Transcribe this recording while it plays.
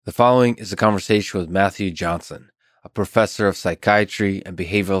The following is a conversation with Matthew Johnson, a professor of psychiatry and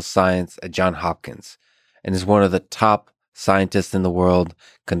behavioral science at Johns Hopkins, and is one of the top scientists in the world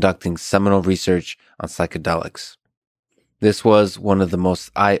conducting seminal research on psychedelics. This was one of the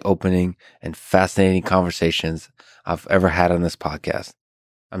most eye-opening and fascinating conversations I've ever had on this podcast.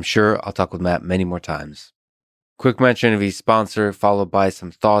 I'm sure I'll talk with Matt many more times. Quick mention of each sponsor, followed by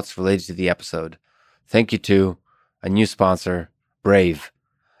some thoughts related to the episode. Thank you to a new sponsor, Brave,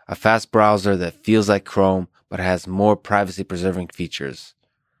 a fast browser that feels like Chrome but has more privacy-preserving features.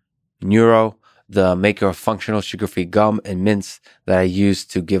 Neuro, the maker of functional sugar-free gum and mints that I use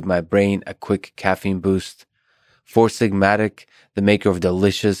to give my brain a quick caffeine boost. Four Sigmatic, the maker of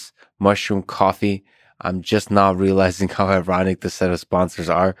delicious mushroom coffee. I'm just now realizing how ironic this set of sponsors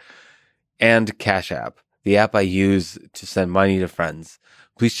are. And Cash App, the app I use to send money to friends.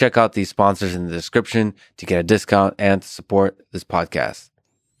 Please check out these sponsors in the description to get a discount and to support this podcast.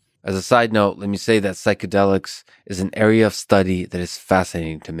 As a side note, let me say that psychedelics is an area of study that is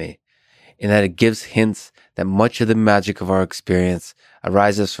fascinating to me, in that it gives hints that much of the magic of our experience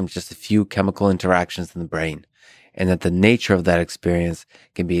arises from just a few chemical interactions in the brain, and that the nature of that experience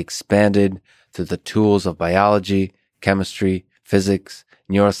can be expanded through the tools of biology, chemistry, physics,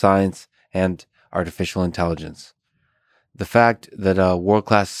 neuroscience, and artificial intelligence. The fact that a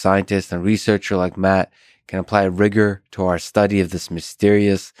world-class scientist and researcher like Matt can apply rigor to our study of this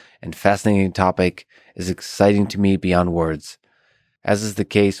mysterious and fascinating topic is exciting to me beyond words, as is the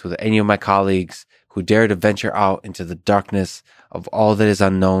case with any of my colleagues who dare to venture out into the darkness of all that is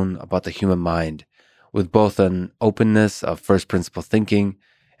unknown about the human mind, with both an openness of first principle thinking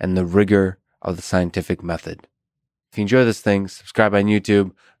and the rigor of the scientific method. If you enjoy this thing, subscribe on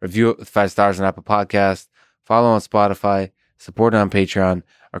YouTube, review it with 5 stars on Apple Podcasts, follow on Spotify, support on Patreon,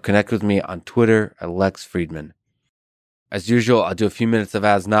 or connect with me on Twitter at Lex Friedman. As usual, I'll do a few minutes of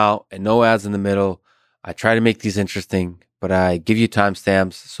ads now and no ads in the middle. I try to make these interesting, but I give you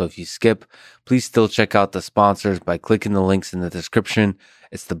timestamps, so if you skip, please still check out the sponsors by clicking the links in the description.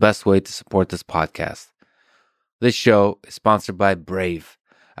 It's the best way to support this podcast. This show is sponsored by Brave,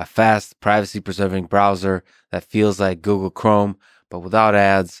 a fast, privacy-preserving browser that feels like Google Chrome, but without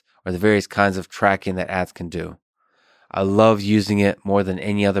ads or the various kinds of tracking that ads can do. I love using it more than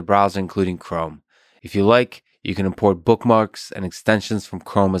any other browser, including Chrome. If you like, you can import bookmarks and extensions from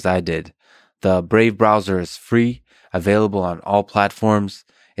Chrome as I did. The Brave browser is free, available on all platforms.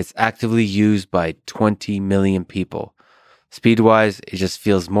 It's actively used by 20 million people. Speed-wise, it just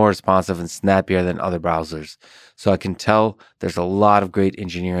feels more responsive and snappier than other browsers, so I can tell there's a lot of great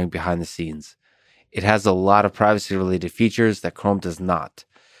engineering behind the scenes. It has a lot of privacy-related features that Chrome does not.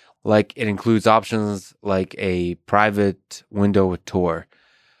 Like, it includes options like a private window with Tor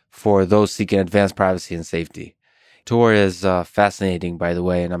for those seeking advanced privacy and safety. Tor is fascinating, by the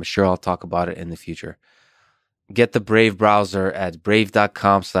way, and I'm sure I'll talk about it in the future. Get the Brave browser at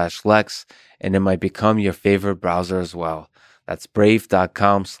brave.com/Lex, and it might become your favorite browser as well. That's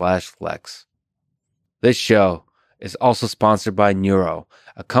brave.com/Lex. This show is also sponsored by Neuro,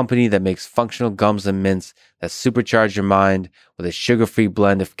 a company that makes functional gums and mints that supercharge your mind with a sugar-free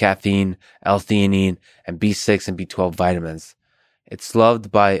blend of caffeine, L-theanine, and B6 and B12 vitamins. It's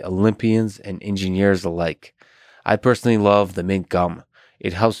loved by Olympians and engineers alike. I personally love the mint gum.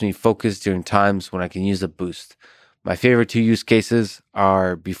 It helps me focus during times when I can use a boost. My favorite 2 use cases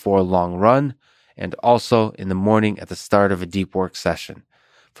are before a long run and also in the morning at the start of a deep work session.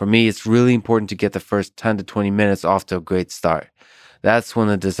 For me, it's really important to get the first 10 to 20 minutes off to a great start. That's when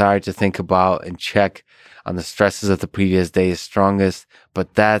the desire to think about and check on the stresses of the previous day is strongest,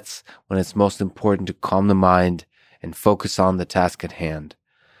 but that's when it's most important to calm the mind and focus on the task at hand.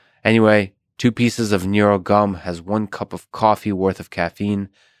 Anyway, 2 pieces of Neuro gum has 1 cup of coffee worth of caffeine.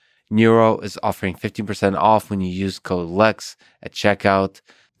 Neuro is offering 15% off when you use code LEX at checkout,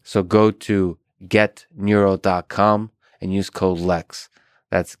 so go to getneuro.com and use code LEX.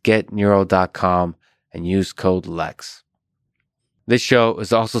 That's getneuro.com and use code LEX. This show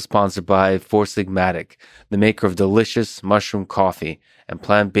is also sponsored by Four Sigmatic, the maker of delicious mushroom coffee and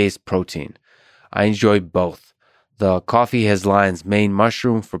plant-based protein. I enjoy both. The coffee has lion's mane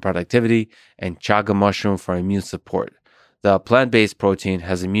mushroom for productivity and chaga mushroom for immune support. The plant-based protein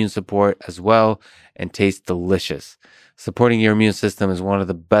has immune support as well and tastes delicious. Supporting your immune system is one of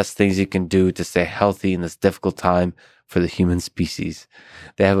the best things you can do to stay healthy in this difficult time for the human species.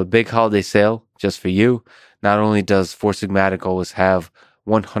 They have a big holiday sale just for you. Not only does Four Sigmatic always have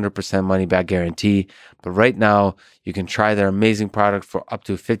 100% money back guarantee, but right now you can try their amazing product for up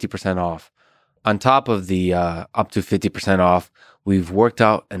to 50% off. On top of the up to 50% off, we've worked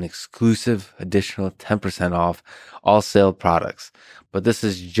out an exclusive additional 10% off all sale products. But this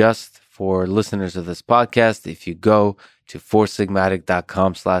is just for listeners of this podcast. If you go to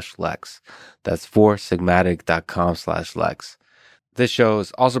foursigmatic.com/Lex, that's foursigmatic.com/Lex. This show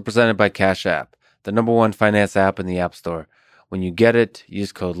is also presented by Cash App, the number one finance app in the App Store. When you get it,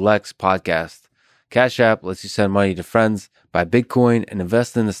 use code LEX Podcast. Cash App lets you send money to friends, buy Bitcoin, and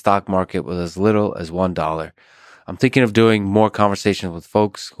invest in the stock market with as little as $1. I'm thinking of doing more conversations with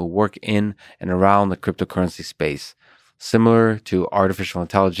folks who work in and around the cryptocurrency space. Similar to artificial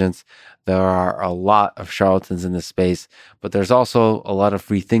intelligence, there are a lot of charlatans in this space, but there's also a lot of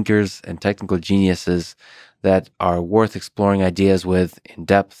free thinkers and technical geniuses that are worth exploring ideas with in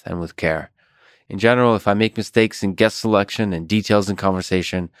depth and with care. In general, if I make mistakes in guest selection and details in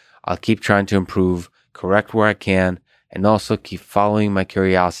conversation, I'll keep trying to improve, correct where I can, and also keep following my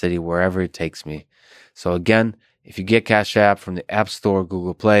curiosity wherever it takes me. So again, if you get Cash App from the App Store or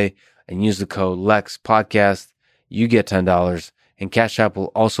Google Play and use the code LEX Podcast, you get $10, and Cash App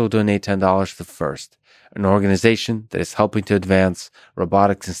will also donate $10 to FIRST, an organization that is helping to advance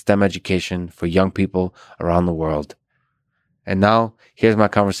robotics and STEM education for young people around the world. And now, here's my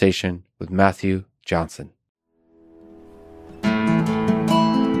conversation with Matthew Johnson.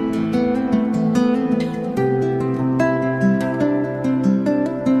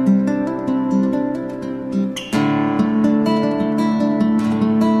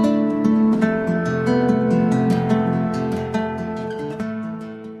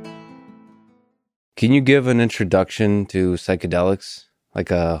 Can you give an introduction to psychedelics,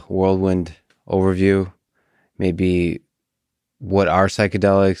 like a whirlwind overview? Maybe what are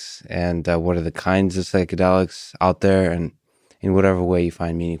psychedelics and what are the kinds of psychedelics out there, and in whatever way you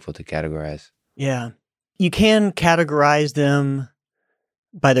find meaningful to categorize? Yeah. You can categorize them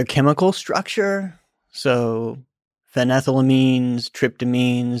by their chemical structure. So phenethylamines,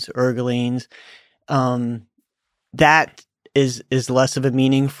 tryptamines, ergolines. That is less of a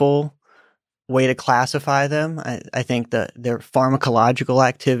meaningful way to classify them. I think that their pharmacological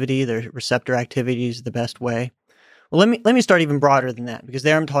activity, their receptor activity is the best way. Well, let me start even broader than that, because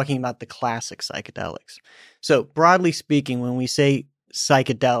there I'm talking about the classic psychedelics. So broadly speaking, when we say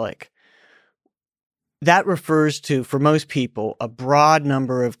psychedelic, that refers to, for most people, a broad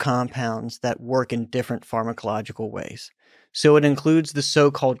number of compounds that work in different pharmacological ways. So it includes the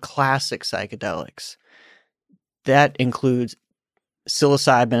so-called classic psychedelics. That includes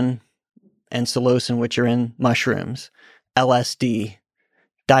psilocybin and psilocin, which are in mushrooms, LSD,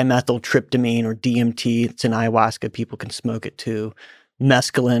 dimethyltryptamine or DMT, it's in ayahuasca, people can smoke it too,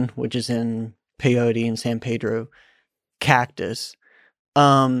 mescaline, which is in peyote and San Pedro cactus.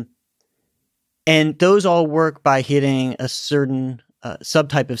 And those all work by hitting a certain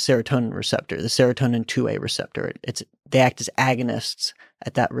subtype of serotonin receptor, the serotonin 2A receptor. They act as agonists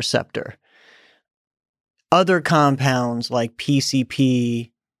at that receptor. Other compounds like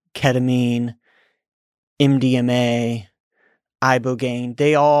PCP, ketamine, MDMA, ibogaine,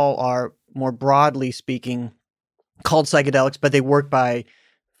 they all are, more broadly speaking, called psychedelics, but they work by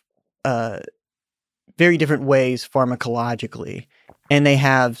very different ways pharmacologically. And they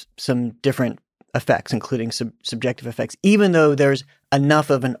have some different effects, including subjective effects, even though there's enough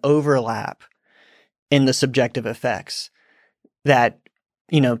of an overlap in the subjective effects that,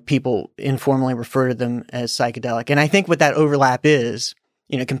 people informally refer to them as psychedelic. And I think what that overlap is,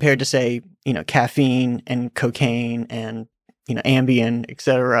 compared to, say, caffeine and cocaine and, Ambien, et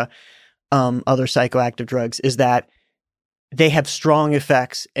cetera, other psychoactive drugs, is that they have strong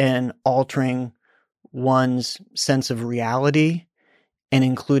effects in altering one's sense of reality and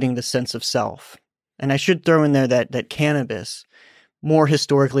including the sense of self. And I should throw in there that cannabis, more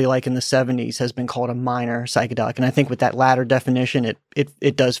historically, like in the 70s, has been called a minor psychedelic. And I think with that latter definition,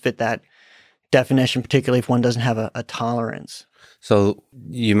 it does fit that definition, particularly if one doesn't have a tolerance. So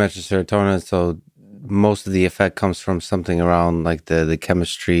you mentioned serotonin. So most of the effect comes from something around like the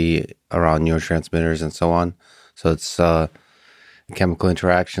chemistry around neurotransmitters and so on. So it's chemical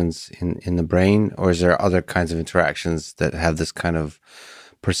interactions in the brain, or is there other kinds of interactions that have this kind of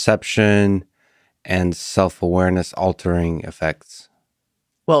perception and self-awareness altering effects?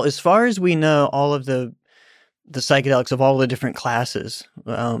 Well, as far as we know, all of the psychedelics of all the different classes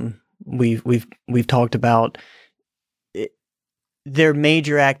we've talked about, their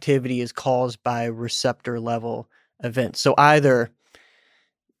major activity is caused by receptor level events. So either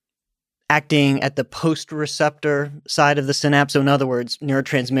acting at the post-receptor side of the synapse. So in other words,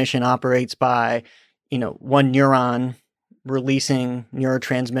 neurotransmission operates by, one neuron releasing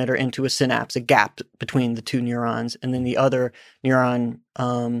neurotransmitter into a synapse, a gap between the two neurons, and then the other neuron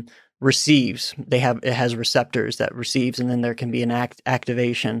receives. It has receptors that receives, and then there can be an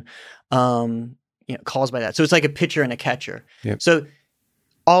activation caused by that. So it's like a pitcher and a catcher. Yep. So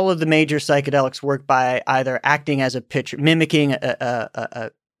all of the major psychedelics work by either acting as a pitcher, mimicking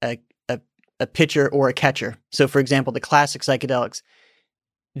a pitcher or a catcher. So for example, the classic psychedelics,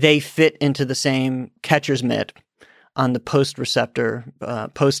 they fit into the same catcher's mitt on the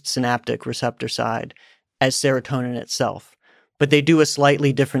postsynaptic receptor side as serotonin itself. But they do a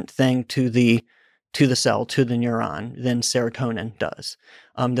slightly different thing to the cell, to the neuron, than serotonin does.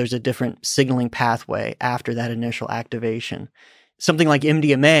 There's a different signaling pathway after that initial activation. Something like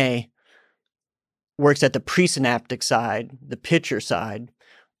MDMA works at the presynaptic side, the pitcher side,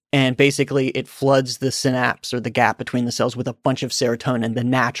 and basically it floods the synapse or the gap between the cells with a bunch of serotonin, the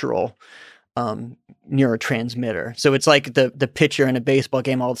natural neurotransmitter. So it's like the pitcher in a baseball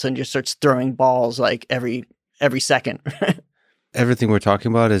game all of a sudden just starts throwing balls like every second. Everything we're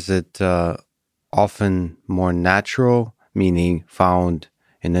talking about, is it often more natural, meaning found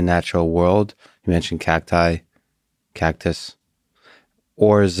in the natural world? You mentioned cactus.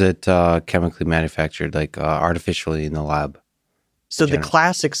 Or is it chemically manufactured, like artificially in the lab? So the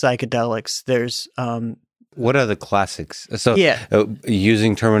classic psychedelics, there's... what are the classics? So yeah.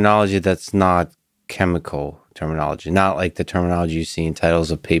 Using terminology that's not chemical terminology, not like the terminology you see in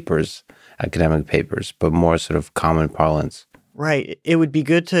titles of papers, academic papers, but more sort of common parlance. Right. It would be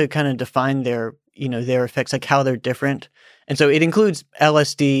good to kind of define their effects, like how they're different. And so it includes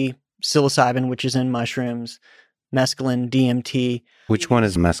LSD, psilocybin, which is in mushrooms, mescaline, DMT. Which one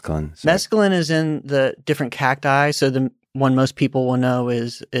is mescaline? Sorry. Mescaline is in the different cacti. So the one most people will know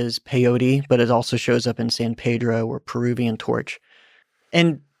is peyote, but it also shows up in San Pedro or Peruvian torch.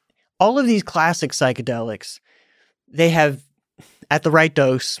 And all of these classic psychedelics, they have, at the right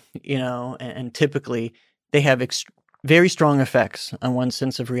dose, and typically they have very strong effects on one's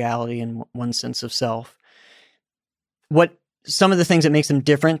sense of reality and one's sense of self. What some of the things that makes them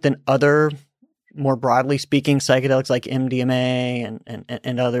different than other, more broadly speaking, psychedelics like MDMA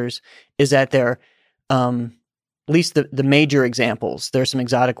and others is that they're, at least the major examples, there are some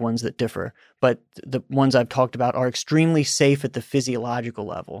exotic ones that differ, but the ones I've talked about are extremely safe at the physiological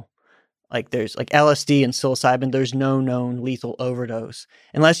level. Like there's like LSD and psilocybin, there's no known lethal overdose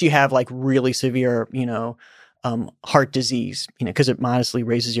unless you have like really severe, heart disease, because it modestly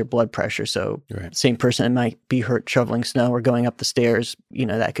raises your blood pressure. So right. Same person that might be hurt shoveling snow or going up the stairs,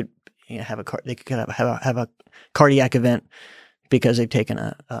 that could have a cardiac event because they've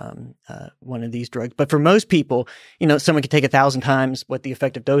taken one of these drugs. But for most people, someone could take 1,000 times what the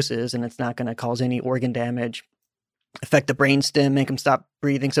effective dose is, and it's not going to cause any organ damage, affect the brainstem, make them stop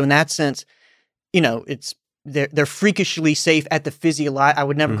breathing. So in that sense, they're freakishly safe at the I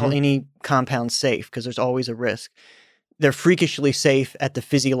would never call any compound safe because there's always a risk. They're freakishly safe at the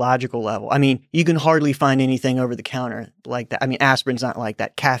physiological level. I mean, you can hardly find anything over the counter like that. I mean, aspirin's not like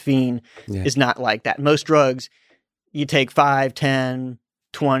that. Caffeine is not like that. Most drugs, you take 5, 10,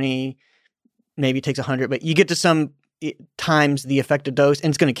 20, maybe it takes 100, but you get to some times the effective dose and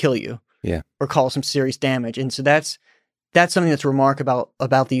it's going to kill you. Yeah. Or cause some serious damage. And so that's something that's remarkable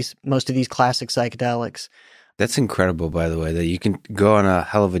about most of these classic psychedelics. That's incredible, by the way, that you can go on a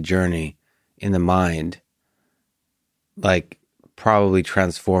hell of a journey in the mind, like probably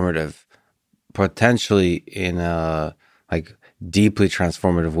transformative, potentially in a like deeply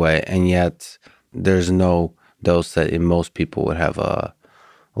transformative way, and yet there's no dose that in most people would have a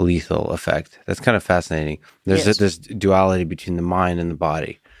lethal effect. That's kind of fascinating. There's this duality between the mind and the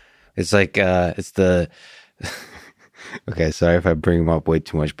body. It's like it's the okay, sorry if I bring him up way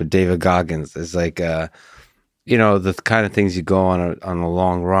too much, but David Goggins is like the kind of things you go on a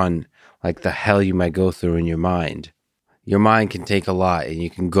long run, like the hell you might go through in your mind. Your mind can take a lot, and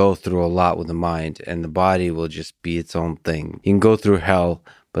you can go through a lot with the mind, and the body will just be its own thing. You can go through hell,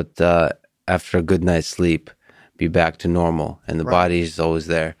 but after a good night's sleep, be back to normal, and the body is always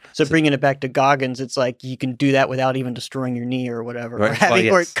there. So bringing it back to Goggins, it's like you can do that without even destroying your knee or whatever, right.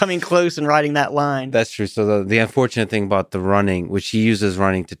 or coming close and riding that line. That's true. So the unfortunate thing about the running, which he uses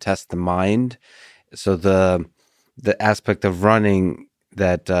running to test the mind, so the aspect of running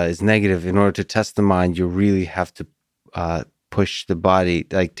that is negative, in order to test the mind, you really have to push the body,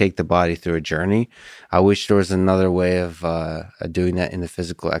 like take the body through a journey. I wish there was another way of doing that in the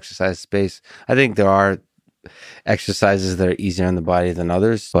physical exercise space. I think there are exercises that are easier on the body than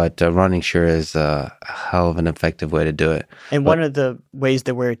others, but running sure is a hell of an effective way to do it. And one of the ways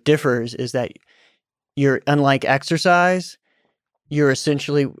that where it differs is that unlike exercise, you're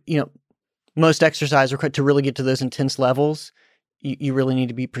essentially, most exercise required to really get to those intense levels. you really need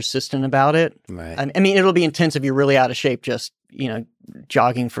to be persistent about it. Right. I mean, it'll be intense if you're really out of shape, just,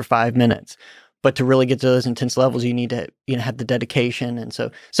 jogging for 5 minutes. But to really get to those intense levels, you need to, have the dedication. And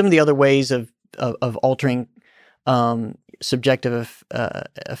so some of the other ways of altering subjective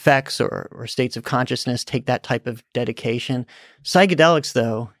effects or states of consciousness take that type of dedication. Psychedelics,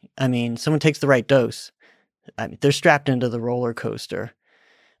 though, I mean, someone takes the right dose, I mean, they're strapped into the roller coaster.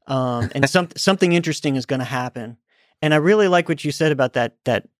 And something interesting is going to happen. And I really like what you said about that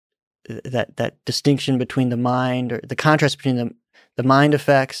distinction between the mind, or the contrast between the mind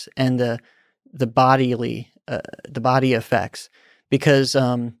effects and the body effects, because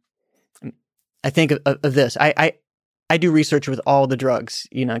I think of this. I do research with all the drugs,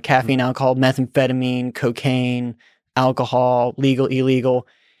 caffeine, alcohol, methamphetamine, cocaine, alcohol, legal, illegal.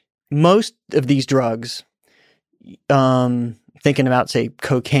 Most of these drugs, thinking about, say,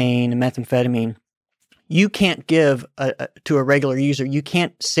 cocaine and methamphetamine, you can't give to a regular user, you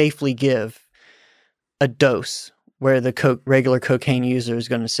can't safely give a dose where the regular cocaine user is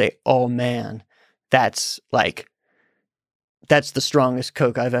going to say, oh man, that's the strongest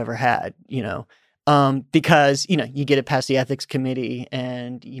Coke I've ever had, because, you get it past the ethics committee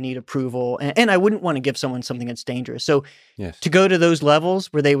and you need approval. And I wouldn't want to give someone something that's dangerous. So Yes. to go to those levels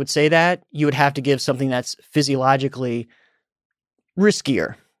where they would say that, you would have to give something that's physiologically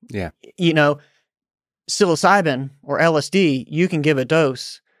riskier. Yeah. Psilocybin or LSD, you can give a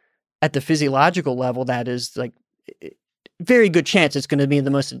dose at the physiological level that is very good chance it's going to be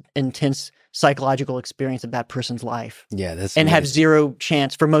the most intense psychological experience of that person's life. Yeah, that's and amazing. Have zero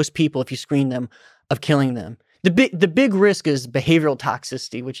chance for most people, if you screen them, of killing them. The big risk is behavioral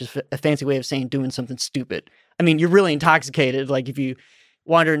toxicity, which is a fancy way of saying doing something stupid. I mean, you're really intoxicated, like if you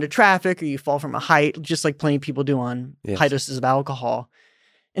wander into traffic or you fall from a height, just like plenty of people do on high doses of alcohol.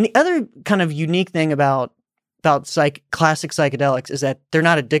 And the other kind of unique thing about classic psychedelics is that they're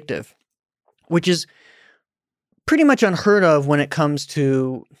not addictive, which is pretty much unheard of when it comes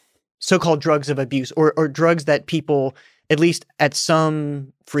to so-called drugs of abuse, or drugs that people, at least at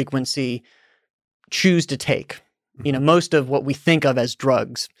some frequency, choose to take. Most of what we think of as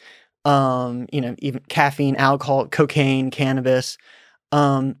drugs, even caffeine, alcohol, cocaine, cannabis,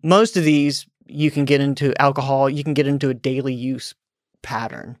 most of these you can get into alcohol, you can get into a daily use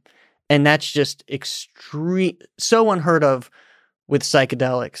pattern. And that's just so unheard of with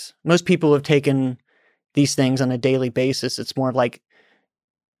psychedelics. Most people who have taken these things on a daily basis, it's more like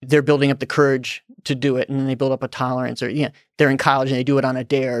they're building up the courage to do it, and then they build up a tolerance, or they're in college and they do it on a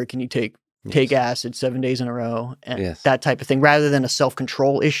dare. Can you take acid 7 days in a row, and that type of thing, rather than a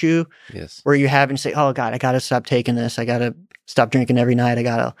self-control issue where you have and say, oh God, I got to stop taking this. I got to stop drinking every night. I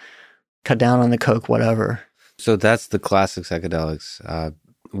got to cut down on the Coke, whatever. So that's the classic psychedelics.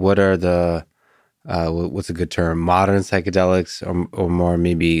 What are the, what's a good term? Modern psychedelics, or more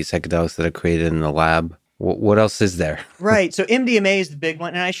maybe psychedelics that are created in the lab? What else is there? Right. So MDMA is the big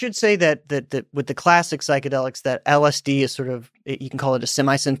one. And I should say that with the classic psychedelics, that LSD is sort of, you can call it a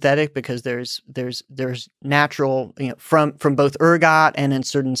semi-synthetic, because there's natural, from both ergot and in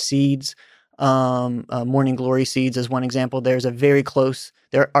certain seeds, morning glory seeds as one example. There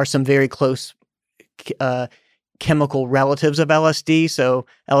are some very close chemical relatives of LSD. So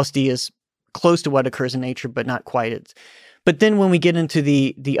LSD is close to what occurs in nature, but not quite. But then when we get into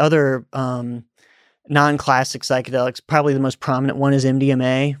the other non-classic psychedelics, probably the most prominent one is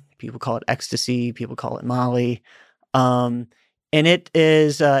MDMA. People call it ecstasy. People call it Molly. And it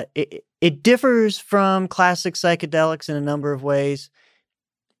is it differs from classic psychedelics in a number of ways.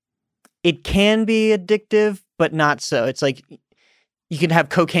 It can be addictive, but not so. It's like you can have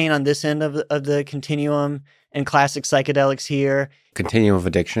cocaine on this end of the continuum and classic psychedelics here. Continuum of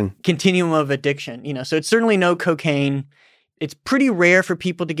addiction. So it's certainly no cocaine. It's pretty rare for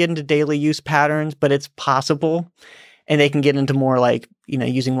people to get into daily use patterns, but it's possible. And they can get into more like,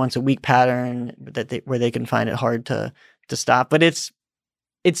 using once a week pattern where they can find it hard to stop. But it's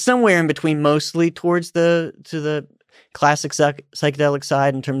somewhere in between, mostly towards the classic psychedelic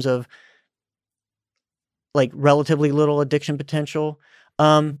side in terms of like relatively little addiction potential.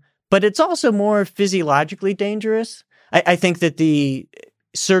 But it's also more physiologically dangerous. I think that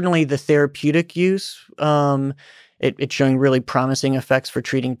certainly the therapeutic use, it's showing really promising effects for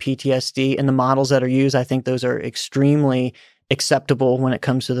treating PTSD. And the models that are used, I think those are extremely acceptable when it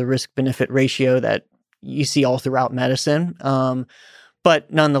comes to the risk-benefit ratio that you see all throughout medicine.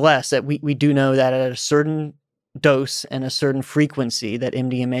 But nonetheless, that we do know that at a certain dose and a certain frequency, that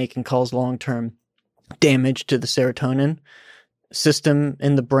MDMA can cause long-term damage to the serotonin system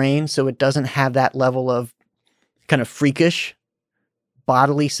in the brain. So it doesn't have that level of kind of freakish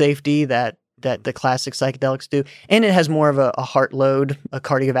bodily safety that that the classic psychedelics do. And it has more of a heart load, a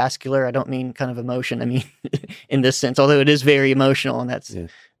cardiovascular. I don't mean kind of emotion. I mean, in this sense, although it is very emotional, and that's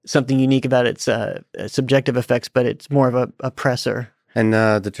something unique about its subjective effects, but it's more of a pressor. And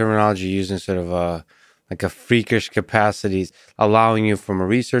the terminology used instead of like a freakish capacities, allowing you from a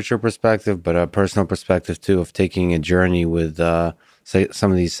researcher perspective, but a personal perspective too, of taking a journey with say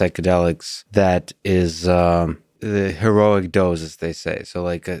some of these psychedelics that is the heroic dose, as they say. So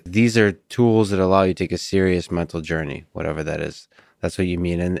like these are tools that allow you to take a serious mental journey, whatever that is. That's what you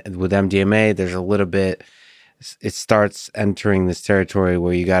mean. And with MDMA, there's a little bit, it starts entering this territory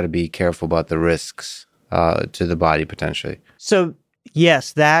where you got to be careful about the risks to the body potentially. So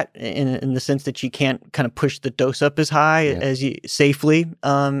yes, that in the sense that you can't kind of push the dose up as high as you safely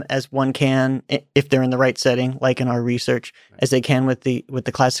as one can if they're in the right setting, like in our research, as they can with the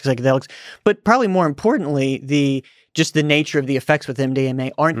classic psychedelics. But probably more importantly, the nature of the effects with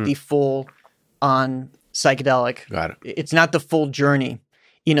MDMA aren't the full on psychedelic. Got it. It's not the full journey,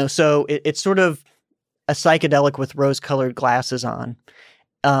 So it's sort of a psychedelic with rose-colored glasses on.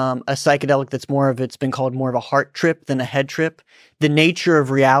 A psychedelic that's it's been called more of a heart trip than a head trip. The nature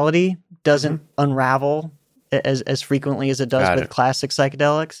of reality doesn't unravel as frequently as it does with classic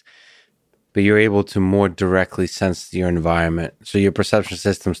psychedelics. But you're able to more directly sense your environment. So your perception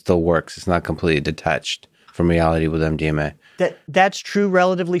system still works. It's not completely detached from reality with MDMA. That's true,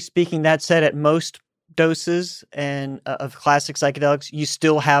 relatively speaking. That said, at most doses of classic psychedelics, you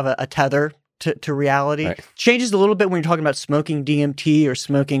still have a tether to reality. Right. Changes a little bit when you're talking about smoking DMT or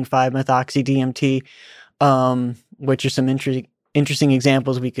smoking 5-methoxy-DMT, which are some interesting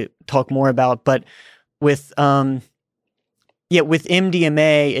examples we could talk more about. But with MDMA,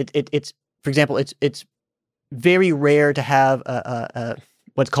 it's for example, it's very rare to have a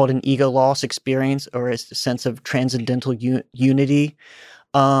what's called an ego loss experience, or a sense of transcendental unity,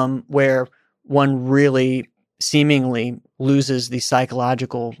 where one really seemingly loses the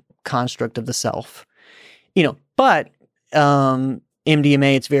psychological construct of the self, but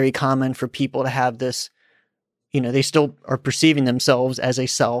MDMA, it's very common for people to have this, they still are perceiving themselves as a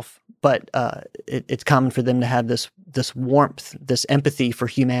self, but it's common for them to have this warmth, this empathy for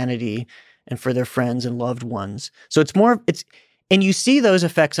humanity and for their friends and loved ones. So and you see those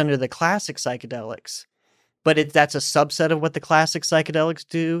effects under the classic psychedelics, but that's a subset of what the classic psychedelics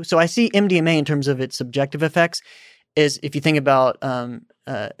do. So I see MDMA in terms of its subjective effects is, if you think about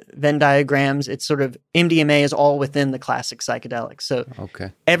Venn diagrams, it's sort of MDMA is all within the classic psychedelics. So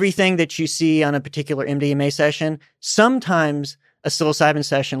everything that you see on a particular MDMA session, sometimes a psilocybin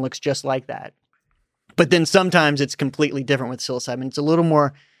session looks just like that. But then sometimes it's completely different with psilocybin. It's a little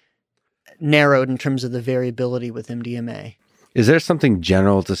more narrowed in terms of the variability with MDMA. Is there something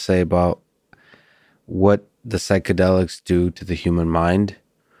general to say about what the psychedelics do to the human mind?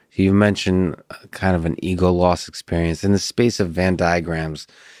 You mentioned kind of an ego loss experience. In the space of Venn diagrams,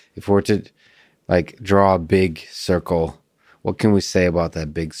 if we were to draw a big circle, what can we say about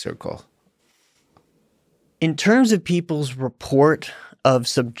that big circle? In terms of people's report of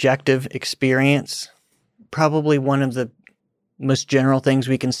subjective experience, probably one of the most general things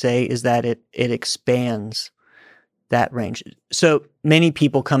we can say is that it expands that range. So many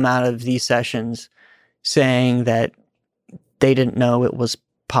people come out of these sessions saying that they didn't know it was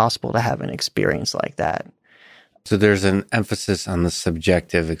possible to have an experience like that. So there's an emphasis on the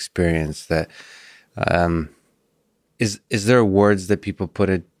subjective experience. That is there words that people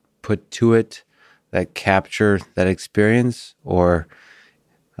put to it that capture that experience, or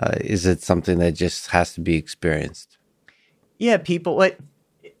is it something that just has to be experienced? Yeah, people.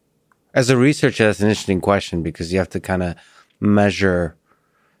 As a researcher, that's an interesting question, because you have to kind of measure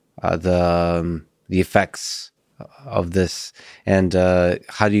the effects of this, and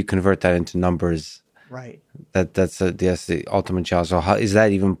how do you convert that into numbers? Right. That's the ultimate challenge. So how is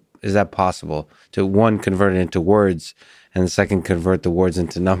that possible to, one, convert it into words, and the second, convert the words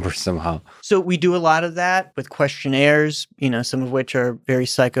into numbers somehow? So we do a lot of that with questionnaires, some of which are very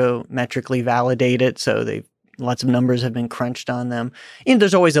psychometrically validated. So lots of numbers have been crunched on them.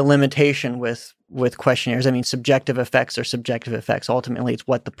 There's always a limitation with questionnaires. I mean, subjective effects are subjective effects. Ultimately, it's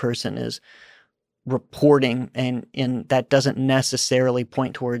what the person is reporting, and that doesn't necessarily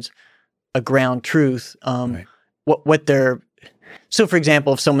point towards a ground truth. Right. What they're, so for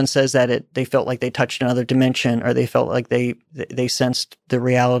example, if someone says that they felt like they touched another dimension, or they felt like they sensed the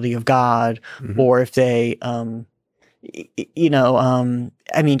reality of God, or if they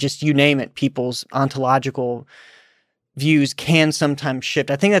just you name it, people's ontological views can sometimes shift.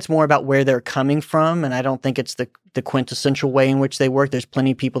 I think that's more about where they're coming from, and I don't think it's the quintessential way in which they work. There's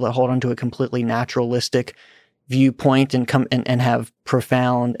plenty of people that hold on to a completely naturalistic viewpoint and and have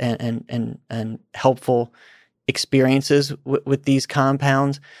profound and helpful experiences with these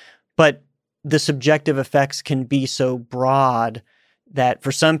compounds. But the subjective effects can be so broad that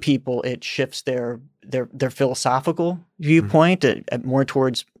for some people it shifts their philosophical viewpoint more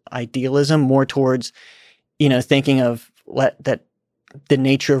towards idealism, more towards, thinking of that the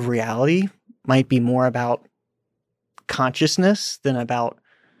nature of reality might be more about consciousness than about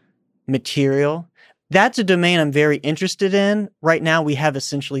material. That's a domain I'm very interested in. Right now, we have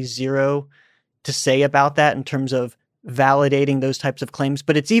essentially zero to say about that in terms of validating those types of claims,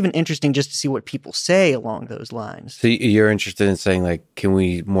 but it's even interesting just to see what people say along those lines. So you're interested in saying, like, can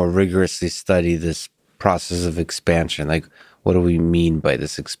we more rigorously study this process of expansion? Like, what do we mean by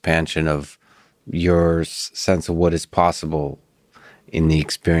this expansion of your sense of what is possible in the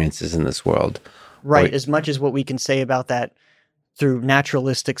experiences in this world? Right, as much as what we can say about that through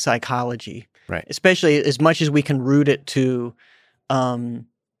naturalistic psychology. Right. Especially as much as we can root it to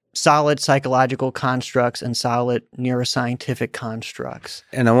solid psychological constructs and solid neuroscientific constructs.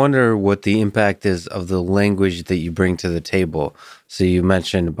 And I wonder what the impact is of the language that you bring to the table. So you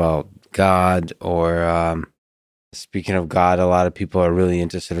mentioned about God, or speaking of God, a lot of people are really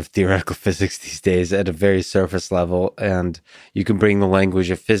into sort of theoretical physics these days at a very surface level. And you can bring the language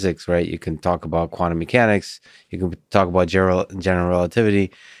of physics, right? You can talk about quantum mechanics. You can talk about general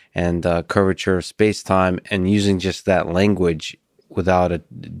relativity and curvature of space-time, and using just that language without a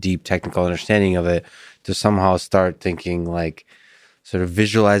deep technical understanding of it to somehow start thinking, like, sort of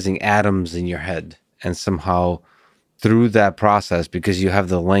visualizing atoms in your head, and somehow through that process, because you have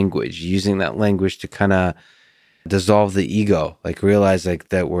the language, using that language to kind of dissolve the ego, like realize like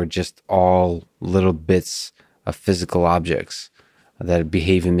that we're just all little bits of physical objects that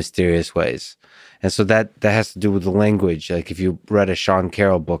behave in mysterious ways. And so that has to do with the language. Like if you read a Sean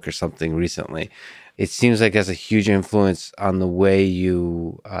Carroll book or something recently, it seems like it has a huge influence on the way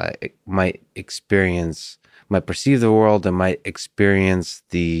you might perceive the world, and might experience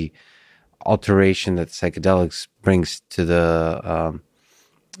the alteration that psychedelics brings to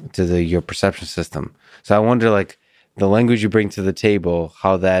your perception system. So I wonder, like, the language you bring to the table,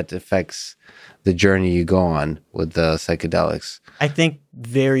 how that affects the journey you go on with the psychedelics. I think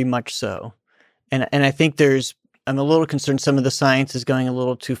very much so. And I think I'm a little concerned some of the science is going a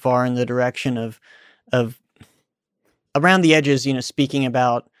little too far in the direction of around the edges, speaking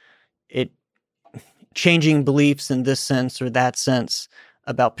about it changing beliefs in this sense or that sense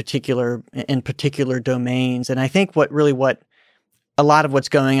about particular domains. And I think what a lot of what's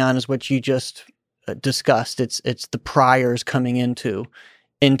going on is what you just discussed. It's the priors coming into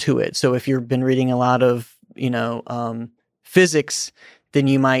it. So if you've been reading a lot of physics, then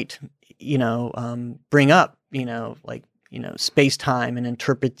you might bring up space-time and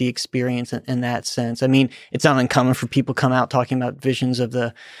interpret the experience in that sense. I mean, it's not uncommon for people come out talking about visions of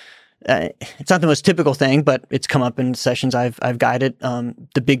the. It's not the most typical thing, but it's come up in sessions I've guided.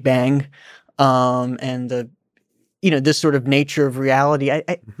 The Big Bang, and the this sort of nature of reality.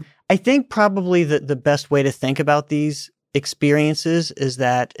 I think probably the best way to think about these experiences is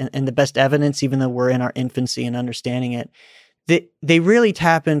that, and the best evidence, even though we're in our infancy in understanding it, they really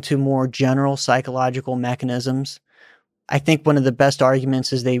tap into more general psychological mechanisms. I think one of the best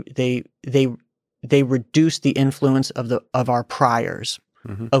arguments is they reduce the influence of our priors,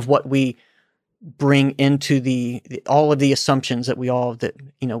 mm-hmm. of what we bring into all of the assumptions that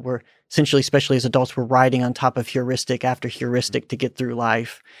we're essentially, especially as adults, we're riding on top of heuristic after heuristic to get through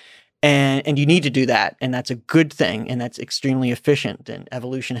life. And you need to do that. And that's a good thing. And that's extremely efficient. And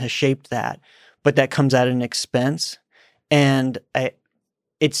evolution has shaped that. But that comes at an expense. And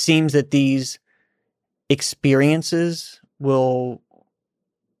it seems that these experiences will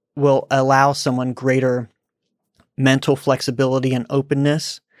allow someone greater mental flexibility and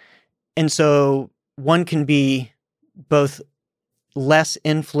openness. And so one can be both less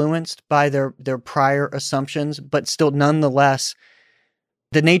influenced by their prior assumptions, but still nonetheless,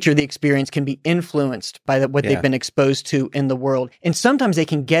 the nature of the experience can be influenced by what they've been exposed to in the world. And sometimes they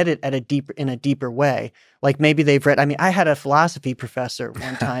can get it in a deeper way. Like maybe they've read, I had a philosophy professor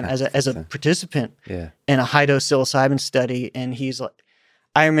one time as a participant in a high dose psilocybin study. And he's like,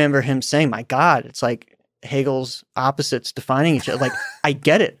 I remember him saying, my God, it's like Hegel's opposites defining each other. Like, I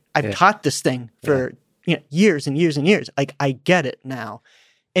get it. I've taught this thing for years and years and years. Like, I get it now.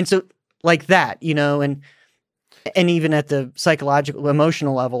 And so like that, and even at the psychological,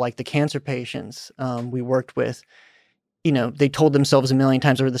 emotional level, like the cancer patients we worked with, they told themselves a million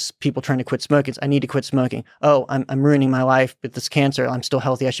times, or the people trying to quit smoking, I need to quit smoking. Oh, I'm ruining my life with this cancer. I'm still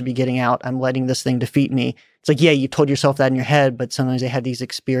healthy. I should be getting out. I'm letting this thing defeat me. It's like, yeah, you told yourself that in your head, but sometimes they had these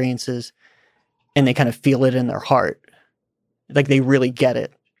experiences and they kind of feel it in their heart. Like they really get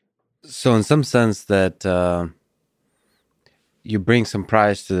it. So in some sense that you bring some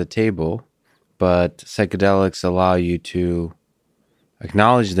prize to the table, but psychedelics allow you to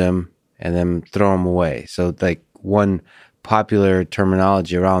acknowledge them and then throw them away. So like one popular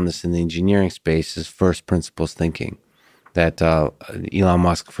terminology around this in the engineering space is first principles thinking that Elon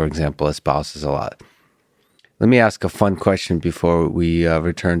Musk, for example, espouses a lot. Let me ask a fun question before we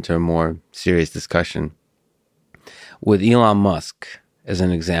return to a more serious discussion. With Elon Musk as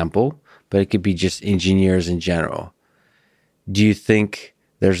an example, but it could be just engineers in general, do you think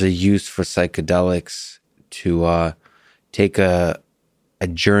there's a use for psychedelics to take a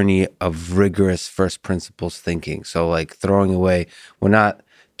journey of rigorous first principles thinking? So like throwing away, we're not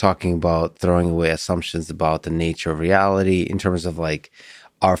talking about throwing away assumptions about the nature of reality in terms of like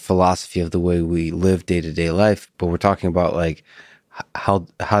our philosophy of the way we live day-to-day life, but we're talking about like how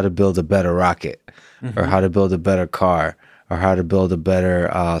to build a better rocket, or how to build a better car, or how to build a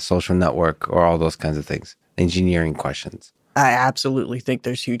better social network, or all those kinds of things. Engineering questions. I absolutely think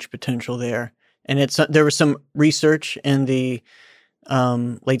there's huge potential there. And there was some research in the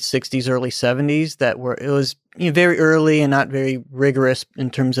late 60s, early 70s it was very early and not very rigorous in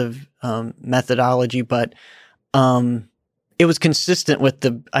terms of methodology, but it was consistent with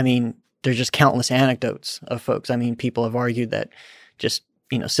there's just countless anecdotes of folks. I mean, people have argued that just,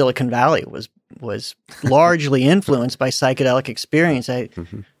 Silicon Valley was largely influenced by psychedelic experience. I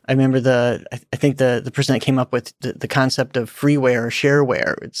remember I think the person that came up with the concept of freeware or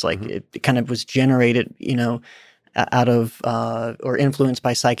shareware, it's like it kind of was generated, out of or influenced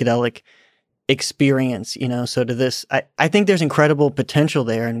by psychedelic experience, So to this, I think there's incredible potential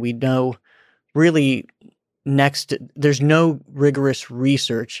there, and we know really there's no rigorous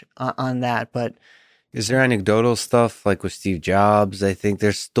research on that, but is there anecdotal stuff like with Steve Jobs? I think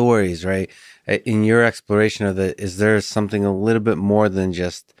there's stories, right? In your exploration of it, is there something a little bit more than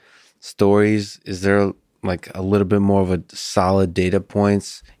just stories? Is there like a little bit more of a solid data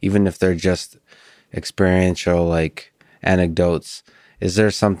points, even if they're just experiential, like anecdotes? Is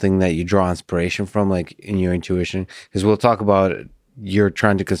there something that you draw inspiration from, like in your intuition? Because we'll talk about you're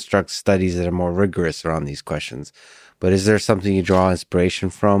trying to construct studies that are more rigorous around these questions. But is there something you draw inspiration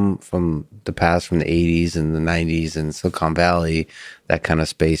from the past, from the 80s and the 90s and Silicon Valley, that kind of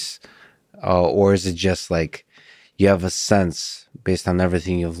space? Or is it just like you have a sense based on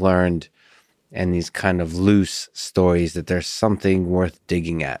everything you've learned and these kind of loose stories that there's something worth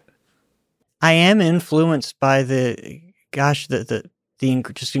digging at? I am influenced by the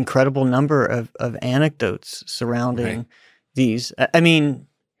just incredible number of anecdotes surrounding these. I mean,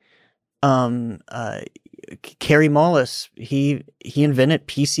 Kary Mullis, he invented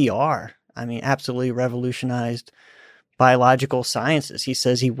PCR. I mean, absolutely revolutionized biological sciences. He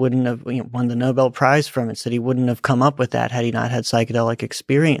says he wouldn't have won the Nobel Prize from it, said he wouldn't have come up with that had he not had psychedelic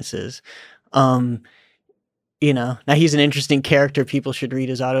experiences. Now he's an interesting character. People should read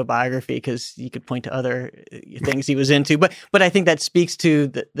his autobiography because you could point to other things he was into. But I think that speaks to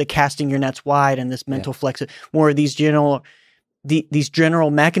the casting your nets wide and this mental more of these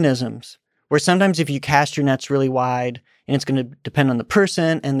general mechanisms where sometimes if you cast your nets really wide, and it's going to depend on the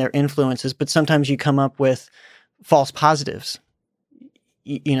person and their influences, but sometimes you come up with false positives.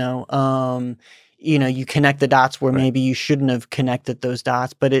 You connect the dots where maybe you shouldn't have connected those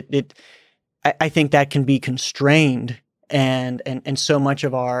dots, but I think that can be constrained and so much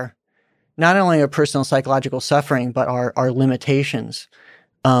of our, not only our personal psychological suffering, but our limitations,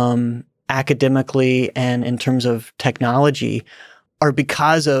 academically and in terms of technology, are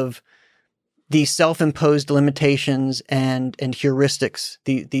because of these self-imposed limitations and heuristics,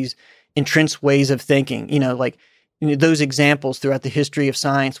 these entrenched ways of thinking, those examples throughout the history of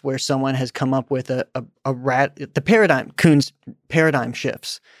science where someone has come up with Kuhn's paradigm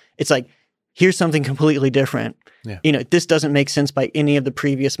shifts. It's like, here's something completely different. Yeah. This doesn't make sense by any of the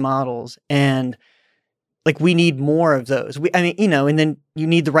previous models. And like, we need more of those. And then you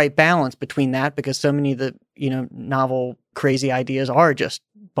need the right balance between that, because so many of the, novel, crazy ideas are just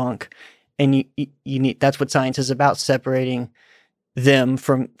bunk. And you need, that's what science is about, separating them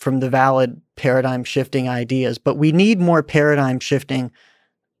from the valid paradigm shifting ideas. But we need more paradigm shifting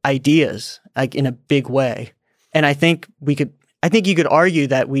ideas, like in a big way. And I think you could argue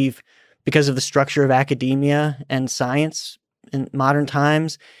that because of the structure of academia and science in modern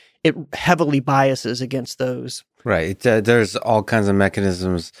times, it heavily biases against those. Right. There's all kinds of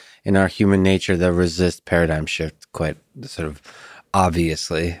mechanisms in our human nature that resist paradigm shift quite sort of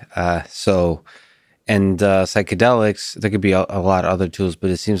obviously. Psychedelics, there could be a lot of other tools, but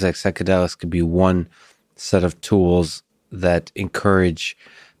it seems like psychedelics could be one set of tools that encourage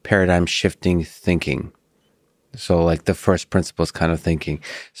paradigm shifting thinking. So like the first principles kind of thinking.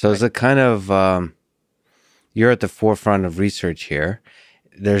 So it's a kind of, you're at the forefront of research here.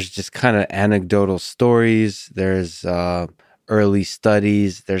 There's just kind of anecdotal stories. There's early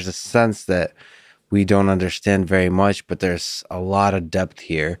studies. There's a sense that we don't understand very much, but there's a lot of depth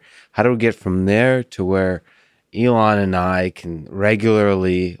here. How do we get from there to where Elon and I can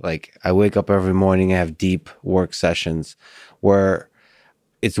regularly, like I wake up every morning and have deep work sessions where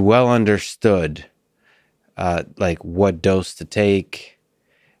it's well understood, like what dose to take,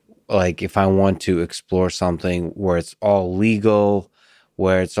 like if I want to explore something where it's all legal,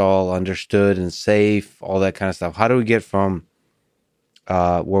 where it's all understood and safe, all that kind of stuff. How do we get from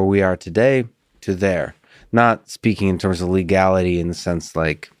where we are today to there? Not speaking in terms of legality in the sense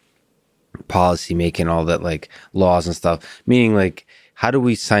like policy making, all that like laws and stuff, meaning like how do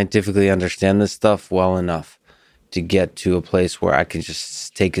we scientifically understand this stuff well enough to get to a place where I can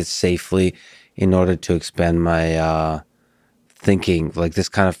just take it safely in order to expand my thinking, like this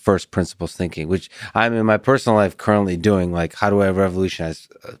kind of first principles thinking, which I'm in my personal life currently doing. Like, how do I revolutionize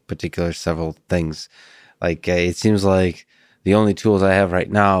particular several things? Like, it seems like the only tools I have right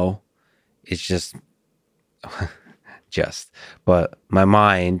now is but my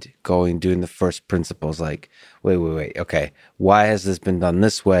mind doing the first principles, like, wait, okay, why has this been done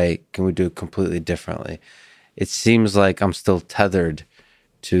this way? Can we do it completely differently? It seems like I'm still tethered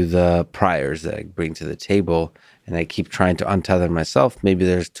to the priors that I bring to the table, and I keep trying to untether myself. Maybe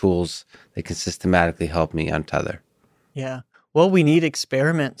there's tools that can systematically help me untether. Yeah. Well, we need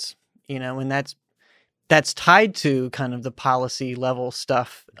experiments, and that's tied to kind of the policy level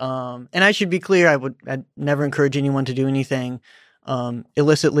stuff. And I should be clear, I'd never encourage anyone to do anything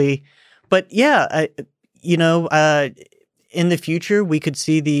illicitly. But yeah, in the future, we could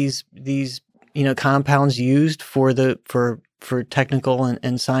see these compounds used for technical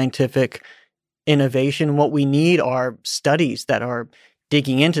and scientific innovation. What we need are studies that are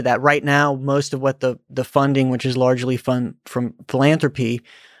digging into that. Right now, most of what the funding, which is largely from philanthropy,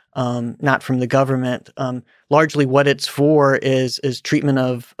 not from the government, largely what it's for is treatment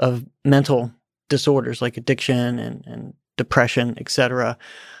of mental disorders like addiction and depression, etc.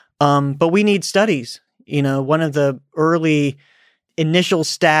 But we need studies. One of the early initial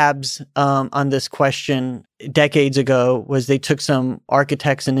stabs on this question decades ago was they took some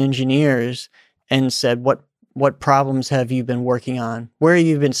architects and engineers and said, what problems have you been working on? Where have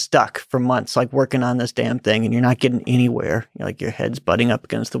you been stuck for months, like working on this damn thing and you're not getting anywhere? Like your head's butting up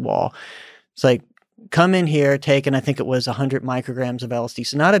against the wall. It's like, come in here, and I think it was 100 micrograms of LSD.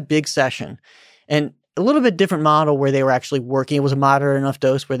 So not a big session. And a little bit different model where they were actually working. It was a moderate enough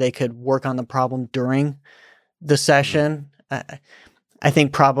dose where they could work on the problem during the session. I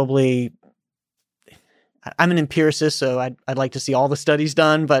think probably I'm an empiricist, so I'd like to see all the studies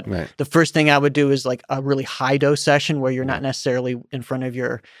done. But right. The first thing I would do is like a really high dose session where you're not necessarily in front of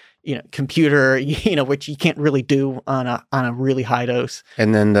your computer, which you can't really do on a really high dose.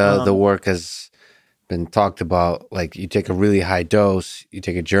 And then the work has been talked about. Like you take a really high dose, you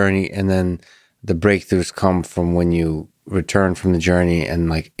take a journey, and then the breakthroughs come from when you return from the journey and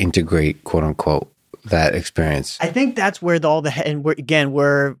like integrate, quote unquote, that experience. I think that's where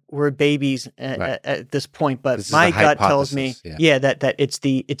we're babies at this point, but my gut tells me, that it's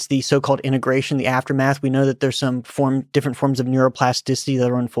the so-called integration, the aftermath. We know that there's some different forms of neuroplasticity that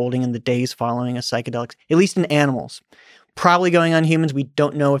are unfolding in the days following a psychedelic, at least in animals. Probably going on humans. We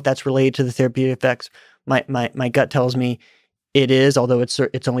don't know if that's related to the therapeutic effects. My gut tells me it is, although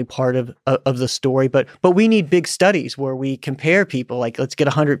it's only part of the story. But we need big studies where we compare people. Like, let's get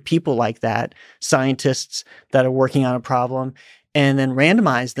 100 people like that, scientists that are working on a problem, and then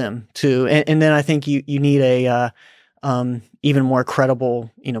randomize them to. And then I think you need a even more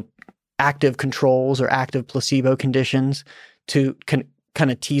credible, active controls or active placebo conditions to kind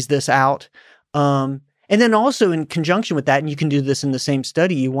of tease this out. And then also in conjunction with that, and you can do this in the same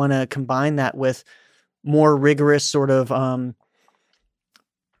study, you want to combine that with more rigorous sort of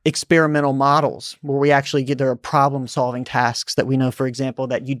experimental models where we actually there are problem-solving tasks that we know, for example,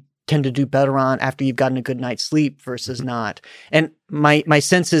 that you tend to do better on after you've gotten a good night's sleep versus not. And my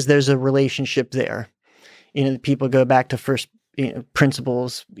sense is there's a relationship there. People go back to first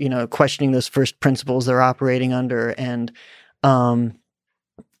principles, questioning those first principles they're operating under and,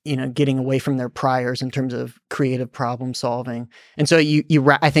 getting away from their priors in terms of creative problem solving. And so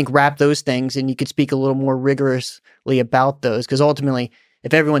I think wrap those things, and you could speak a little more rigorously about those, because ultimately,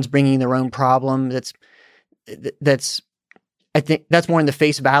 if everyone's bringing their own problem, that's I think that's more in the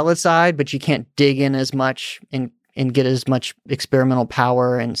face valid side, but you can't dig in as much and get as much experimental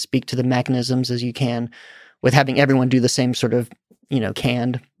power and speak to the mechanisms as you can with having everyone do the same sort of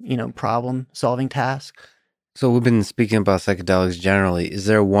canned, problem solving task. So we've been speaking about psychedelics generally. Is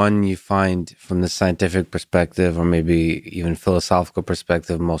there one you find from the scientific perspective or maybe even philosophical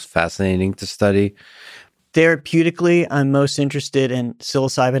perspective most fascinating to study? Therapeutically, I'm most interested in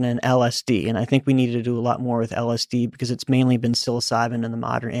psilocybin and LSD, and I think we need to do a lot more with LSD because it's mainly been psilocybin in the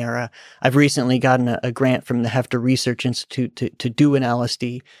modern era. I've recently gotten a grant from the Hefter Research Institute to do an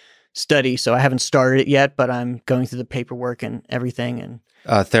LSD study, so I haven't started it yet, but I'm going through the paperwork and everything.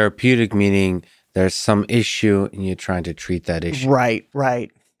 And therapeutic meaning there's some issue and you're trying to treat that issue. Right.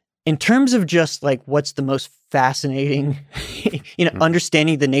 In terms of just like what's the most fascinating,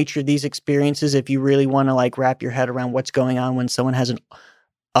 understanding the nature of these experiences, if you really want to like wrap your head around what's going on when someone has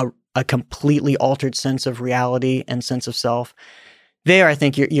a completely altered sense of reality and sense of self, there I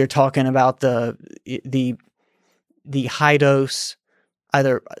think you're talking about the high dose,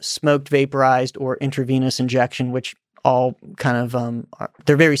 either smoked, vaporized, or intravenous injection, which all kind of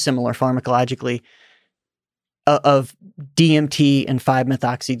they're very similar pharmacologically, of DMT and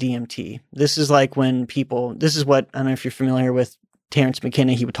 5-methoxy-DMT. This is like when this is what, I don't know if you're familiar with Terrence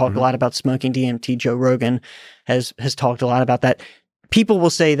McKenna, he would talk a lot about smoking DMT. Joe Rogan has talked a lot about that. People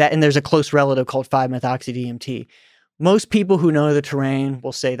will say that, and there's a close relative called 5-methoxy-DMT. Most people who know the terrain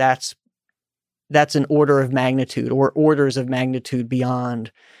will say that's an order of magnitude or orders of magnitude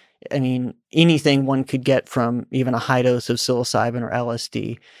beyond, anything one could get from even a high dose of psilocybin or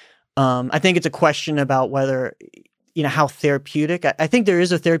LSD. I think it's a question about whether, how therapeutic. I think there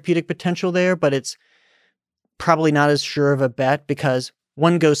is a therapeutic potential there, but it's probably not as sure of a bet because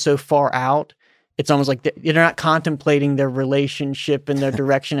one goes so far out. It's almost like they're not contemplating their relationship and their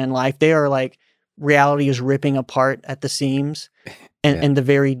direction in life. They are like, reality is ripping apart at the seams, and the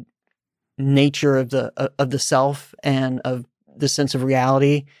very nature of the self and of the sense of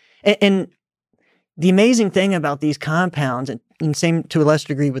reality. And the amazing thing about these compounds, and same to a lesser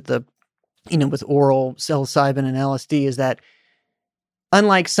degree with with oral psilocybin and LSD, is that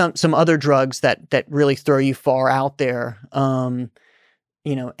unlike some other drugs that really throw you far out there,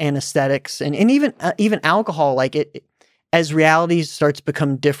 anesthetics and even alcohol, like it as reality starts to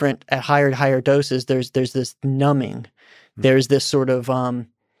become different at higher doses, there's this numbing, there's this sort of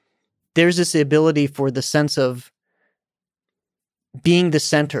there's this ability for the sense of being the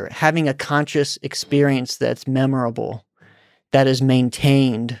center, having a conscious experience that's memorable, that is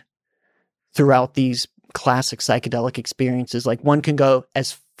maintained throughout these classic psychedelic experiences. Like one can go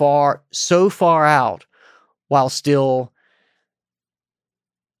so far out while still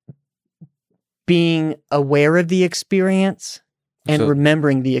being aware of the experience and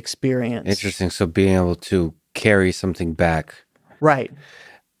remembering the experience. Interesting. So being able to carry something back. Right.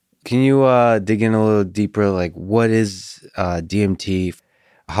 Can you dig in a little deeper? Like, what is DMT?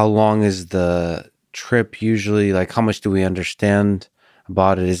 How long is the trip usually? Like, how much do we understand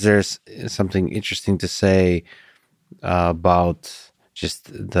about it? Is there something interesting to say about just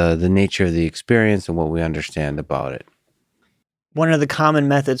the nature of the experience and what we understand about it? One of the common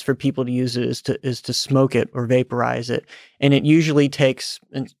methods for people to use it is to smoke it or vaporize it, and it usually takes.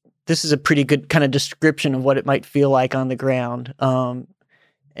 And this is a pretty good kind of description of what it might feel like on the ground.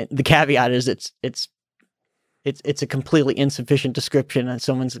 The caveat is it's a completely insufficient description, and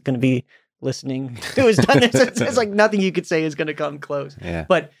someone's going to be listening who has done this. It's like nothing you could say is going to come close. Yeah.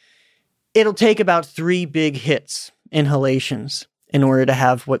 But it'll take about 3 big hits, inhalations, in order to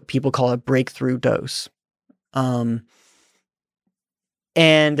have what people call a breakthrough dose.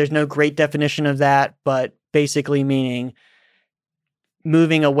 And there's no great definition of that, but basically meaning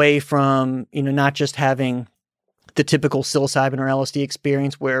moving away from, not just having the typical psilocybin or LSD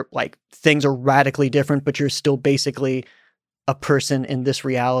experience where like things are radically different, but you're still basically a person in this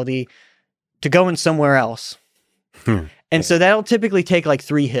reality, to going somewhere else. And so that'll typically take like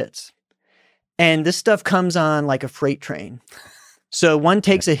 3 hits. And this stuff comes on like a freight train. So one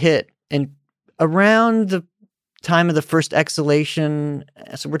takes a hit, and around the time of the first exhalation,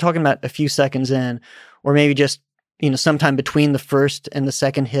 so we're talking about a few seconds in, or maybe just, sometime between the first and the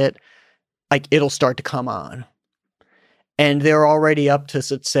second hit, like it'll start to come on. And they're already up to,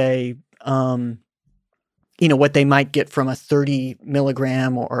 let's say, what they might get from a 30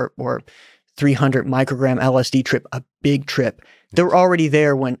 milligram or 300 microgram LSD trip, a big trip. They're already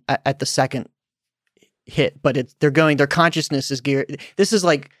there when at the second hit, but their consciousness is geared. This is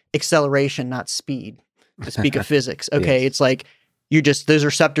like acceleration, not speed, to speak of physics. Okay. Yes. It's like those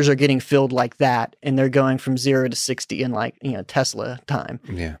receptors are getting filled like that, and they're going from 0 to 60 in like, Tesla time.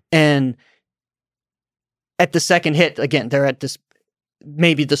 Yeah. And at the second hit, again, they're at this,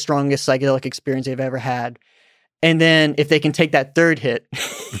 maybe the strongest psychedelic experience they've ever had. And then if they can take that third hit,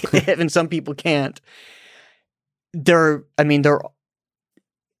 and some people can't, they're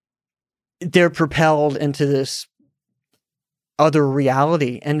they're propelled into this other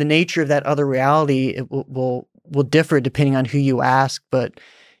reality, and the nature of that other reality it will differ depending on who you ask. But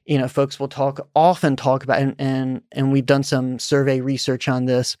folks will often talk about, and we've done some survey research on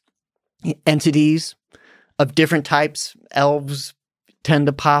this, entities of different types. Elves tend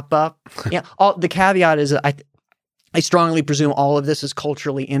to pop up. Yeah. The caveat is I strongly presume all of this is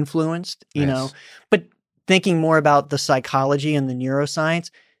culturally influenced, Yes. but thinking more about the psychology and the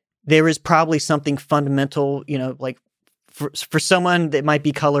neuroscience, there is probably something fundamental, like for someone that might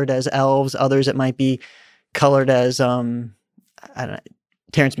be colored as elves, others it might be colored as, I don't know,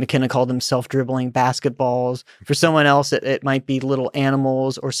 Terrence McKenna called them self-dribbling basketballs. For someone else, it might be little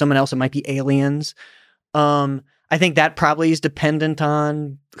animals, or someone else, it might be aliens. I think that probably is dependent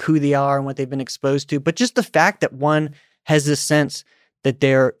on who they are and what they've been exposed to. But just the fact that one has this sense that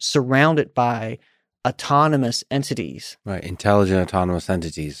they're surrounded by autonomous entities. Right. Intelligent autonomous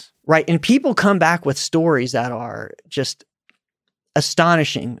entities. Right. And people come back with stories that are just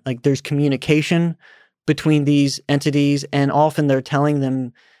astonishing. Like there's communication between these entities, and often they're telling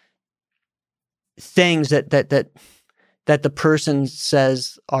them things that the person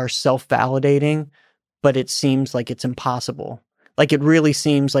says are self-validating, but it seems like it's impossible. Like it really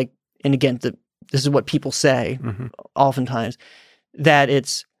seems like, and again, this is what people say oftentimes, that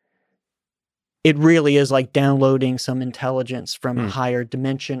it really is like downloading some intelligence from a higher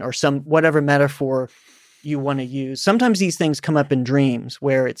dimension, or some whatever metaphor you want to use. Sometimes these things come up in dreams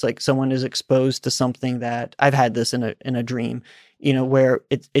where it's like someone is exposed to something that I've had this in a dream, where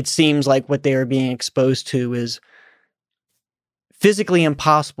it seems like what they are being exposed to is physically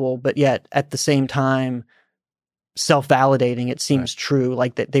impossible, but yet at the same time self-validating. It seems true,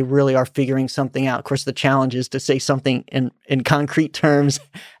 like that they really are figuring something out. Of course, the challenge is to say something in concrete terms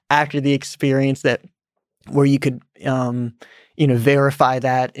after the experience where you could verify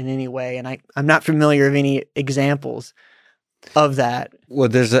that in any way. And I'm not familiar of any examples of that. Well,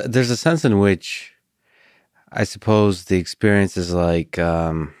 there's a sense in which I suppose the experience is like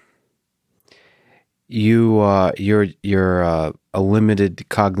you're a limited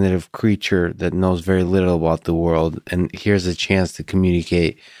cognitive creature that knows very little about the world, and here's a chance to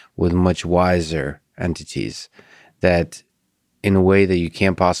communicate with much wiser entities that, in a way that you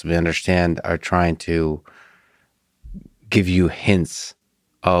can't possibly understand, are trying to give you hints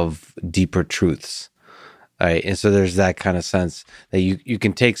of deeper truths. Right? And so there's that kind of sense that you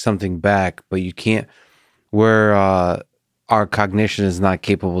can take something back, but you can't, where our cognition is not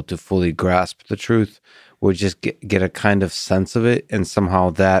capable to fully grasp the truth. We'll just get a kind of sense of it, and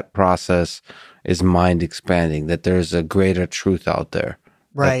somehow that process is mind expanding, that there's a greater truth out there.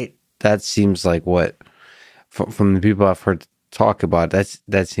 Right. That seems like what, from the people I've heard talk about,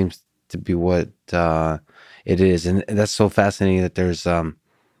 that seems to be what it is. And that's so fascinating that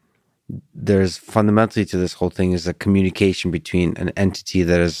there's fundamentally to this whole thing is a communication between an entity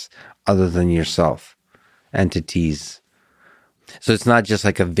that is other than yourself. Entities. So it's not just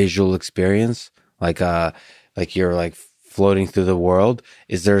like a visual experience, like you're like floating through the world.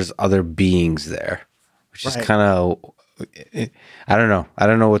 There's other beings there, which is kind of, I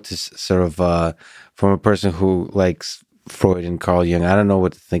don't know what to sort of, from a person who likes Freud and Carl Jung, I don't know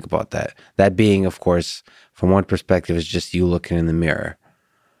what to think about that. That being, of course, from one perspective is just you looking in the mirror.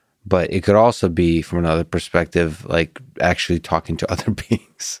 But it could also be, from another perspective, like actually talking to other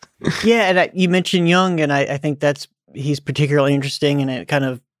beings. Yeah, and you mentioned Jung, and I think he's particularly interesting, and it kind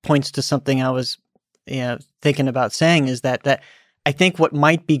of points to something I was thinking about saying, is that I think what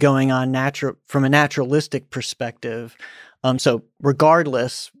might be going on from a naturalistic perspective. So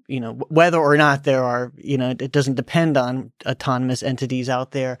regardless, whether or not there are, it doesn't depend on autonomous entities out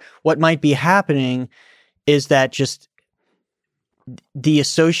there. What might be happening is that just the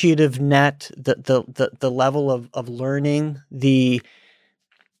associative net, the level of learning, the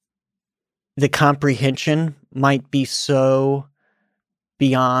comprehension might be so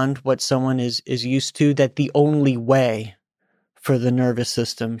beyond what someone is used to, that the only way for the nervous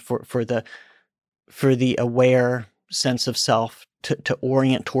system, for the aware sense of self to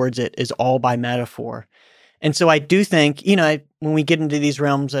orient towards it, is all by metaphor. And so I do think, when we get into these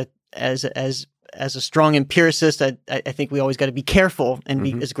realms, as a strong empiricist, I think we always got to be careful and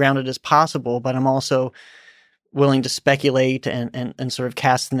be as grounded as possible. But I'm also willing to speculate and sort of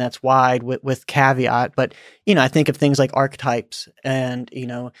cast the nets wide with caveat. But, I think of things like archetypes, and,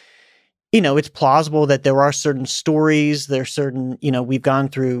 it's plausible that there are certain stories, there's certain, we've gone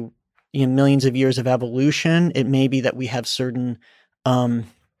through millions of years of evolution. It may be that we have certain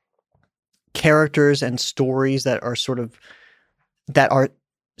characters and stories that are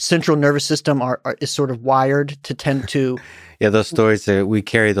central nervous system is sort of wired to tend to. Yeah, those stories, we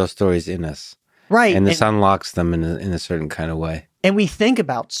carry those stories in us. Right. And this unlocks them in a certain kind of way. And we think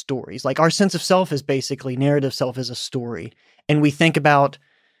about stories. Like our sense of self is basically, narrative self is a story. And we think about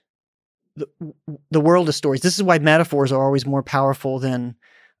the world of stories. This is why metaphors are always more powerful than,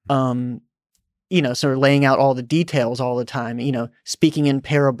 sort of laying out all the details all the time, speaking in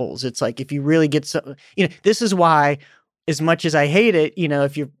parables. It's like, if you really get this is why, as much as I hate it,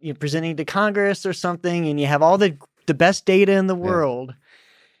 if you're presenting to Congress or something and you have all the best data in the world,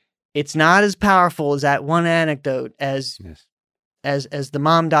 it's not as powerful as that one anecdote as the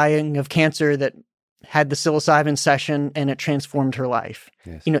mom dying of cancer that had the psilocybin session and it transformed her life.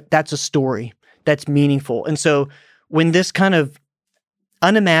 Yes. That's a story that's meaningful. And so when this kind of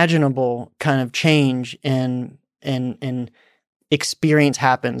unimaginable kind of change in experience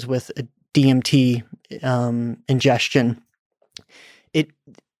happens with a DMT ingestion,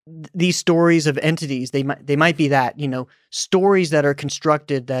 these stories of entities, they might be that, stories that are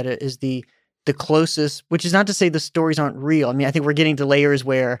constructed that is the closest, which is not to say the stories aren't real. I mean, I think we're getting to layers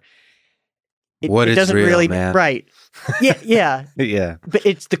where it doesn't real, really, man? Right. Yeah. Yeah. Yeah. But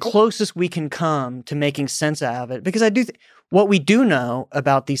it's the closest we can come to making sense out of it. Because I do what we do know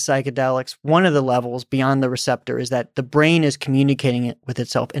about these psychedelics, one of the levels beyond the receptor is that the brain is communicating it with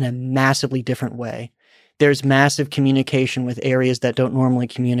itself in a massively different way. There's massive communication with areas that don't normally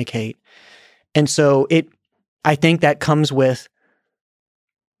communicate. And so I think that comes with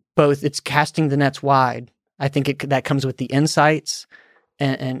both, it's casting the nets wide. I think that comes with the insights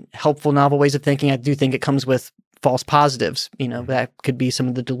and helpful novel ways of thinking. I do think it comes with false positives, that could be some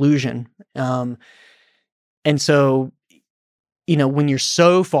of the delusion. And so, when you're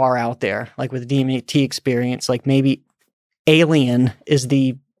so far out there, like with the DMT experience, like maybe alien is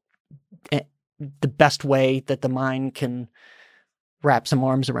the best way that the mind can wrap some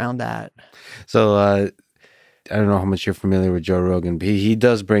arms around that. So I don't know how much you're familiar with Joe Rogan, but he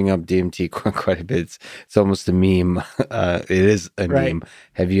does bring up DMT quite a bit. It's almost a meme. It is a meme.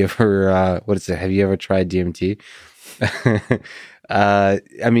 Have you ever, have you ever tried DMT? I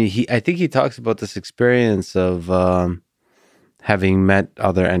think he talks about this experience of having met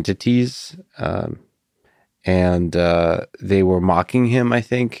other entities, and they were mocking him, I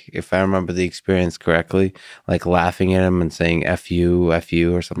think, if I remember the experience correctly, like laughing at him and saying F you,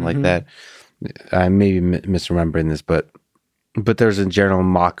 or something like that. I may be misremembering this, but there's a general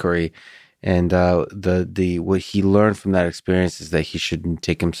mockery, and what he learned from that experience is that he shouldn't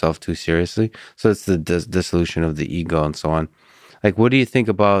take himself too seriously. So it's the dissolution of the ego and so on. Like, what do you think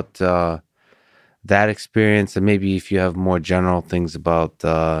about that experience, and maybe if you have more general things about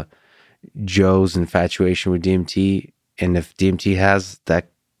Joe's infatuation with DMT, and if DMT has that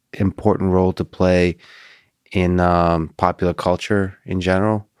important role to play in popular culture in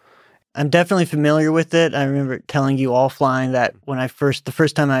general? I'm definitely familiar with it. I remember telling you offline that when the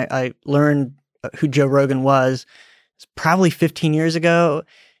first time I learned who Joe Rogan was probably 15 years ago,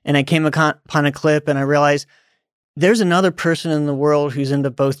 and I came upon a clip and I realized there's another person in the world who's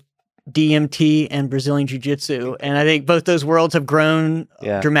into both DMT and Brazilian Jiu-Jitsu. And I think both those worlds have grown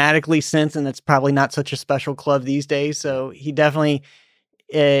dramatically since, and it's probably not such a special club these days. So he definitely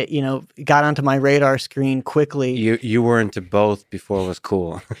got onto my radar screen quickly. You were into both before it was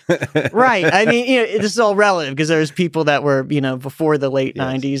cool. Right. I mean, this is all relative because there's people that were, before the late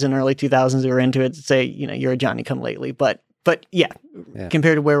 90s and early 2000s who were into it, say, you're a Johnny-come-lately. But yeah,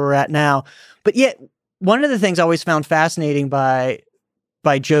 compared to where we're at now. But yet, one of the things I always found fascinating by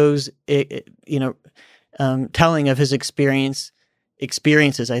Joe's, telling of his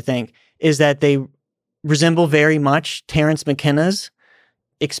experiences, I think, is that they resemble very much Terence McKenna's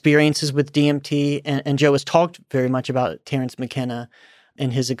experiences with DMT, and Joe has talked very much about Terence McKenna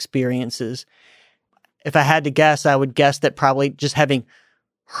and his experiences. If I had to guess, I would guess that probably just having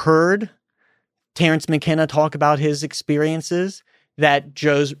heard Terence McKenna talk about his experiences,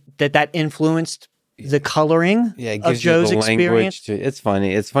 that influenced the coloring of Joe's experience. It's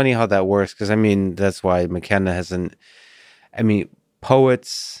funny. It's funny how that works, because that's why McKenna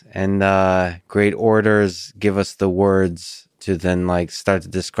poets and great orators give us the words to then start to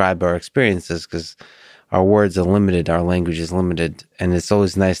describe our experiences, because our words are limited, our language is limited, and it's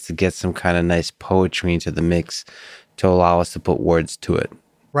always nice to get some kind of nice poetry into the mix to allow us to put words to it.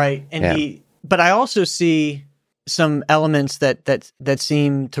 Right. And but I also see some elements that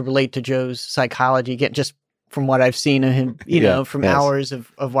seem to relate to Joe's psychology, just from what I've seen of him, from hours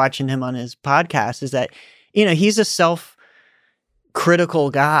of watching him on his podcast, is that, he's a self-critical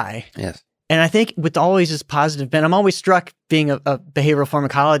guy. Yes. And I think with always his positive bent, I'm always struck being a behavioral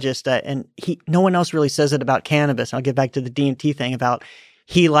pharmacologist, and no one else really says it about cannabis. I'll get back to the DMT thing about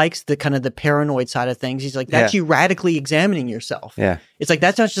he likes the kind of the paranoid side of things. He's like, that's you radically examining yourself. Yeah. It's like,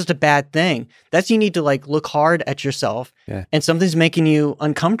 that's not just a bad thing. That's you need to like look hard at yourself. Yeah. And something's making you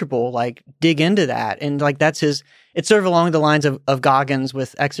uncomfortable, like dig into that. And like, it's sort of along the lines of Goggins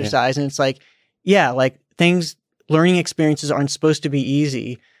with exercise. And it's like, like learning experiences aren't supposed to be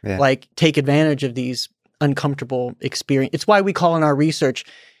easy. Yeah. Like take advantage of these uncomfortable experience. It's why we call in our research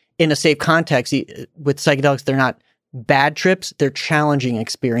in a safe context with psychedelics, they're not bad trips, they're challenging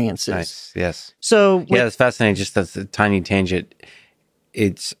experiences. Nice. Yes. So it's fascinating. Just as a tiny tangent,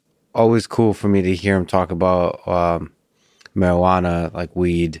 it's always cool for me to hear him talk about marijuana, like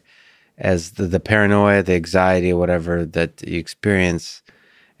weed, as the paranoia, the anxiety, or whatever that you experience,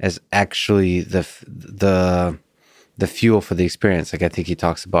 as actually the fuel for the experience. Like I think he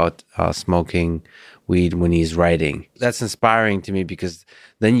talks about smoking weed when he's writing. That's inspiring to me because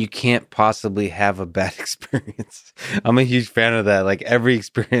then you can't possibly have a bad experience. I'm a huge fan of that. Like every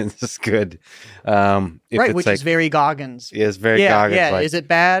experience is good. Right, which is very Goggins. Yeah, it's very Goggins. Yeah, is it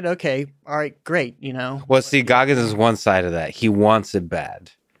bad? Okay, all right, great, Well, see, Goggins is one side of that. He wants it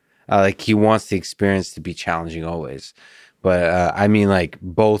bad. Like he wants the experience to be challenging always. But I mean, like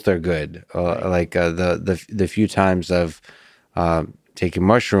both are good. Like the few times of taking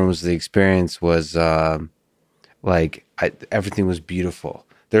mushrooms, the experience was everything was beautiful.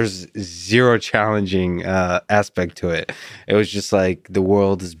 There's zero challenging aspect to it. It was just like the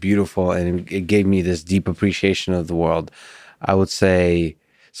world is beautiful, and it gave me this deep appreciation of the world. I would say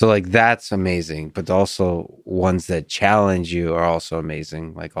so. Like that's amazing, but also ones that challenge you are also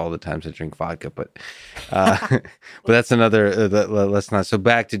amazing. Like all the times I drink vodka, but that's another. Let's not. So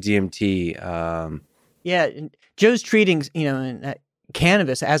back to DMT. Joe's treating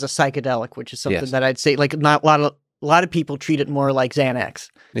cannabis as a psychedelic, which is something that I'd say like not a lot of people treat it more like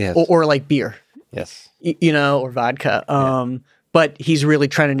Xanax, or like beer, or vodka. But he's really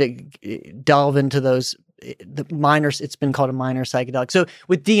trying to delve into those the minor. It's been called a minor psychedelic. So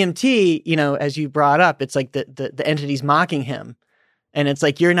with DMT, as you brought up, it's like the entity's mocking him, and it's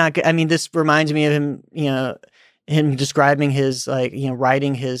like you're not. I mean, this reminds me of him. Him describing his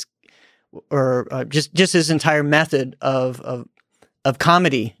writing his or just his entire method of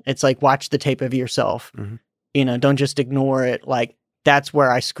comedy. It's like watch the tape of yourself. Mm-hmm. Don't just ignore it. Like that's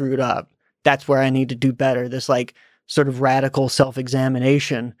where I screwed up. That's where I need to do better. This like sort of radical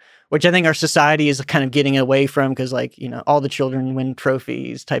self-examination, which I think our society is kind of getting away from because like, all the children win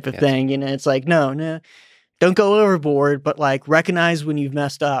trophies type of thing. It's like, no, don't go overboard, but like recognize when you've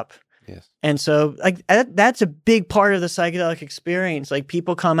messed up. Yes. And so like that's a big part of the psychedelic experience. Like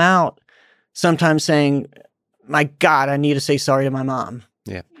people come out sometimes saying, my God, I need to say sorry to my mom.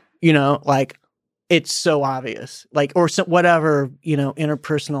 Yeah. Like it's so obvious, like, or whatever,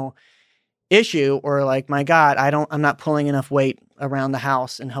 interpersonal issue, or like, my God, I'm not pulling enough weight around the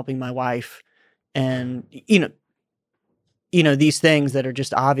house and helping my wife. And, these things that are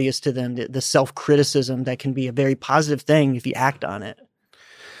just obvious to them, the self-criticism that can be a very positive thing if you act on it.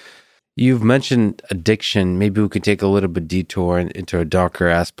 You've mentioned addiction. Maybe we could take a little bit detour into a darker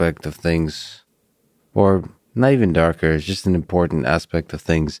aspect of things, or not even darker. It's just an important aspect of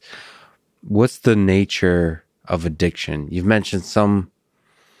things. What's the nature of addiction? You've mentioned some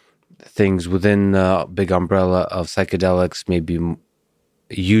things within the big umbrella of psychedelics, maybe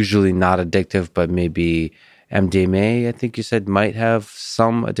usually not addictive, but maybe MDMA, I think you said, might have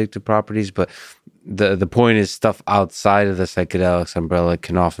some addictive properties, but the point is stuff outside of the psychedelics umbrella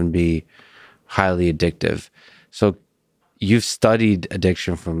can often be highly addictive. So you've studied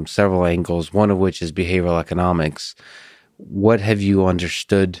addiction from several angles, one of which is behavioral economics. What have you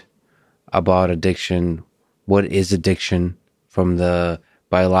understood about addiction? What is addiction from the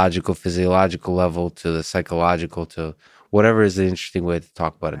biological, physiological level to the psychological, to whatever is the interesting way to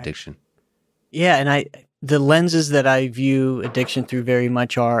talk about addiction? Yeah, and the lenses that I view addiction through very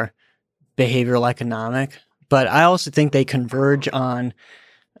much are behavioral economic, but I also think they converge on,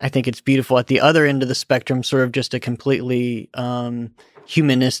 I think it's beautiful at the other end of the spectrum, sort of just a completely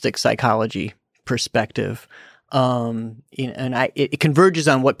humanistic psychology perspective. And it converges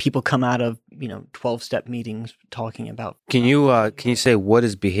on what people come out of 12-step meetings talking about. Can you say what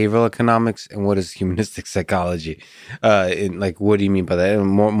is behavioral economics and what is humanistic psychology? What do you mean by that? And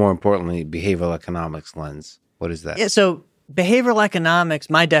more importantly, behavioral economics lens. What is that? Yeah, so behavioral economics,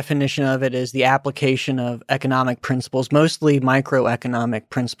 my definition of it is the application of economic principles, mostly microeconomic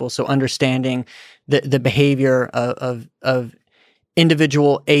principles. So understanding the behavior of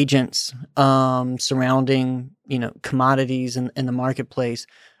individual agents surrounding commodities in the marketplace,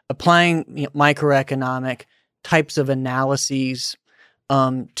 applying microeconomic types of analyses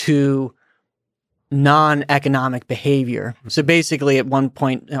to non-economic behavior. So basically, at one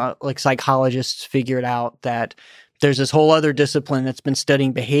point, like psychologists figured out that there's this whole other discipline that's been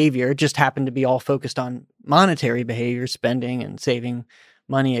studying behavior. It just happened to be all focused on monetary behavior, spending and saving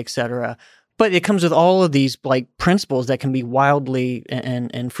money, etc. But it comes with all of these like principles that can be wildly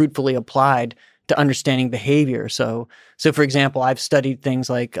and fruitfully applied to understanding behavior. So for example, I've studied things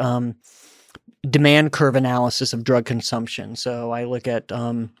like demand curve analysis of drug consumption. So I look at,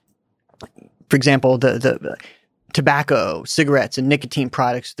 for example, the tobacco, cigarettes, and nicotine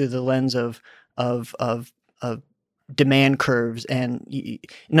products through the lens of demand curves, and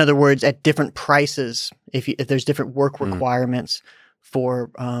in other words, at different prices, if there's different work requirements for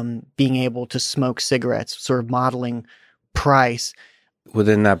being able to smoke cigarettes, sort of modeling price.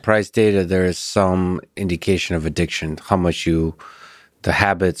 Within that price data, there is some indication of addiction, how much the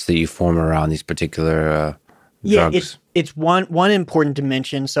habits that you form around these particular drugs. It's one important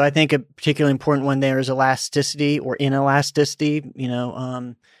dimension. So I think a particularly important one there is elasticity or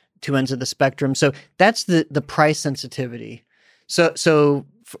inelasticity, two ends of the spectrum. So that's the price sensitivity. So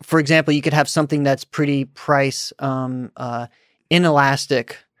for example, you could have something that's pretty price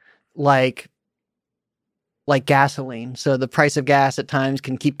inelastic, like gasoline. So the price of gas at times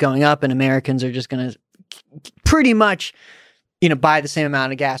can keep going up, and Americans are just going to pretty much buy the same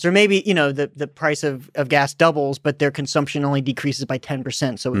amount of gas. Or maybe, the price of gas doubles, but their consumption only decreases by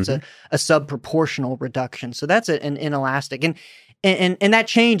 10%. So it's a sub-proportional reduction. So that's an inelastic. And that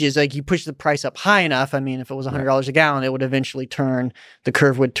changes. Like you push the price up high enough. I mean, if it was $100 a gallon, it would eventually turn, the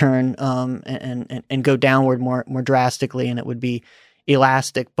curve would turn and go downward more drastically, and it would be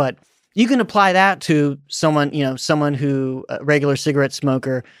elastic. But you can apply that to someone who, a regular cigarette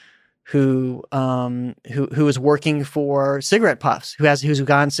smoker, who is working for Cigarette Puffs, who's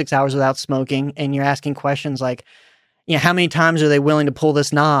gone 6 hours without smoking, and you're asking questions like, how many times are they willing to pull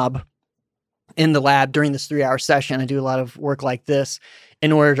this knob in the lab during this 3-hour session? I do a lot of work like this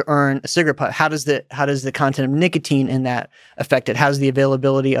in order to earn a cigarette puff. How does the content of nicotine in that affect it? How does the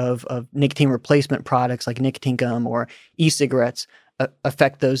availability of nicotine replacement products like nicotine gum or e-cigarettes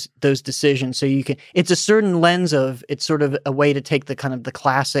affect those decisions? So it's a certain lens of, it's sort of a way to take the kind of the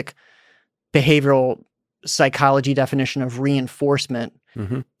classic behavioral psychology definition of reinforcement,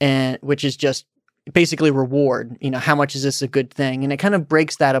 and which is just basically reward. How much is this a good thing? And it kind of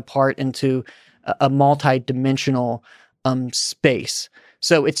breaks that apart into a multi-dimensional space.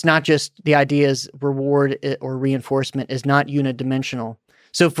 So it's not just the idea is reward or reinforcement is not unidimensional.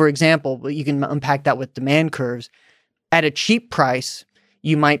 So for example, you can unpack that with demand curves. At a cheap price,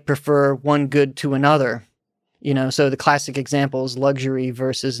 you might prefer one good to another. So the classic example is luxury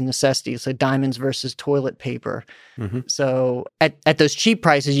versus necessity. So diamonds versus toilet paper. So at those cheap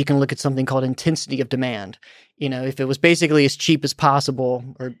prices, you can look at something called intensity of demand. If it was basically as cheap as possible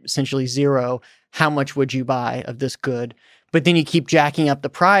or essentially zero, how much would you buy of this good? But then you keep jacking up the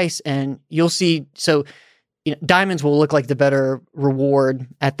price and you'll see, diamonds will look like the better reward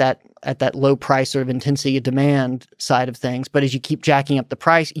at that low price sort of intensity of demand side of things. But as you keep jacking up the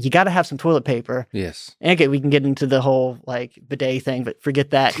price, you got to have some toilet paper. Yes. Okay, we can get into the whole like bidet thing, but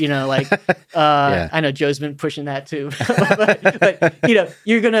forget that. I know Joe's been pushing that too. but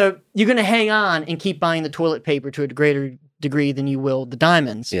you're gonna hang on and keep buying the toilet paper to a greater degree than you will the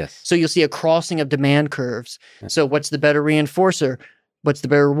diamonds. Yes. So you'll see a crossing of demand curves. So what's the better reinforcer? What's the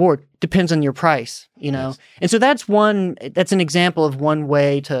better reward? Depends on your price, Yes. And so that's an example of one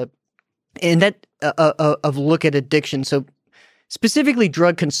way to, and that of look at addiction. So specifically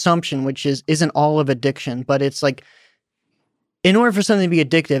drug consumption, which isn't all of addiction, but it's like, in order for something to be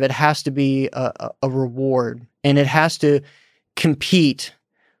addictive, it has to be a reward, and it has to compete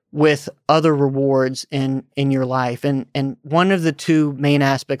with other rewards in your life. And one of the two main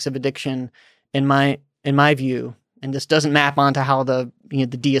aspects of addiction, in my view, and this doesn't map onto how the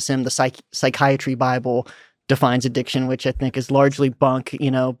DSM, the psychiatry Bible, defines addiction, which I think is largely bunk,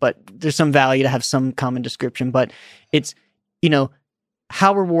 but there's some value to have some common description. But it's,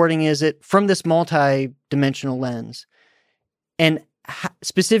 how rewarding is it from this multi-dimensional lens? And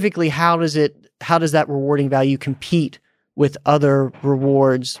specifically, how does that rewarding value compete with other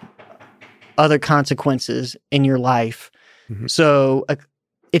rewards, other consequences in your life? So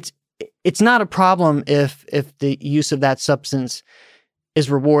it's not a problem if the use of that substance is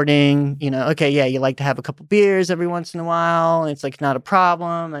rewarding. You like to have a couple beers every once in a while, and it's like not a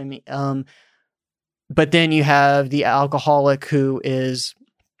problem. I mean, but then you have the alcoholic who is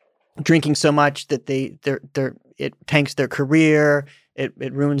drinking so much that it tanks their career,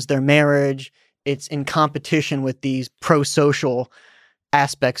 it ruins their marriage. It's in competition with these pro-social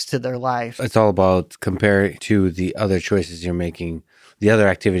aspects to their life. It's all about comparing to the other choices you're making, the other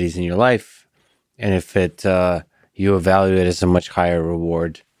activities in your life, And if you evaluate it as a much higher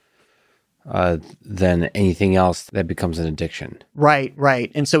reward than anything else, that becomes an addiction. Right.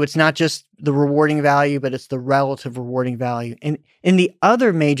 And so it's not just the rewarding value, but it's the relative rewarding value. And in the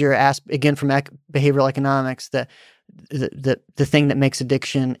other major aspect, again, from behavioral economics, the thing that makes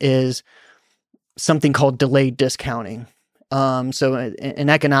addiction is something called delayed discounting. So in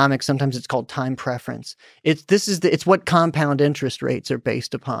economics, sometimes it's called time preference. It's what compound interest rates are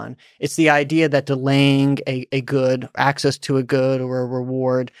based upon. It's the idea that delaying a good, access to a good or a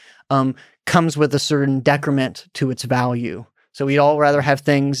reward, comes with a certain decrement to its value. So we'd all rather have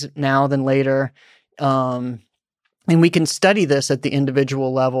things now than later. And we can study this at the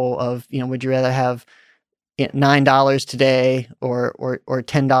individual level of, would you rather have $9 today or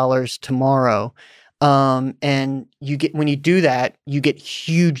 $10 tomorrow? And when you do that, you get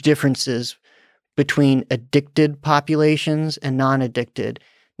huge differences between addicted populations and non-addicted.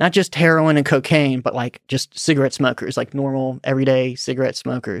 Not just heroin and cocaine, but like just cigarette smokers, like normal everyday cigarette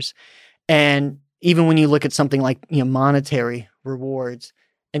smokers. And even when you look at something like monetary rewards,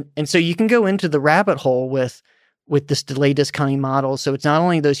 and so you can go into the rabbit hole with this delay discounting model. So it's not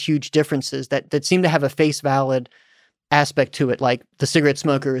only those huge differences that seem to have a face valid aspect to it, like the cigarette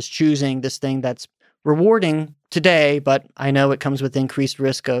smoker is choosing this thing that's rewarding today, but I know it comes with increased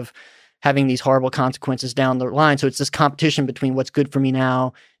risk of having these horrible consequences down the line. So it's this competition between what's good for me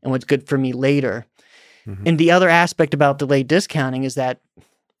now and what's good for me later. Mm-hmm. And the other aspect about delayed discounting is that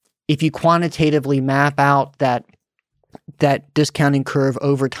if you quantitatively map out that discounting curve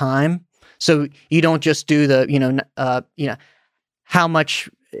over time, so you don't just do the, how much,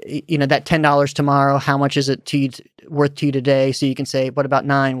 that $10 tomorrow, how much is it worth to you today? So you can say, what about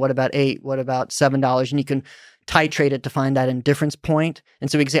 9? What about 8? What about $7? And you can titrate it to find that indifference point. And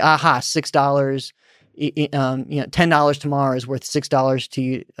so we can say, aha, $6, $10 tomorrow is worth $6 to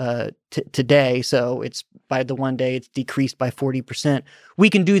you today. So it's by the one day, it's decreased by 40%. We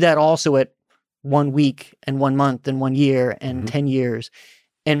can do that also at 1 week and 1 month and 1 year and 10 years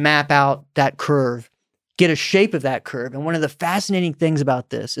and map out that curve, get a shape of that curve. And one of the fascinating things about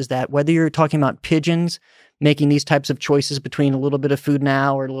this is that whether you're talking about pigeons making these types of choices between a little bit of food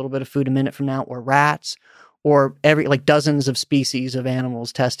now or a little bit of food a minute from now, or rats, or dozens of species of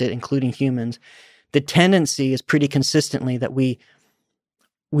animals tested, including humans, the tendency is pretty consistently that we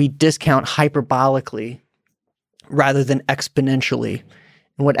discount hyperbolically rather than exponentially.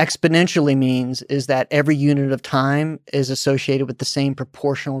 And what exponentially means is that every unit of time is associated with the same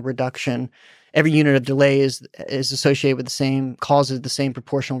proportional reduction. Every unit of delay is associated with causes the same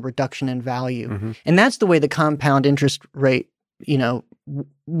proportional reduction in value. Mm-hmm. And that's the way the compound interest rate,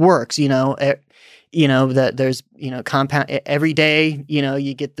 works, that there's, compound every day,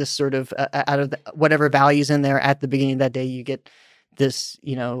 you get this sort of out of whatever values in there at the beginning of that day, you get this,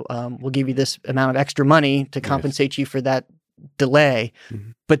 we'll give you this amount of extra money to compensate you for that delay.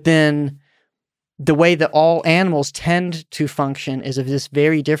 Mm-hmm. But then the way that all animals tend to function is of this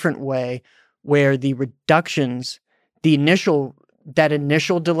very different way, where the reductions, that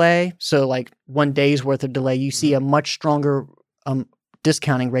initial delay, so like 1 day's worth of delay, you see a much stronger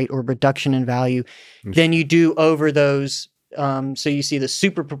discounting rate or reduction in value than you do over those. So you see the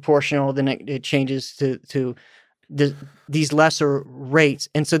super proportional, then it changes to these lesser rates.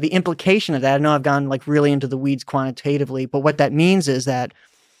 And so the implication of that, I know I've gone like really into the weeds quantitatively, but what that means is that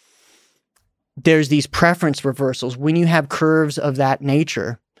there's these preference reversals. When you have curves of that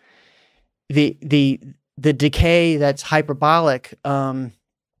nature, the decay that's hyperbolic,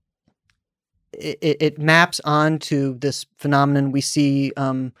 it maps onto this phenomenon we see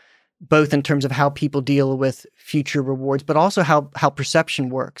both in terms of how people deal with future rewards, but also how perception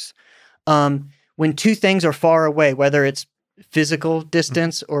works. When two things are far away, whether it's physical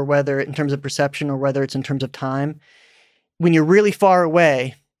distance or whether in terms of perception or whether it's in terms of time, when you're really far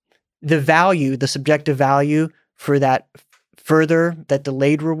away, the subjective value for that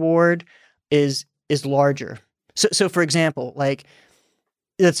delayed reward is larger. So for example, like,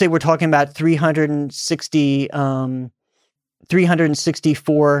 let's say we're talking about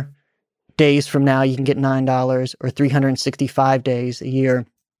 364 days from now, you can get $9, or 365 days a year.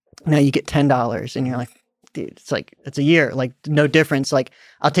 Now you get $10, and you're like, dude, it's a year, like no difference. Like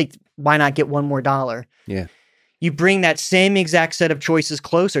why not get one more dollar? Yeah. You bring that same exact set of choices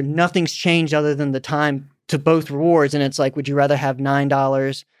closer. Nothing's changed other than the time to both rewards. And it's like, would you rather have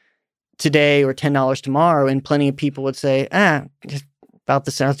 $9 today or $10 tomorrow? And plenty of people would say, just about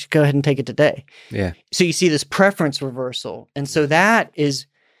the same, let's go ahead and take it today. Yeah. So you see this preference reversal. And so that's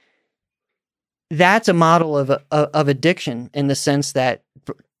a model of addiction, in the sense that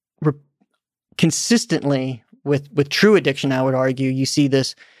consistently with true addiction, I would argue, you see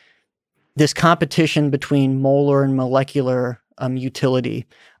this this competition between molar and molecular utility.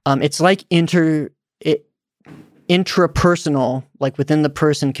 It's like intrapersonal, like within the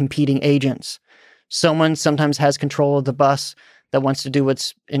person, competing agents. Someone sometimes has control of the bus that wants to do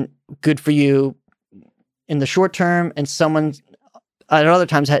what's good for you in the short term, and someone at other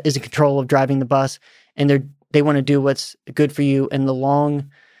times is in control of driving the bus, and they want to do what's good for you in the long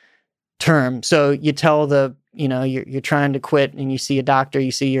term. So you tell you're trying to quit, and you see a doctor,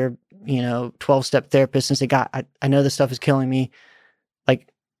 you see your 12-step therapist, and say, God, I know this stuff is killing me. Like,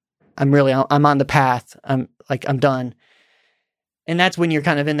 I'm on the path. I'm done. And that's when you're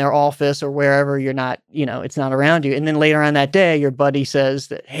kind of in their office or wherever you're not, it's not around you. And then later on that day, your buddy says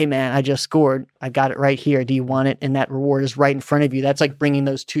that, hey man, I just scored. I got it right here. Do you want it? And that reward is right in front of you. That's like bringing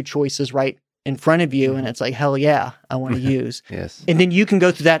those two choices right in front of you. And it's like, hell yeah, I want to use. Yes. And then you can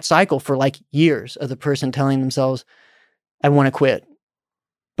go through that cycle for like years of the person telling themselves, I want to quit.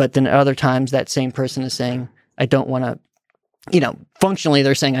 But then at other times that same person is saying, I don't want to, functionally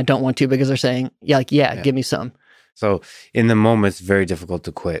they're saying, I don't want to, because they're saying, give me some. So in the moment, it's very difficult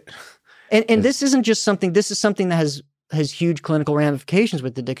to quit. And this isn't just something, this is something that has huge clinical ramifications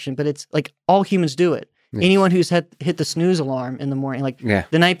with addiction, but it's like all humans do it. Yes. Anyone who's hit the snooze alarm in the morning,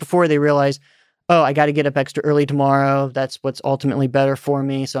 the night before they realize, oh, I got to get up extra early tomorrow. That's what's ultimately better for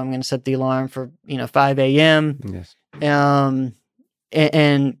me. So I'm going to set the alarm for, 5 a.m. Yes. And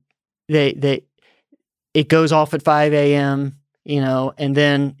it goes off at 5 a.m., and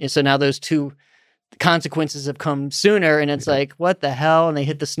then, so now those two consequences have come sooner, and it's like, what the hell? And they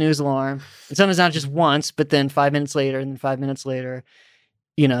hit the snooze alarm. And sometimes not just once, but then 5 minutes later, and then 5 minutes later,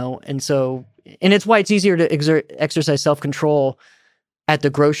 and so, and it's why it's easier to exercise self-control at the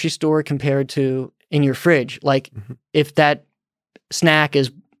grocery store compared to in your fridge. Like if that snack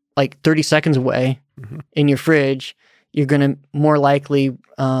is like 30 seconds away in your fridge, you're going to more likely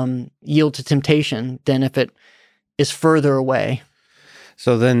yield to temptation than if it is further away.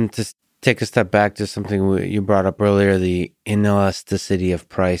 So then to take a step back to something you brought up earlier, the inelasticity of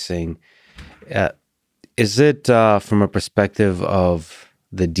pricing. Is it from a perspective of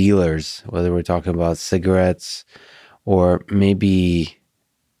the dealers, whether we're talking about cigarettes or maybe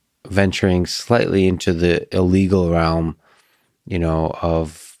venturing slightly into the illegal realm,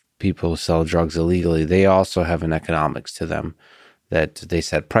 of people who sell drugs illegally? They also have an economics to them that they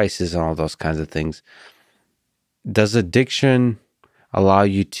set prices and all those kinds of things. Does addiction allow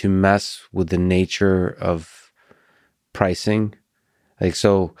you to mess with the nature of pricing? Like,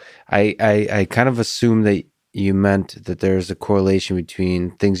 so I kind of assume that you meant that there's a correlation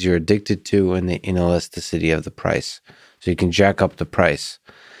between things you're addicted to and the inelasticity of the price. So you can jack up the price.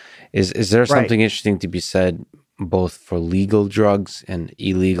 Is there something interesting to be said both for legal drugs and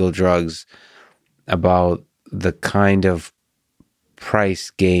illegal drugs about the kind of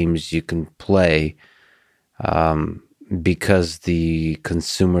price games you can play because the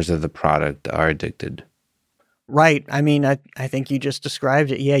consumers of the product are addicted? Right. I mean, I think you just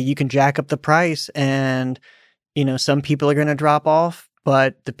described it. Yeah, you can jack up the price and, some people are going to drop off,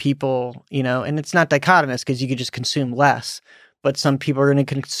 but the people, and it's not dichotomous because you could just consume less, but some people are going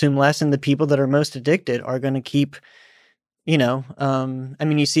to consume less, and the people that are most addicted are going to keep,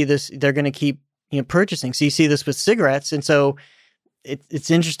 you see this, they're going to keep, purchasing. So you see this with cigarettes. And so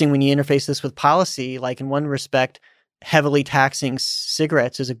it's interesting when you interface this with policy, like in one respect, heavily taxing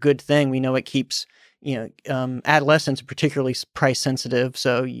cigarettes is a good thing. We know it keeps, adolescents are particularly price sensitive.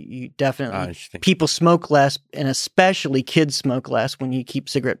 So you definitely, people smoke less, and especially kids smoke less when you keep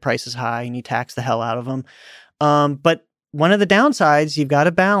cigarette prices high and you tax the hell out of them. But one of the downsides you've got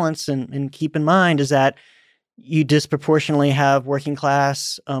to balance and keep in mind is that you disproportionately have working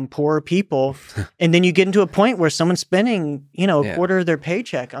class, poorer people. And then you get into a point where someone's spending, a quarter of their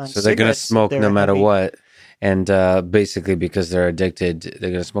paycheck on cigarettes. So they're going to smoke no matter what. And basically because they're addicted, they're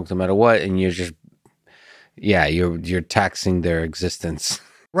going to smoke no matter what. And you're just, you're taxing their existence.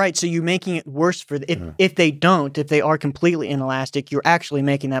 Right. So you're making it worse for if they are completely inelastic, you're actually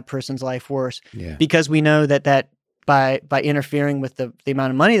making that person's life worse. Yeah. Because we know that by interfering with the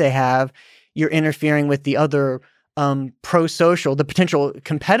amount of money they have, you're interfering with the other pro-social, the potential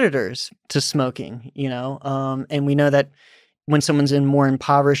competitors to smoking, and we know that when someone's in more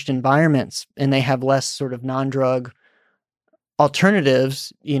impoverished environments and they have less sort of non-drug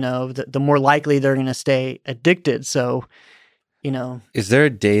alternatives, the more likely they're going to stay addicted. So, Is there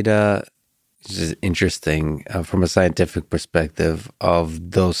data, this is interesting, from a scientific perspective,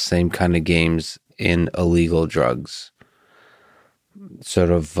 of those same kind of games in illegal drugs?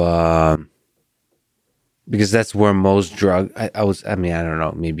 Sort of, because that's where most I don't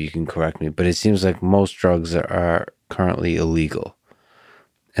know, maybe you can correct me, but it seems like most drugs are currently illegal.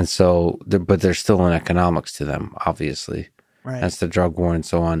 And so, but there's still an economics to them, obviously. Right. That's the drug war and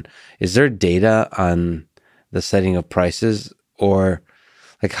so on. Is there data on the setting of prices, or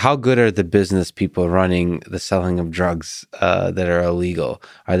like how good are the business people running the selling of drugs that are illegal?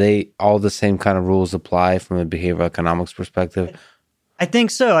 Are they all the same kind of rules apply from a behavioral economics perspective? I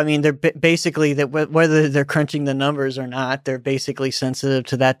think so. I mean, they're basically that whether they're crunching the numbers or not, they're basically sensitive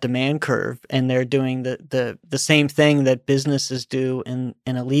to that demand curve, and they're doing the same thing that businesses do in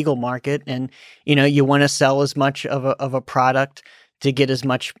a legal market. And you want to sell as much of a product to get as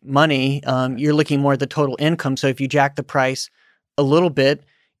much money. You're looking more at the total income. So if you jack the price a little bit,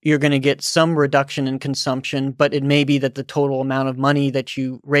 you're going to get some reduction in consumption, but it may be that the total amount of money that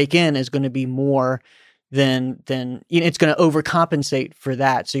you rake in is going to be more then it's going to overcompensate for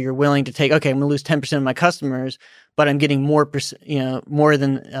that. So you're willing to take, okay, I'm going to lose 10% of my customers, but I'm getting more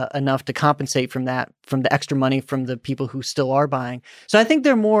than enough to compensate from that, from the extra money from the people who still are buying. So I think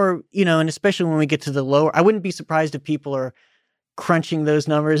they're more, and especially when we get to the lower, I wouldn't be surprised if people are crunching those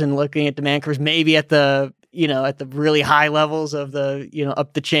numbers and looking at demand curves, maybe at the, at the really high levels of the,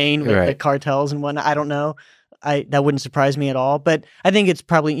 up the chain with the cartels and whatnot. I don't know. That wouldn't surprise me at all, but I think it's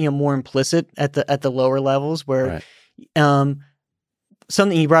probably more implicit at the lower levels where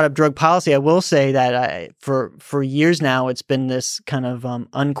something you brought up, drug policy. I will say that for years now it's been this kind of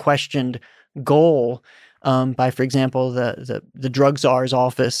unquestioned goal by, for example, the drug czar's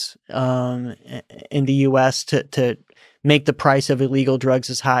office in the U.S. to make the price of illegal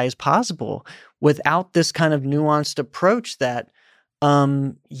drugs as high as possible, without this kind of nuanced approach that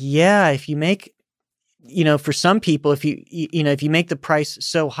if you make for some people, if you make the price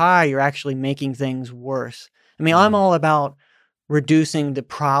so high, you're actually making things worse. I mean, I'm all about reducing the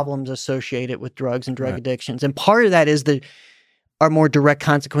problems associated with drugs and drug addictions. And part of that is are more direct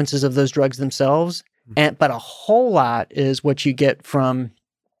consequences of those drugs themselves. But a whole lot is what you get from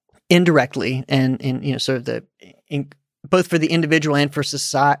indirectly and sort of both for the individual and for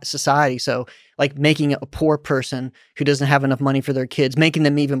society. So like making a poor person who doesn't have enough money for their kids, making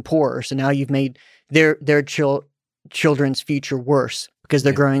them even poorer. So now you've made their children's future worse because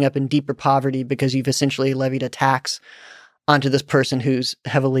they're growing up in deeper poverty because you've essentially levied a tax onto this person who's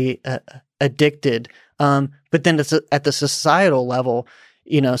heavily addicted. But then it's at the societal level,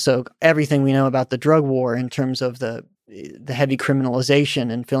 so everything we know about the drug war in terms of the heavy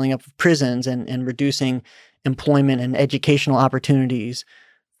criminalization and filling up of prisons and reducing employment and educational opportunities,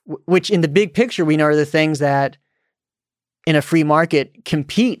 which in the big picture we know are the things that in a free market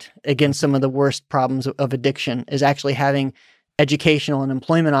compete against some of the worst problems of addiction, is actually having educational and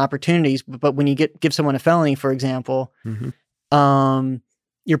employment opportunities. But when you give someone a felony, for example,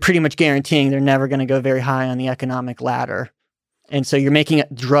 you're pretty much guaranteeing they're never going to go very high on the economic ladder. And so you're making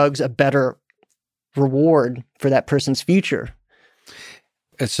drugs a better reward for that person's future.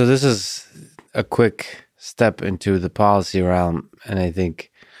 So this is a quick step into the policy realm. And I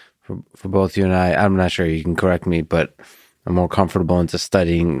think for both you and I'm not sure, you can correct me, but I'm more comfortable into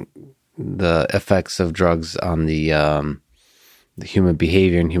studying the effects of drugs on the human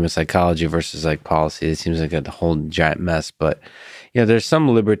behavior and human psychology versus like policy. It seems like a whole giant mess, but there's some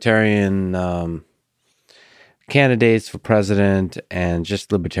libertarian candidates for president and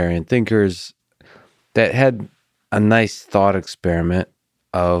just libertarian thinkers that had a nice thought experiment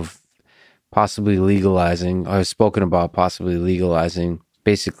of possibly legalizing, I've spoken about possibly legalizing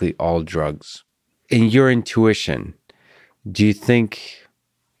basically all drugs. In your intuition, do you think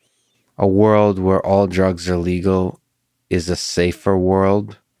a world where all drugs are legal is a safer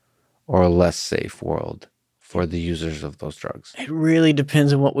world or a less safe world for the users of those drugs? It really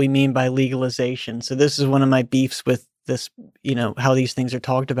depends on what we mean by legalization. So this is one of my beefs with this, how these things are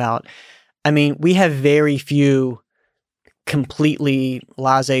talked about. I mean, we have very few completely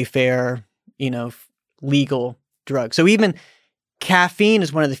laissez-faire, legal drugs. So even caffeine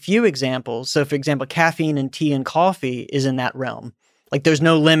is one of the few examples. So for example, caffeine in tea and coffee is in that realm. Like there's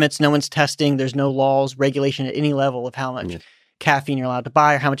no limits, no one's testing, there's no laws, regulation at any level of how much caffeine you're allowed to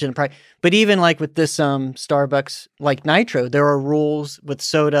buy or how much in the price. But even like with this Starbucks like Nitro, there are rules with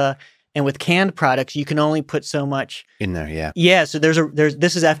soda and with canned products. You can only put so much in there. Yeah. Yeah. So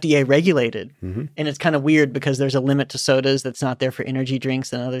this is FDA regulated, and it's kind of weird because there's a limit to sodas that's not there for energy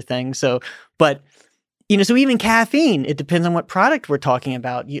drinks and other things. So, but so even caffeine, it depends on what product we're talking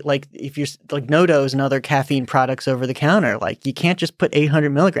about. Like if you're like NoDoz and other caffeine products over the counter, like you can't just put 800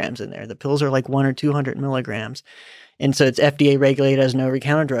 milligrams in there. The pills are like 100 or 200 milligrams. And so it's FDA regulated as an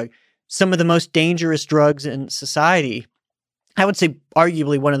over-the-counter drug. Some of the most dangerous drugs in society, I would say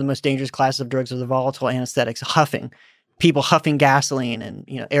arguably one of the most dangerous classes of drugs are the volatile anesthetics, huffing. People huffing gasoline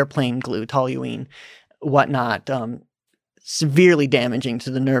and, airplane glue, toluene, whatnot. severely damaging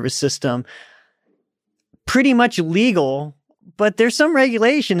to the nervous system. Pretty much legal, but there's some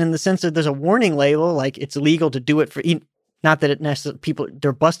regulation in the sense that there's a warning label, like it's illegal to do it for, not that it necessarily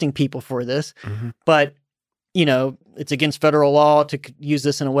they're busting people for this, but it's against federal law to use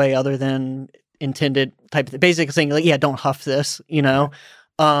this in a way other than intended type of thing. Basically saying like, yeah, don't huff this, your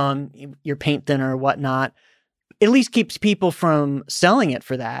paint thinner or whatnot. At least keeps people from selling it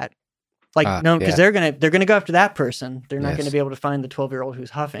for that. Like, no, because they're gonna go after that person. They're not going to be able to find the 12-year-old who's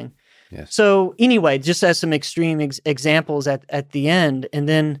huffing. Yes. So anyway, just as some extreme examples at the end, and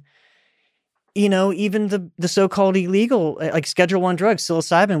then, even the so-called illegal, like Schedule I drugs,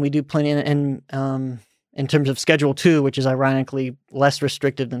 psilocybin, we do plenty, and in terms of Schedule II, which is ironically less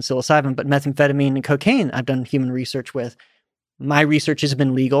restrictive than psilocybin, but methamphetamine and cocaine, I've done human research with. My research has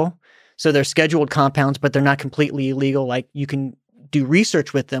been legal, so they're scheduled compounds, but they're not completely illegal. Like you can do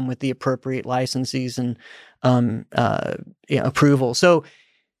research with them with the appropriate licenses and approval. So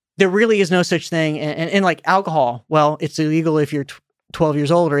there really is no such thing. And like alcohol, well, it's illegal if you're 12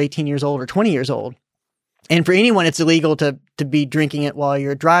 years old or 18 years old or 20 years old. And for anyone, it's illegal to be drinking it while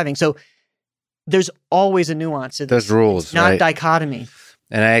you're driving. So there's always a nuance. There's rules, it's not dichotomy.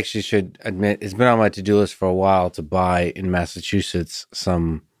 And I actually should admit, it's been on my to-do list for a while to buy in Massachusetts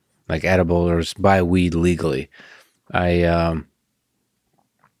some like edible or buy weed legally. Haven't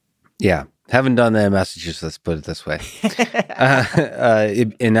done that in Massachusetts, let's put it this way.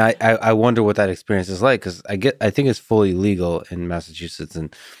 And I wonder what that experience is like, because I think it's fully legal in Massachusetts,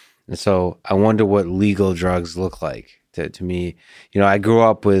 and so I wonder what legal drugs look like to me. I grew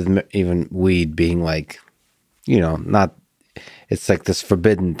up with even weed being like, not. It's like this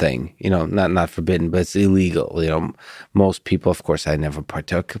forbidden thing, not forbidden, but it's illegal. Most people, of course, I never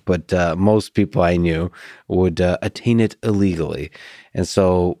partook, but most people I knew would attain it illegally. And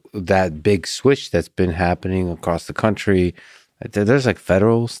so that big switch that's been happening across the country, there's like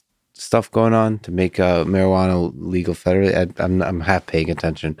federal stuff going on to make marijuana legal federally. I'm half paying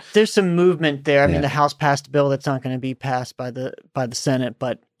attention. There's some movement there. I mean, the House passed a bill that's not going to be passed by the Senate,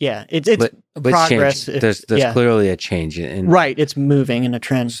 but yeah, it's progress. There's clearly a change right. It's moving in a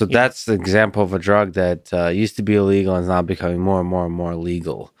trend. So that's the example of a drug that used to be illegal and is now becoming more and more and more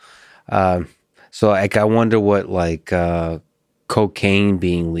legal. So like, I wonder what like cocaine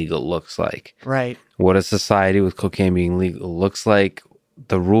being legal looks like. Right. What a society with cocaine being legal looks like.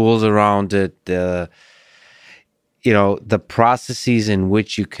 The rules around it, the processes in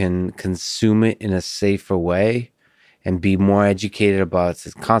which you can consume it in a safer way and be more educated about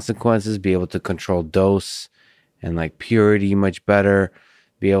its consequences, be able to control dose and like purity much better,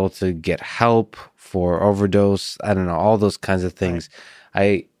 be able to get help for overdose. I don't know, all those kinds of things.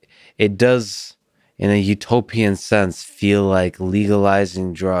 Right. It does, in a utopian sense, feel like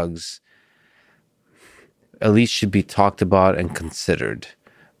legalizing drugs at least should be talked about and considered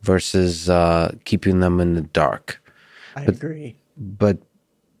versus keeping them in the dark. I agree. But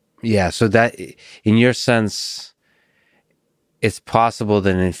yeah, so that in your sense, it's possible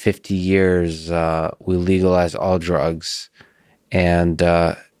that in 50 years we legalize all drugs and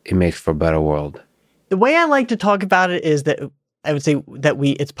it makes for a better world. The way I like to talk about it is that I would say that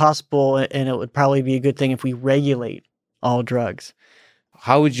it's possible, and it would probably be a good thing if we regulate all drugs.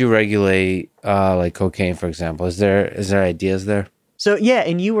 How would you regulate like cocaine, for example? Is there ideas there? So yeah,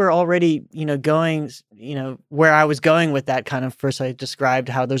 and you were already, going, where I was going with that kind of. First, I described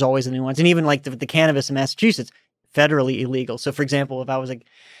how there's always a nuance, and even like the cannabis in Massachusetts, federally illegal. So, for example, if I was like,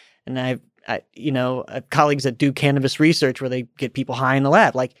 and I have colleagues that do cannabis research where they get people high in the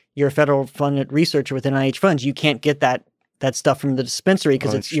lab, like you're a federal funded researcher with NIH funds, you can't get that stuff from the dispensary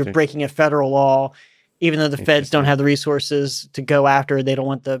because you're breaking a federal law. Even though the feds don't have the resources to go after, they don't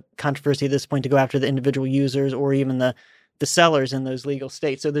want the controversy at this point to go after the individual users or even the sellers in those legal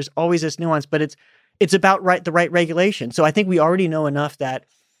states. So there's always this nuance, but it's about the right regulation. So I think we already know enough that,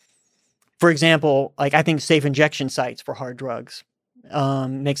 for example, like I think safe injection sites for hard drugs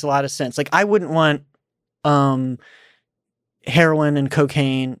makes a lot of sense. Like I wouldn't want heroin and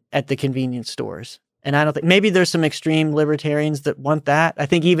cocaine at the convenience stores. And I don't think, maybe there's some extreme libertarians that want that. I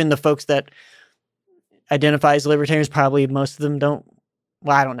think even the folks that identify as libertarians, probably most of them don't.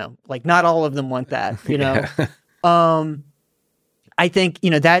 Well, I don't know. Like not all of them want that, I think,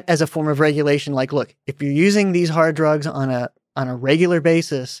 that as a form of regulation, like, look, if you're using these hard drugs on a regular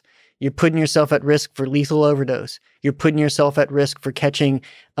basis, you're putting yourself at risk for lethal overdose. You're putting yourself at risk for catching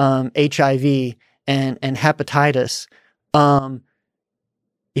HIV and hepatitis.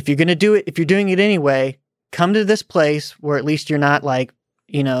 If you're going to do it, if you're doing it anyway, come to this place where at least you're not like,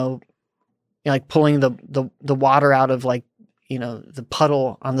 like pulling the water out of like, the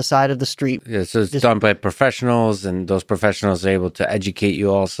puddle on the side of the street. Yeah, so it's done by professionals, and those professionals are able to educate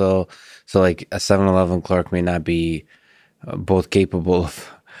you also. So like a 7-Eleven clerk may not be both capable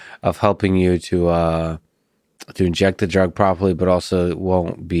of helping you to inject the drug properly, but also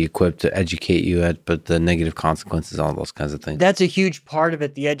won't be equipped to educate you but the negative consequences, all those kinds of things. That's a huge part of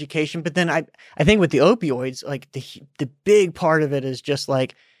it, the education. But then I think with the opioids, like the big part of it is just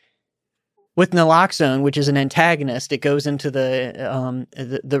like with naloxone, which is an antagonist, it goes into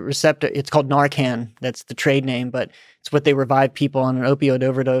the receptor. It's called Narcan. That's the trade name, but it's what they revive people on an opioid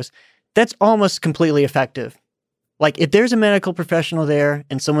overdose. That's almost completely effective. Like if there's a medical professional there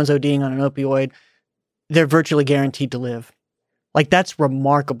and someone's ODing on an opioid, they're virtually guaranteed to live. Like that's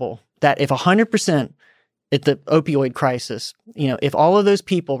remarkable that if 100% at the opioid crisis, if all of those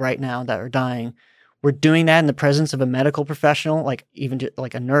people right now that are dying were doing that in the presence of a medical professional, like even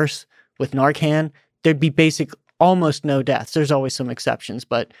like a nurse with Narcan, there'd be almost no deaths. There's always some exceptions,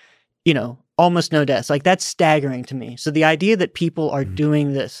 but almost no deaths. Like that's staggering to me. So the idea that people are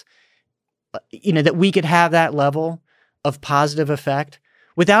doing this, that we could have that level of positive effect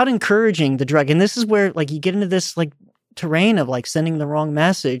without encouraging the drug. And this is where like you get into this like terrain of like sending the wrong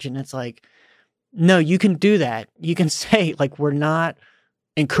message. And it's like, no, you can do that. You can say like, we're not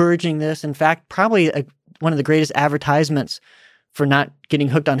encouraging this. In fact, probably one of the greatest advertisements for not getting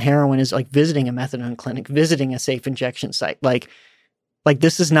hooked on heroin is like visiting a methadone clinic, visiting a safe injection site. Like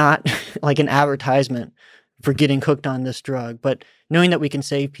this is not like an advertisement for getting hooked on this drug, but knowing that we can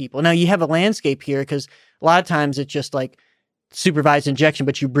save people. Now you have a landscape here because a lot of times it's just like supervised injection,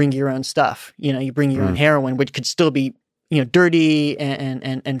 but you bring your own stuff. You bring your own heroin, which could still be dirty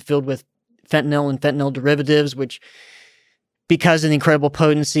and filled with fentanyl and fentanyl derivatives, which because of the incredible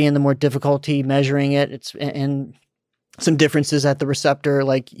potency and the more difficulty measuring it, and some differences at the receptor,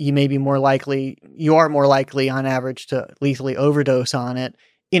 like you are more likely on average to lethally overdose on it.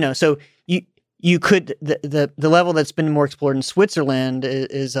 So you could, the level that's been more explored in Switzerland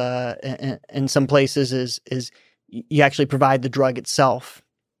is in some places is you actually provide the drug itself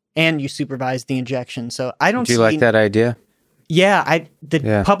and you supervise the injection. So I don't Do you like that idea? Yeah,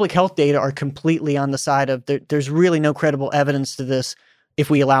 public health data are completely on the side of there's really no credible evidence to this. If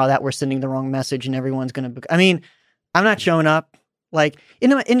we allow that, we're sending the wrong message and everyone's going to, I'm not showing up like,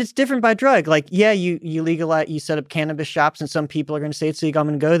 and it's different by drug. Like, yeah, you legalize, you set up cannabis shops and some people are going to say it's legal, I'm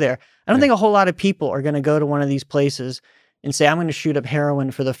going to go there. I don't think a whole lot of people are going to go to one of these places and say, I'm going to shoot up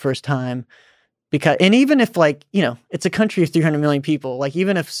heroin for the first time. And even if it's a country of 300 million people, like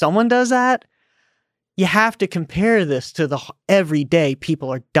even if someone does that, you have to compare this to the everyday people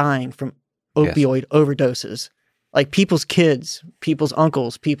are dying from opioid overdoses. Like people's kids, people's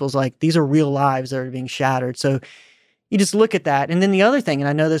uncles, these are real lives that are being shattered. So you just look at that. And then the other thing, and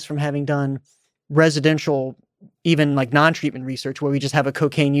I know this from having done residential, even like non-treatment research where we just have a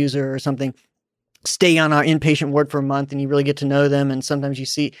cocaine user or something stay on our inpatient ward for a month and you really get to know them. And sometimes you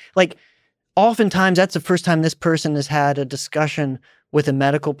see like, oftentimes that's the first time this person has had a discussion with a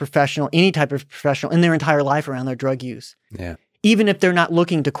medical professional, any type of professional in their entire life around their drug use. Yeah. Even if they're not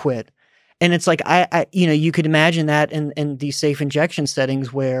looking to quit. And it's like, you could imagine that in these safe injection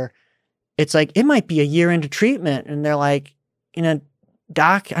settings where it's like, it might be a year into treatment and they're like,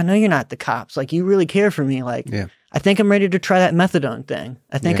 doc, I know you're not the cops. Like you really care for me. Like, I think I'm ready to try that methadone thing.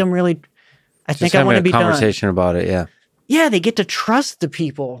 I think I want to be done. Conversation about it. Yeah. Yeah. They get to trust the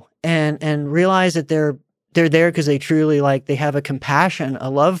people and realize that they're there because they truly they have a compassion, a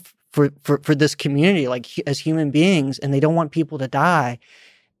love for this community, like as human beings, and they don't want people to die.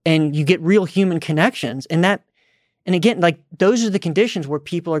 And you get real human connections. And again, like those are the conditions where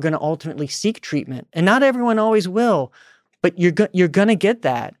people are going to ultimately seek treatment. And not everyone always will, but you're going to get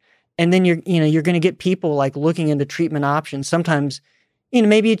that. And then you're going to get people like looking into treatment options. Sometimes,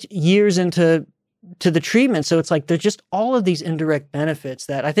 maybe it's years into the treatment. So it's like, there's just all of these indirect benefits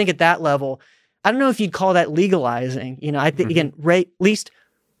that I think at that level, I don't know if you'd call that legalizing, I think again, at least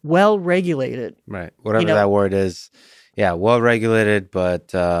well-regulated. Right. Whatever that word is. Yeah. Well-regulated,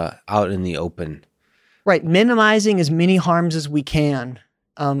 but out in the open. Right. Minimizing as many harms as we can,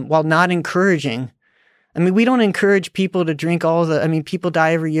 while not encouraging. We don't encourage people to drink people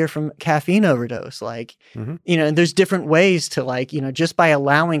die every year from caffeine overdose. And there's different ways to just by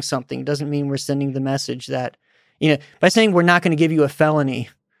allowing something doesn't mean we're sending the message that, by saying we're not going to give you a felony,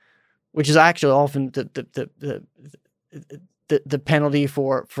 which is actually often the penalty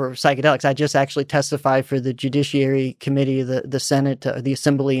for psychedelics. I just actually testified for the Judiciary Committee, the Senate, the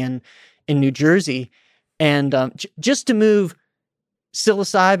Assembly in New Jersey. And just to move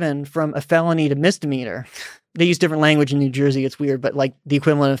psilocybin from a felony to misdemeanor, they use different language in New Jersey. It's weird, but like the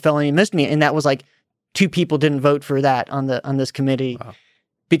equivalent of felony to misdemeanor. And that was like 2 people didn't vote for that on this committee Wow.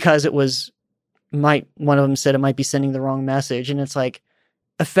 because one of them said it might be sending the wrong message. And it's like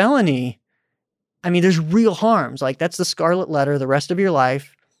a felony. I mean, there's real harms. Like that's the scarlet letter the rest of your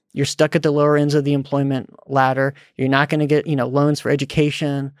life. You're stuck at the lower ends of the employment ladder. You're not going to get, loans for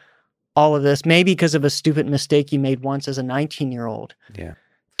education, all of this, maybe because of a stupid mistake you made once as a 19-year-old. Yeah.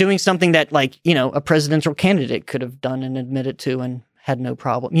 Doing something that a presidential candidate could have done and admitted to and had no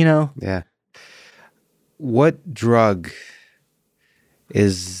problem, Yeah. What drug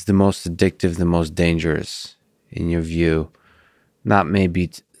is the most addictive, the most dangerous in your view? Not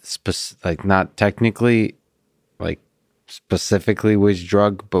maybe not technically, like specifically which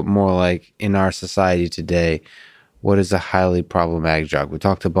drug, but more like in our society today, what is a highly problematic drug? We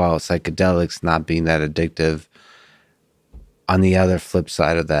talked about psychedelics not being that addictive. On the other flip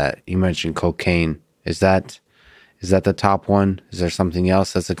side of that, you mentioned cocaine. Is that the top one? Is there something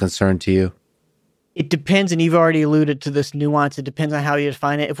else that's a concern to you? It depends, and you've already alluded to this nuance. It depends on how you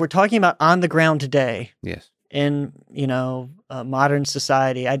define it. If we're talking about on the ground today, Yes. in modern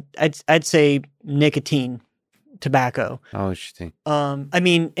society, I'd say nicotine, tobacco. Oh, interesting. I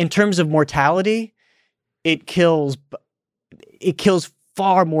mean, in terms of mortality, it kills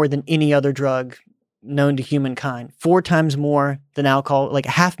far more than any other drug known to humankind. 4 times more than alcohol, like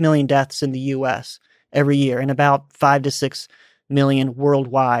 500,000 deaths in the U.S. every year, and about 5 to 6 million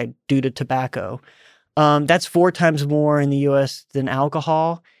worldwide due to tobacco. That's 4 times more in the U.S. than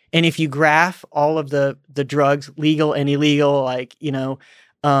alcohol. And if you graph all of the drugs, legal and illegal,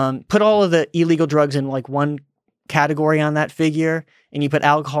 put all of the illegal drugs in like one category on that figure, and you put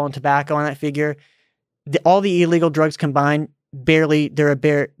alcohol and tobacco on that figure, all the illegal drugs combined, they're a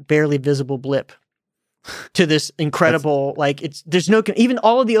barely visible blip to this incredible, even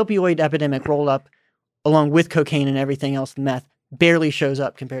all of the opioid epidemic rolled up along with cocaine and everything else, meth, barely shows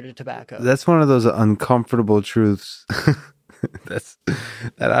up compared to tobacco. That's one of those uncomfortable truths that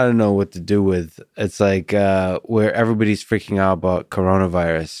I don't know what to do with. It's like where everybody's freaking out about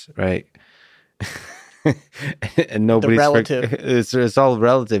coronavirus, right? And nobody's relative. It's all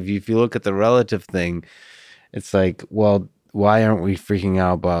relative. If you look at the relative thing, it's like, well, why aren't we freaking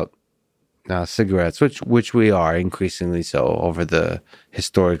out about cigarettes, which we are increasingly so over the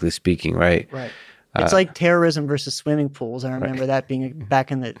historically speaking, right? Right. It's like terrorism versus swimming pools. I remember that being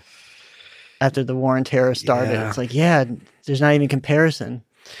back after the war on terror started. Yeah. It's like, there's not even comparison.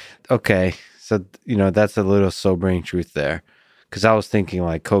 Okay. So, that's a little sobering truth there. Because I was thinking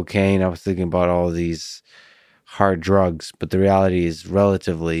like cocaine, I was thinking about all of these hard drugs, but the reality is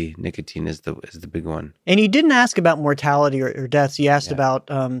relatively nicotine is the big one. And you didn't ask about mortality or deaths. You asked about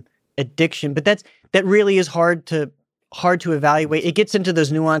addiction, but that really is hard to evaluate. It gets into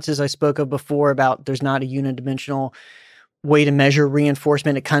those nuances I spoke of before about there's not a unidimensional way to measure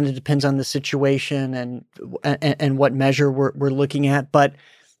reinforcement. It kind of depends on the situation and what measure we're looking at. But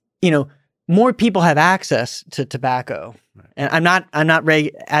more people have access to tobacco, right. And I'm not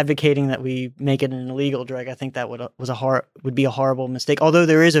advocating that we make it an illegal drug. I think that would be a horrible mistake. Although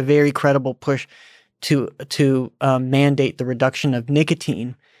there is a very credible push to mandate the reduction of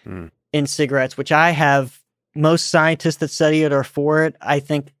nicotine in cigarettes, which most scientists that study it are for it. I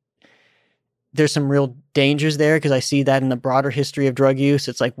think there's some real dangers there because I see that in the broader history of drug use.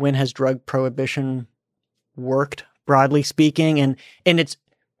 It's like, when has drug prohibition worked, broadly speaking? And it's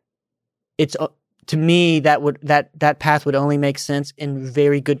to me that path would only make sense in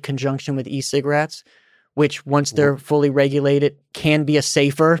very good conjunction with e-cigarettes, which once they're fully regulated can be a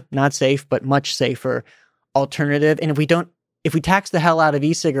safer, not safe, but much safer alternative. And if we tax the hell out of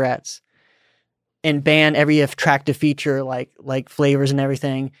e-cigarettes and ban every attractive feature like flavors and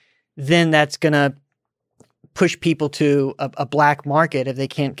everything, then that's going to push people to a black market if they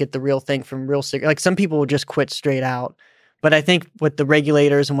can't get the real thing from real cigarettes. Like some people will just quit straight out. But I think what the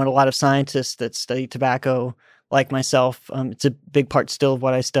regulators and what a lot of scientists that study tobacco, like myself, it's a big part still of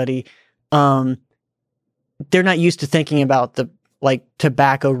what I study, they're not used to thinking about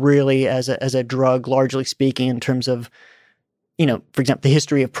tobacco really as a drug, largely speaking, in terms of, for example, the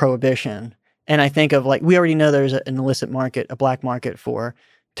history of prohibition. And I think of we already know there's an illicit market, a black market for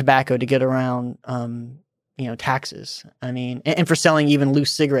tobacco to get around, taxes. I mean, and for selling even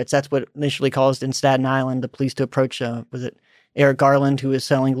loose cigarettes. That's what initially caused in Staten Island the police to approach, was it Eric Garland, who was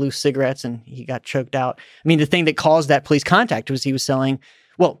selling loose cigarettes and he got choked out. I mean, the thing that caused that police contact was he was selling,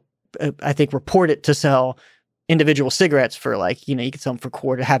 I think reported to sell individual cigarettes for you could sell them for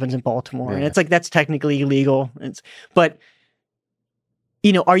 $1. It happens in Baltimore. Yeah. And it's that's technically illegal. But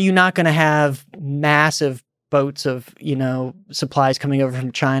are you not going to have massive boats of, supplies coming over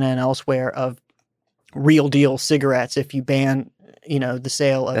from China and elsewhere of real deal cigarettes if you ban, the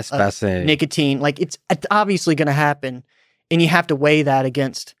sale That's of fascinating. nicotine. Like it's obviously going to happen, and you have to weigh that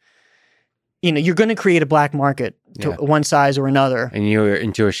against, you're going to create a black market to one size or another. And your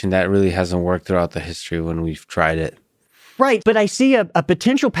intuition, that really hasn't worked throughout the history when we've tried it. Right. But I see a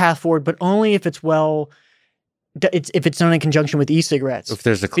potential path forward, but only if it's if it's done in conjunction with e-cigarettes. If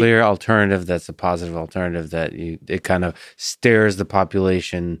there's a clear alternative, that's a positive alternative that it kind of steers the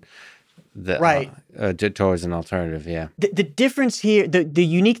population towards an alternative. Yeah. The difference here, the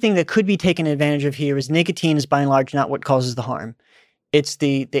unique thing that could be taken advantage of here is nicotine is by and large not what causes the harm. It's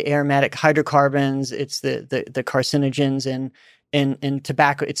the aromatic hydrocarbons. It's the carcinogens and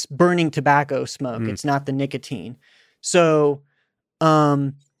tobacco. It's burning tobacco smoke. It's not the nicotine. So,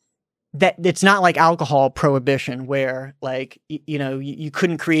 that it's not like alcohol prohibition where like, you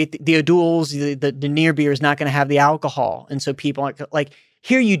couldn't create the O'Doul's, the near beer is not going to have the alcohol. And so people are like,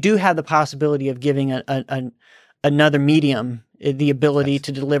 here you do have the possibility of giving another medium the ability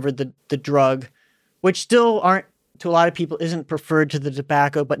to deliver the drug, which still aren't, to a lot of people, isn't preferred to the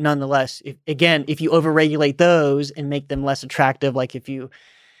tobacco, but nonetheless, if you overregulate those and make them less attractive, like if you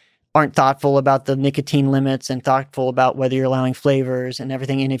aren't thoughtful about the nicotine limits and thoughtful about whether you're allowing flavors and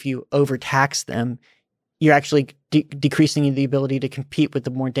everything, and if you overtax them, you're actually decreasing the ability to compete with the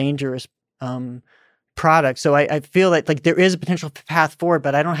more dangerous products. So I feel that like there is a potential path forward,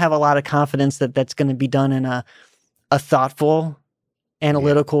 but I don't have a lot of confidence that that's going to be done in a thoughtful,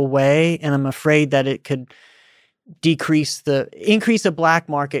 analytical way, and I'm afraid that it could increase the black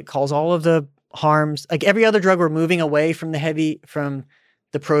market, cause all of the harms. Like every other drug, we're moving away from the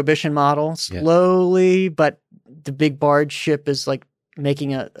prohibition model slowly, but the big barge ship is like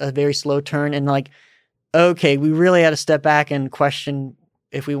making a very slow turn. And like, okay, we really had to step back and question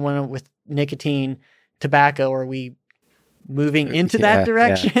if we want to, with nicotine, tobacco, are we moving into that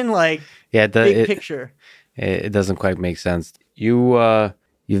direction? Like, big picture. It doesn't quite make sense.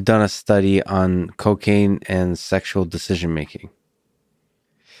 You've done a study on cocaine and sexual decision making.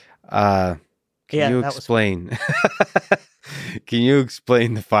 Can you explain? Can you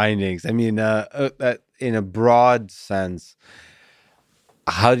explain the findings? I mean, in a broad sense,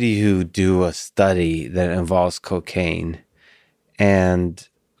 how do you do a study that involves cocaine, and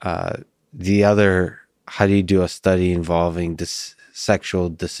how do you do a study involving sexual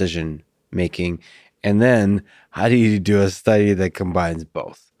decision making? And then how do you do a study that combines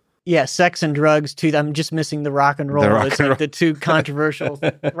both? Yeah, sex and drugs too. I'm just missing the rock and roll. It's like the two controversial.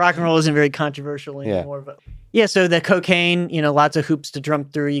 Rock and roll isn't very controversial anymore. But so the cocaine, lots of hoops to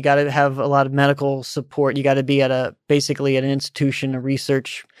jump through. You got to have a lot of medical support. You got to be basically at an institution, a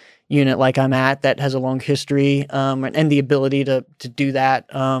research unit like I'm at, that has a long history and the ability to do that.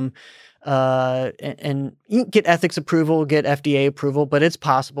 And you get ethics approval, get FDA approval, but it's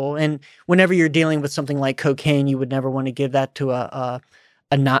possible. And whenever you're dealing with something like cocaine, you would never want to give that to a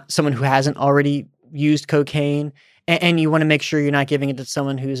not someone who hasn't already used cocaine, and you want to make sure you're not giving it to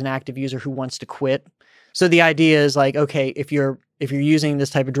someone who's an active user who wants to quit. So the idea is like, okay, if you're using this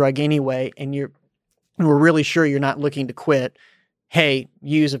type of drug anyway, and we're really sure you're not looking to quit, hey,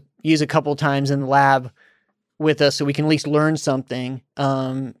 use a couple times in the lab with us so we can at least learn something.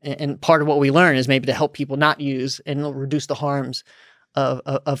 And part of what we learn is maybe to help people not use and reduce the harms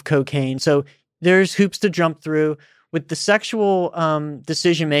of cocaine. So there's hoops to jump through. With the sexual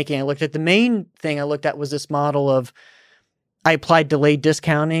decision-making, the main thing I looked at was this model of, I applied delayed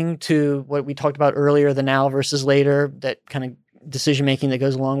discounting to what we talked about earlier, the now versus later, that kind of decision-making that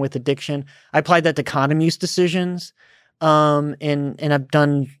goes along with addiction. I applied that to condom use decisions. And I've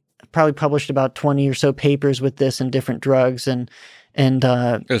probably published about 20 or so papers with this in different drugs. So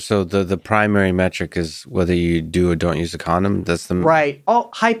the primary metric is whether you do or don't use a condom. That's the right.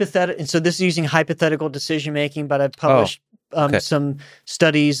 All hypothetical. And so this is using hypothetical decision making, but I've published some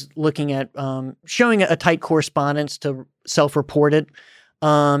studies looking at showing a tight correspondence to self-reported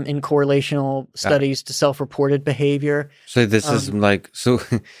in correlational studies to self-reported behavior. So this is like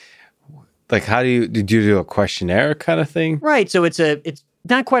how do you do a questionnaire kind of thing? Right. So it's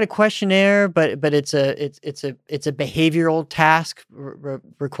not quite a questionnaire, but it's a behavioral task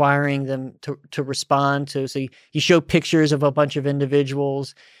requiring them to respond to. So you show pictures of a bunch of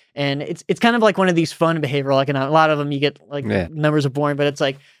individuals, and it's kind of like one of these fun behavioral. Like a lot of them, you get numbers are boring, but it's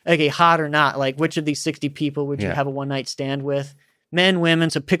like, okay, hot or not, like which of these 60 people would you have a one night stand with? Men, women.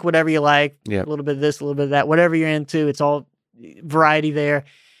 So pick whatever you like. A little bit of this, a little bit of that, whatever you're into. It's all variety there.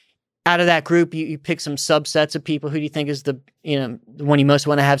 Out of that group, you pick some subsets of people. Who do you think is the one you most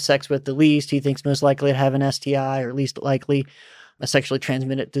want to have sex with the least? Who you think's most likely to have an STI, or least likely a sexually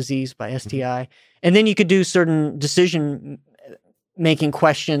transmitted disease by STI? And then you could do certain decision making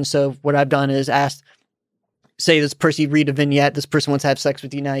questions. So what I've done is asked say this person, you read a vignette, this person wants to have sex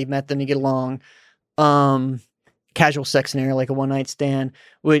with you, now you've met them, you get along. Casual sex scenario, like a one-night stand.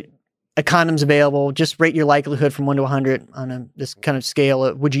 A condom's available, just rate your likelihood from 1 to 100 on this kind of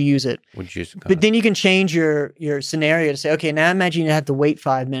scale. Would you use it? Would you use a condom? But then you can change your scenario to say, okay, now imagine you have to wait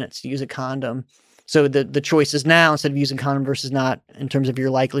 5 minutes to use a condom. So the choice is now, instead of using condom versus not, in terms of your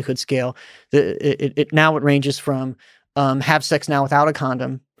likelihood scale, now it ranges from have sex now without a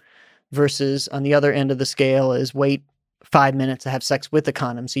condom versus on the other end of the scale is wait 5 minutes to have sex with a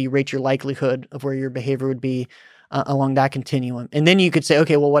condom. So you rate your likelihood of where your behavior would be along that continuum. And then you could say,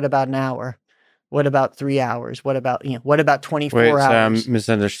 okay, well, what about an hour? What about 3 hours? What about 24 hours? So I'm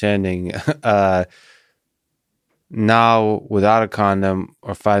misunderstanding. Now without a condom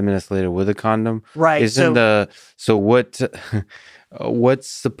or 5 minutes later with a condom, right? So what's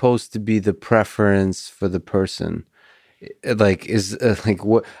supposed to be the preference for the person? Like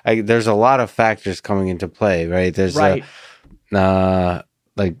there's a lot of factors coming into play, right? There's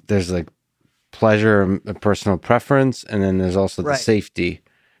there's pleasure and personal preference, and then there's also the safety.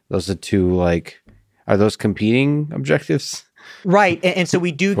 Those are two, are those competing objectives? Right. And so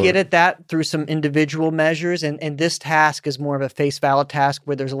we do get at that through some individual measures. And this task is more of a face valid task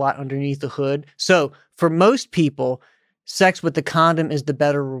where there's a lot underneath the hood. So for most people, sex with the condom is the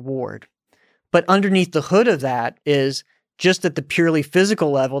better reward. But underneath the hood of that is just at the purely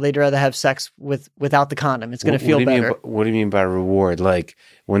physical level, they'd rather have sex without the condom. It's going to feel better. What do you mean by reward? Like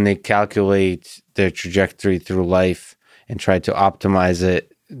when they calculate their trajectory through life and try to optimize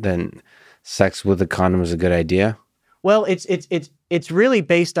it, then sex with a condom is a good idea? Well, it's really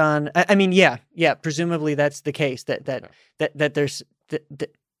based on. I mean, yeah. Presumably, that's the case. That there's.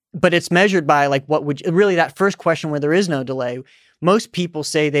 But it's measured by what would really that first question where there is no delay. Most people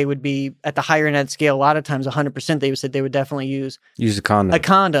say they would be at the higher end of that scale. A lot of times, 100%, they would say they would definitely use a condom. A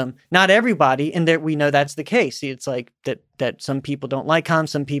condom. Not everybody, and we know that's the case. See, it's like that. Some people don't like condoms.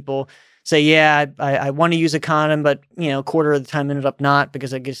 Some people say, yeah, I want to use a condom, but a quarter of the time ended up not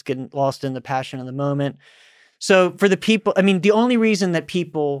because I just get lost in the passion of the moment. So for the people, I mean, the only reason that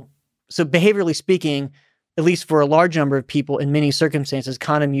people, so behaviorally speaking, at least for a large number of people in many circumstances,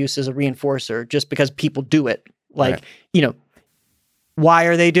 condom use is a reinforcer just because people do it. Why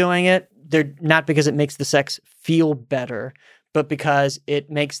are they doing it? They're not because it makes the sex feel better, but because it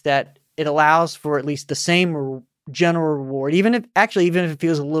allows for at least the same general reward, even if it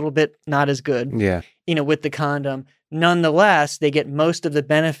feels a little bit not as good, with the condom. Nonetheless, they get most of the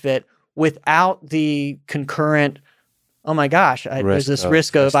benefit without the concurrent, oh my gosh, there's this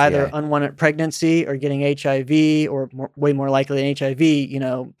risk of STI. Either unwanted pregnancy or getting HIV, or way more likely than HIV,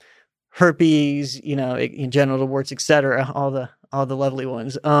 herpes, genital warts, etc. All the lovely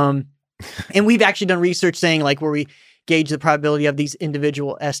ones. And we've actually done research saying where we gauge the probability of these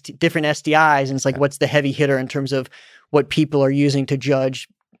individual different STIs, and it's what's the heavy hitter in terms of what people are using to judge,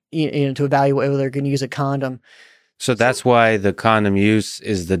 to evaluate whether they're going to use a condom. So that's why the condom use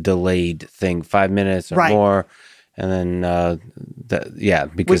is the delayed thing, 5 minutes or more. And then,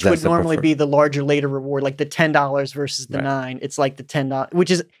 because which would normally be the larger later reward, like the $10 versus the $9. It's like the $10,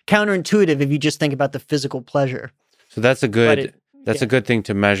 which is counterintuitive if you just think about the physical pleasure. So that's a good thing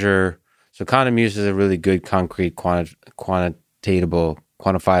to measure. So condom use is a really good, concrete, quantifiable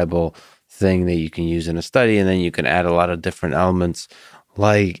thing that you can use in a study, and then you can add a lot of different elements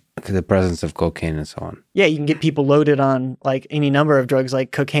like the presence of cocaine and so on. Yeah, you can get people loaded on any number of drugs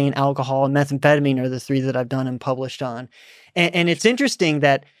like cocaine, alcohol, and methamphetamine are the three that I've done and published on. And it's interesting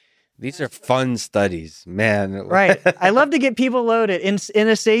that these are fun studies, man. Right. I love to get people loaded in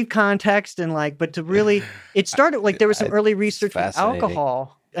a safe context but to really, it started there was some early research with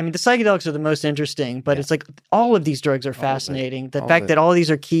alcohol. I mean, the psychedelics are the most interesting, but it's all of these drugs are fascinating. The fact that all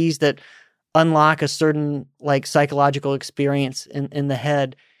these are keys that unlock a certain psychological experience in the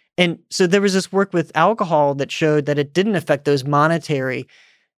head. And so there was this work with alcohol that showed that it didn't affect those monetary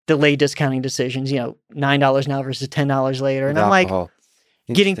delay discounting decisions, $9 now versus $10 later. And I'm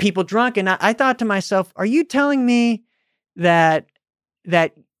getting people drunk. And I thought to myself, are you telling me that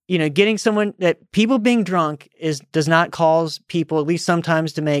getting someone, that people being drunk does not cause people, at least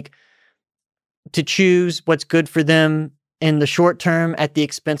sometimes, to choose what's good for them in the short term at the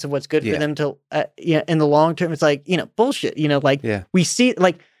expense of what's good for them to, in the long term? It's bullshit, we see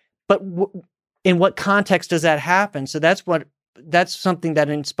but in what context does that happen? So that's something that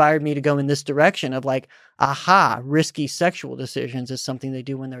inspired me to go in this direction of risky sexual decisions is something they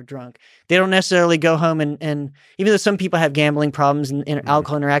do when they're drunk. They don't necessarily go home and even though some people have gambling problems and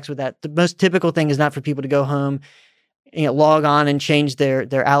alcohol interacts with that, the most typical thing is not for people to go home log on and change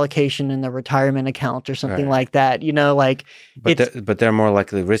their allocation in their retirement account or something like that. But they're more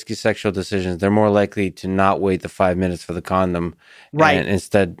likely risky sexual decisions. They're more likely to not wait the 5 minutes for the condom, right? And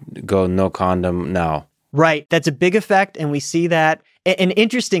instead go no condom now. Right. That's a big effect, and we see that. And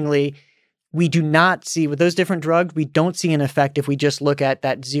interestingly, we do not see with those different drugs. We don't see an effect if we just look at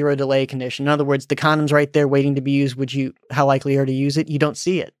that zero delay condition. In other words, the condom's right there waiting to be used. How likely are to use it? You don't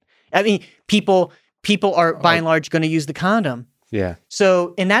see it. I mean, people are by and large going to use the condom. Yeah.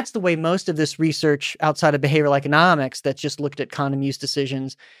 So, and that's the way most of this research outside of behavioral economics that's just looked at condom use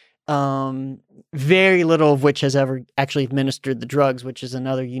decisions, very little of which has ever actually administered the drugs, which is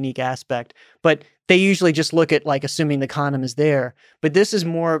another unique aspect. But they usually just look at assuming the condom is there. But this is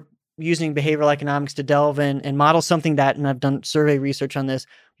more using behavioral economics to delve in and model something that, and I've done survey research on this,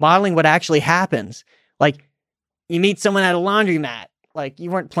 modeling what actually happens. Like you meet someone at a laundromat, you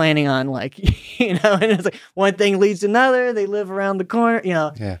weren't planning on and it's one thing leads to another. They live around the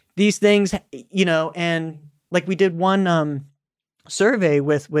corner, these things, and we did one survey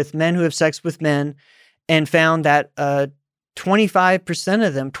with men who have sex with men and found that 25%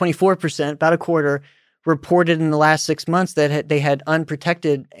 of them, 24%, about a quarter, reported in the last 6 months that they had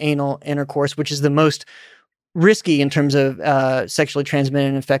unprotected anal intercourse, which is the most risky in terms of sexually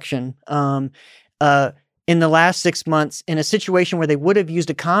transmitted infection. In the last 6 months, in a situation where they would have used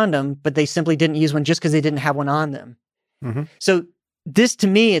a condom, but they simply didn't use one just because they didn't have one on them. Mm-hmm. So this, to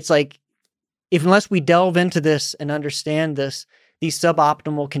me, it's unless we delve into this and understand these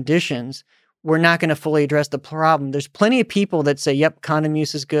suboptimal conditions, we're not going to fully address the problem. There's plenty of people that say, yep, condom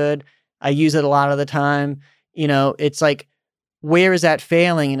use is good. I use it a lot of the time. It's where is that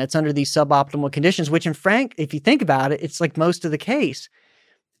failing? And it's under these suboptimal conditions, which if you think about it, it's most of the case.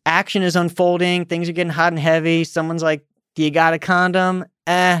 Action is unfolding. Things are getting hot and heavy. Someone's like, do you got a condom?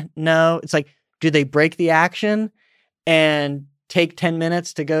 No. It's do they break the action and take 10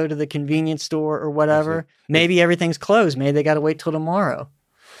 minutes to go to the convenience store or whatever? Maybe everything's closed. Maybe they got to wait till tomorrow.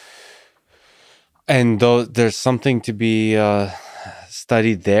 And there's something to be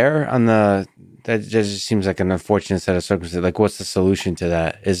studied there that just seems like an unfortunate set of circumstances. What's the solution to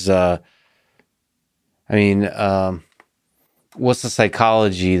that? What's the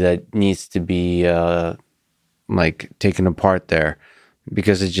psychology that needs to be taken apart there?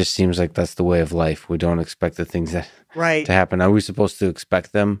 Because it just seems like that's the way of life. We don't expect the things that to happen. Are we supposed to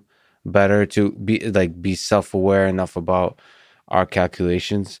expect them better, to be self-aware enough about our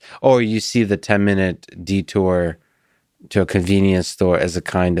calculations? Or you see the 10-minute detour to a convenience store as a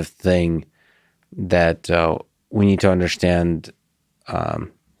kind of thing that we need to understand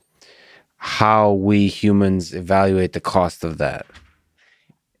how we humans evaluate the cost of that.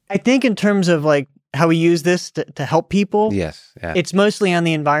 I think in terms of how we use this to help people, yes, yeah. It's mostly on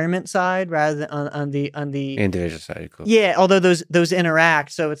the environment side rather than on the individual side. Cool. Yeah, although those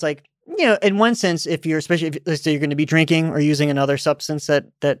interact. So it's in one sense, especially if let's say you're going to be drinking or using another substance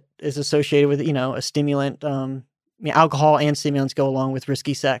that is associated with a stimulant. Alcohol and stimulants go along with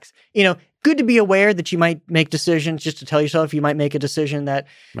risky sex. Good to be aware that you might make decisions, just to tell yourself you might make a decision that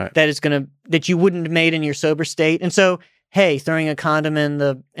you wouldn't have made in your sober state. And so, hey, throwing a condom in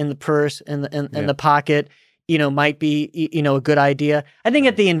the purse in the pocket, might be a good idea. I think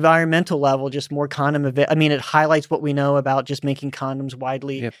at the environmental level, just more condom it highlights what we know about just making condoms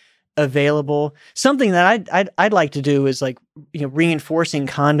widely available. Something that I'd like to do is reinforcing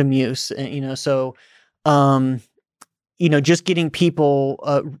condom use. Just getting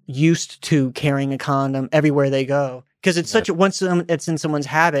people used to carrying a condom everywhere they go. Because it's once it's in someone's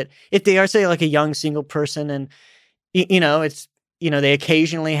habit, if they are, say, a young single person and, they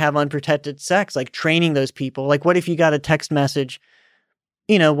occasionally have unprotected sex, training those people. What if you got a text message,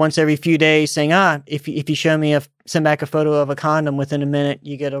 once every few days saying, if you send back a photo of a condom within a minute,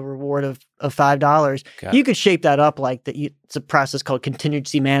 you get a reward of $5. You could shape that up it's a process called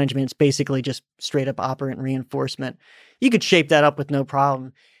contingency management. It's basically just straight up operant reinforcement. You could shape that up with no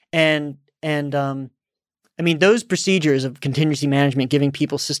problem. And those procedures of contingency management, giving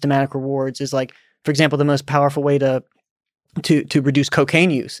people systematic rewards is for example, the most powerful way to reduce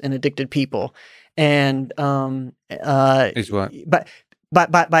cocaine use in addicted people. And is what?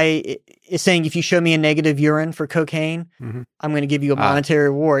 By saying, if you show me a negative urine for cocaine, mm-hmm. I'm going to give you a monetary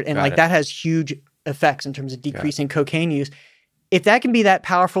reward. And that has huge effects in terms of decreasing cocaine use. If that can be that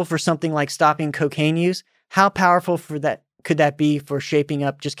powerful for something like stopping cocaine use, how powerful could that be for shaping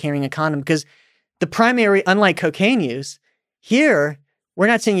up just carrying a condom? Because the primary, unlike cocaine use, here, we're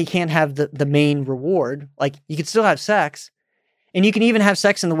not saying you can't have the main reward. You can still have sex. And you can even have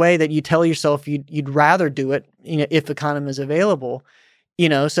sex in the way that you tell yourself you'd rather do it, if a condom is available.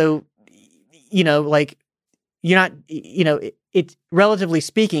 So, you're not, it's relatively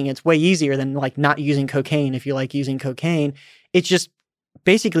speaking, it's way easier than like not using cocaine if you like using cocaine. It's just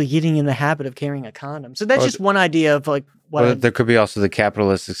basically getting in the habit of carrying a condom. So that's just one idea of like what. There could be also the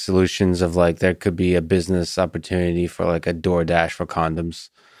capitalistic solutions of like there could be a business opportunity for like a DoorDash for condoms.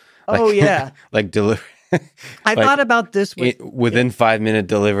 Oh, yeah. Like delivery. I thought about this within 5-minute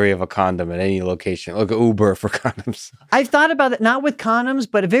delivery of a condom at any location, like Uber for condoms. I've thought about it, not with condoms,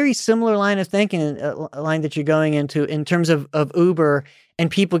 but a very similar line of thinking, a line that you're going into in terms of Uber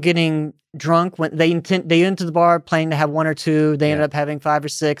and people getting drunk when they enter the bar planning to have one or two, they end up having 5 or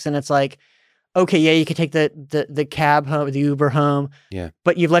 6, and it's like, okay, yeah, you could take the cab home, the Uber home,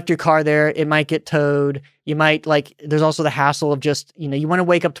 but you've left your car there. It might get towed. You might there's also the hassle of just, you want to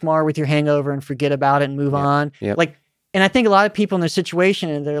wake up tomorrow with your hangover and forget about it and move on. Like, and I think a lot of people in their situation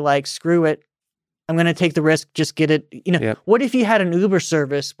and they're like, screw it. I'm going to take the risk. Just get it. What if you had an Uber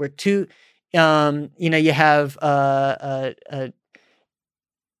service where you have a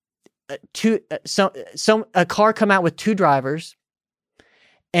car come out with 2 drivers,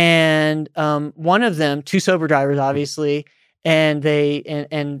 and one of them, 2 sober drivers, obviously, and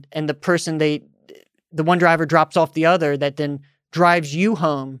the person the one driver drops off the other that then drives you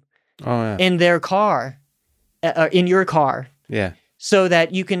home in their car, in your car. Yeah. So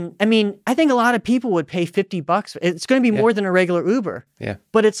that you can, I think a lot of people would pay $50. It's going to be more than a regular Uber. Yeah.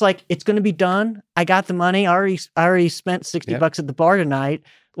 But it's like, it's going to be done. I got the money. I already spent $60 at the bar tonight.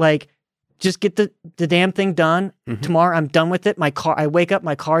 Like, just get the damn thing done. Mm-hmm. Tomorrow I'm done with it. I wake up,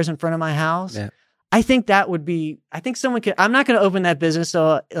 my car's in front of my house. Yeah. I think someone could, I'm not going to open that business.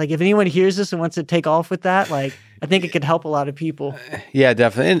 So like, if anyone hears this and wants to take off with that, like, I think it could help a lot of people. Yeah,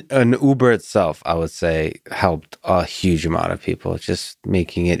 definitely. And Uber itself, I would say, helped a huge amount of people. Just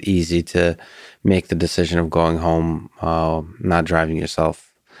making it easy to make the decision of going home, not driving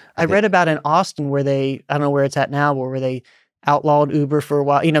yourself. I read about in Austin where I don't know where it's at now, where they outlawed Uber for a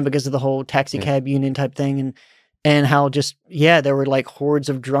while, because of the whole taxi cab union type thing. And how just, there were like hordes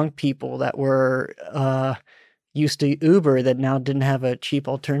of drunk people that were used to Uber that now didn't have a cheap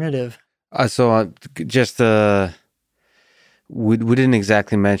alternative. We didn't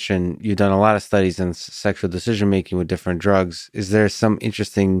exactly mention, you've done a lot of studies on sexual decision-making with different drugs. Is there some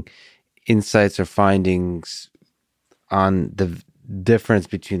interesting insights or findings on the difference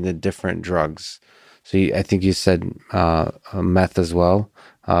between the different drugs? So I think you said meth as well.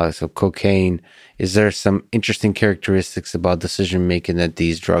 So cocaine. Is there some interesting characteristics about decision-making that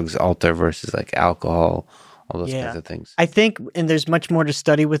these drugs alter versus like alcohol, all those kinds of things? I think, and there's much more to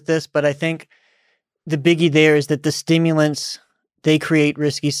study with this, but I think the biggie there is that the stimulants, they create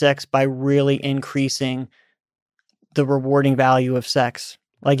risky sex by really increasing the rewarding value of sex.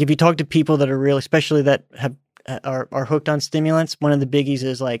 Like if you talk to people that are real, especially that are hooked on stimulants, one of the biggies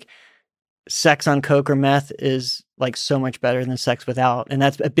is like sex on coke or meth is like so much better than sex without. And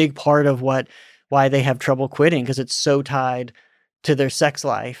that's a big part of why they have trouble quitting, because it's so tied to their sex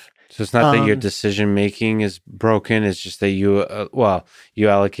life. So it's not that your decision making is broken. It's just that you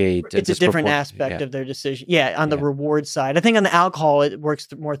allocate. It's a different aspect of their decision. Yeah, on the reward side. I think on the alcohol, it works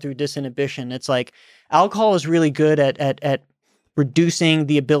more through disinhibition. It's like alcohol is really good at reducing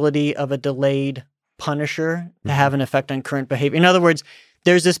the ability of a delayed punisher to have an effect on current behavior. In other words,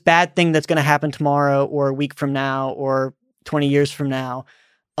 there's this bad thing that's going to happen tomorrow or a week from now or 20 years from now.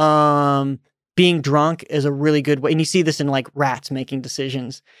 Being drunk is a really good way. And you see this in like rats making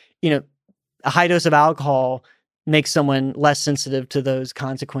decisions. A high dose of alcohol makes someone less sensitive to those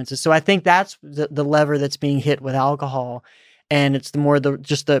consequences. So I think that's the lever that's being hit with alcohol. And it's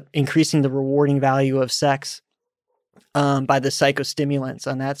the increasing the rewarding value of sex by the psychostimulants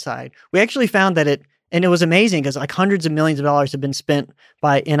on that side. We actually found that and it was amazing because like hundreds of millions of dollars have been spent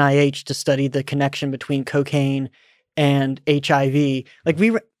by NIH to study the connection between cocaine and HIV. Like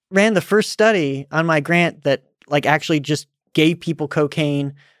we ran the first study on my grant that like actually just gave people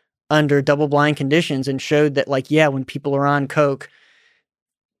cocaine under double-blind conditions and showed that like, when people are on coke,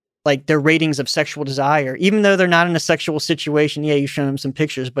 like their ratings of sexual desire, even though they're not in a sexual situation, you show them some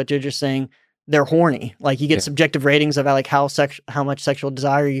pictures, but they're just saying they're horny. Like you get subjective ratings of like how much sexual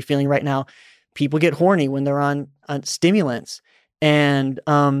desire are you feeling right now. People get horny when they're on stimulants. And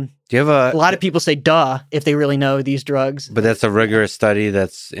do you have a lot of people say duh if they really know these drugs. But that's a rigorous study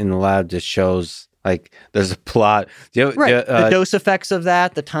that's in the lab that shows like there's a plot. The dose effects of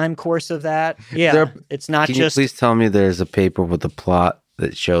that, the time course of that. Yeah, it's not can just. Can you please tell me there's a paper with a plot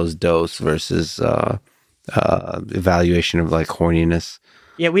that shows dose versus evaluation of like horniness?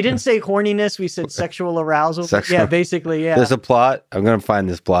 Yeah, we didn't say horniness. We said sexual arousal. Yeah, basically, yeah. There's a plot. I'm going to find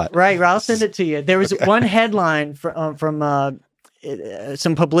this plot. Right, I'll send it to you. There was one headline from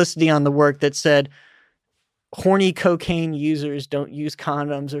some publicity on the work that said, horny cocaine users don't use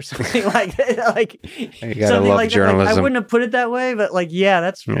condoms or something like that. Like You gotta something love like that. journalism. Like, I wouldn't have put it that way, but like, yeah,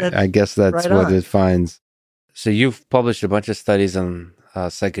 that's I guess that's right what on. it finds. So you've published a bunch of studies on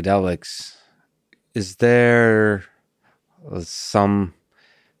psychedelics. Is there some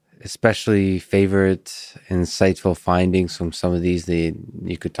especially favorite, insightful findings from some of these that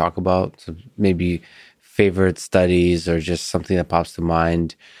you could talk about? So maybe favorite studies or just something that pops to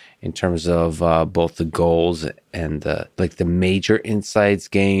mind in terms of both the goals and the major insights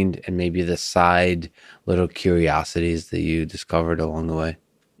gained and maybe the side little curiosities that you discovered along the way?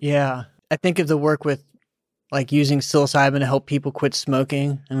 Yeah. I think of the work with like using psilocybin to help people quit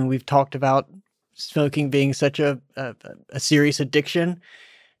smoking. I mean, we've talked about smoking being such a serious addiction.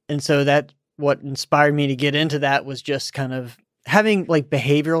 And so that what inspired me to get into that was just kind of having like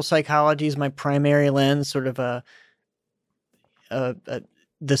behavioral psychology as my primary lens, sort of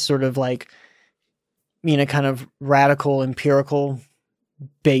this sort of like, kind of radical empirical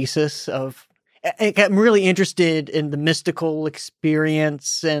basis of, I'm really interested in the mystical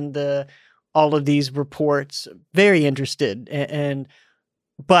experience and all of these reports, very interested.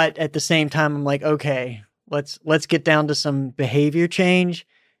 But at the same time, I'm like, okay, let's get down to some behavior change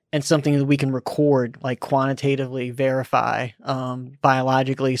and something that we can record, like quantitatively verify,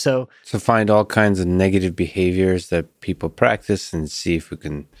 biologically. So find all kinds of negative behaviors that people practice and see if we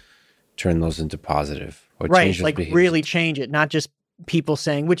can turn those into positive or change those like behaviors. Really change it, not just people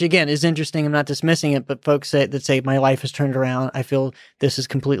saying, which again is interesting, I'm not dismissing it, but folks that say my life has turned around, I feel this has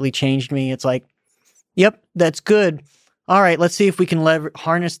completely changed me. It's like, yep, that's good. All right, let's see if we can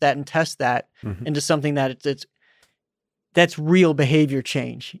harness that and test that into something that's real behavior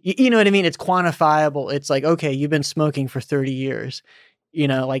change. You know what I mean? It's quantifiable. It's like, okay, you've been smoking for 30 years.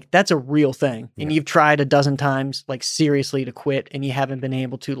 Like that's a real thing. And you've tried a dozen times, like seriously to quit, and you haven't been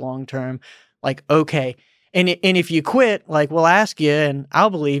able to long-term. Like, okay. And if you quit, like we'll ask you and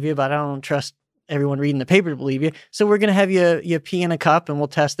I'll believe you, but I don't trust everyone reading the paper to believe you. So we're going to have you pee in a cup and we'll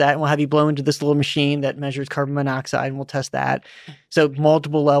test that. And we'll have you blow into this little machine that measures carbon monoxide and we'll test that. So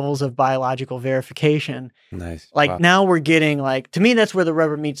multiple levels of biological verification. Nice. Like Wow. Now we're getting to me, that's where the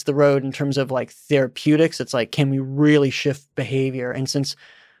rubber meets the road in terms of like therapeutics. It's like, can we really shift behavior? And since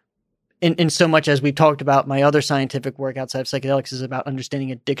in so much as we've talked about, my other scientific work outside of psychedelics is about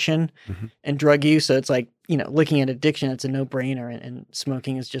understanding addiction and drug use. So it's like, looking at addiction, it's a no-brainer, and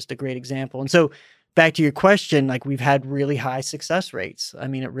smoking is just a great example. And so back to your question, like we've had really high success rates. I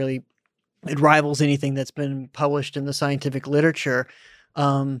mean, it rivals anything that's been published in the scientific literature.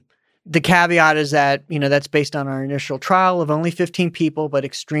 The caveat is that, that's based on our initial trial of only 15 people, but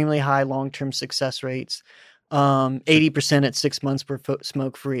extremely high long-term success rates. 80% at 6 months were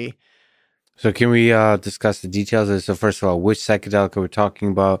smoke-free. So can we discuss the details? So first of all, which psychedelic are we talking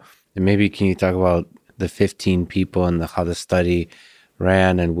about? And maybe can you talk about the 15 people and how the study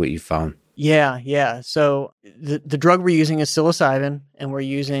ran and what you found? Yeah. So the drug we're using is psilocybin, and we're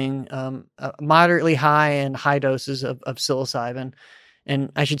using moderately high and high doses of psilocybin.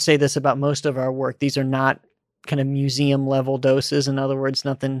 And I should say this about most of our work. These are not kind of museum level doses. In other words,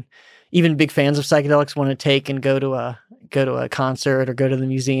 nothing even big fans of psychedelics want to take and go to a concert or go to the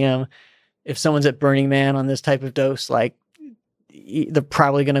museum. If someone's at Burning Man on this type of dose, like they're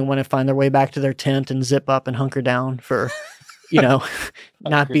probably going to want to find their way back to their tent and zip up and hunker down for,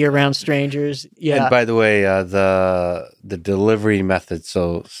 not be around strangers. Yeah. And by the way, the delivery method,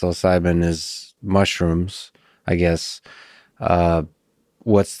 so psilocybin is mushrooms, I guess.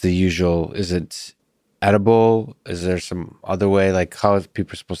 What's the usual? Is it edible? Is there some other way? Like how are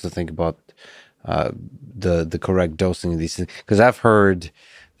people supposed to think about the correct dosing of these things? Because I've heard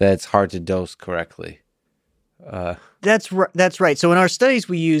that it's hard to dose correctly. That's right. So in our studies,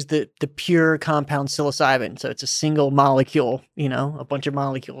 we use the pure compound psilocybin. So it's a single molecule, a bunch of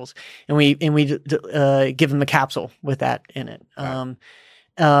molecules, and we give them a capsule with that in it. Right.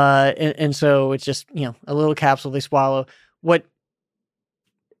 And so it's just a little capsule they swallow. When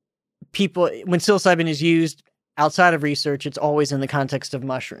psilocybin is used outside of research, it's always in the context of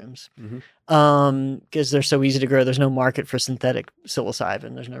mushrooms. Because they're so easy to grow. There's no market for synthetic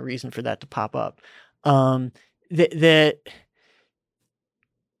psilocybin. There's no reason for that to pop up. The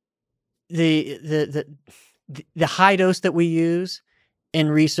high dose that we use in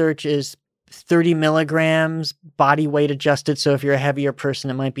research is 30 milligrams body weight adjusted. So if you're a heavier person,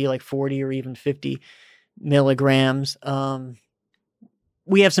 it might be like 40 or even 50 milligrams.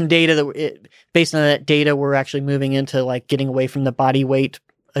 We have some data that based on that data, we're actually moving into like getting away from the body weight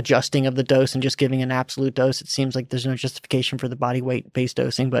adjusting of the dose and just giving an absolute dose. It seems like there's no justification for the body weight based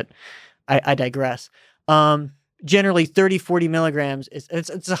dosing, but I digress. Generally 30, 40 milligrams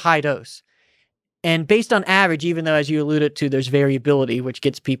it's a high dose. And based on average, even though, as you alluded to, there's variability, which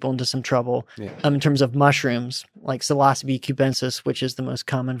gets people into some trouble in terms of mushrooms, like Psilocybe cubensis, which is the most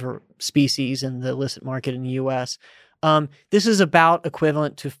common species in the illicit market in the U.S. This is about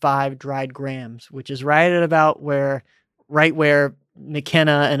equivalent to 5 dried grams, which is right at about where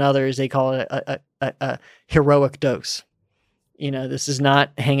McKenna and others, they call it a heroic dose. This is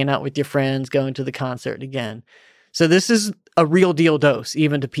not hanging out with your friends, going to the concert again. So this is a real deal dose,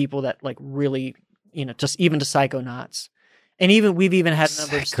 even to people that like really, just even to psychonauts. And we've even had a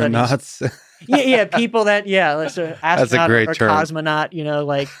number of studies. yeah, people that, let's say astronaut or term. Cosmonaut,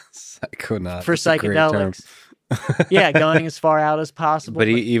 like psychonaut for psychedelics. Going as far out as possible. But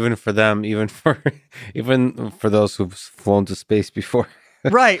even for them, even for those who've flown to space before.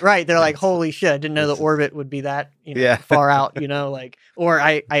 Right. They're like, holy shit, I didn't know the orbit would be that far out, or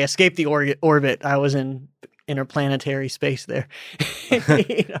I escaped the orbit. I was in interplanetary space there.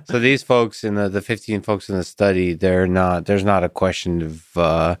 So these folks in the 15 folks in the study, there's not a question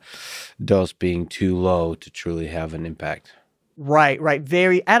of dose being too low to truly have an impact. Right.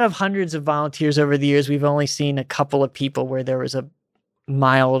 Out of hundreds of volunteers over the years, we've only seen a couple of people where there was a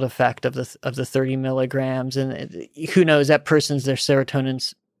mild effect of the 30 milligrams, and who knows, that person's their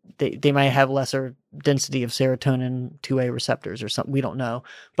serotonin's they might have lesser density of serotonin 2A receptors or something. We don't know,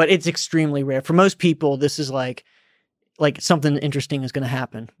 but it's extremely rare. For most people, this is like something interesting is going to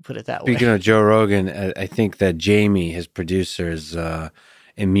happen. Put it that way. Speaking of Joe Rogan, I think that Jamie, his producer, is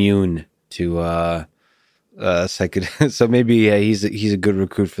immune to so maybe he's a good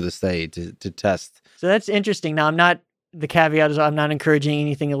recruit for the study to test. So that's interesting. Now, the caveat is I'm not encouraging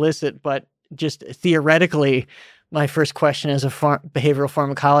anything illicit, but just theoretically, my first question as a behavioral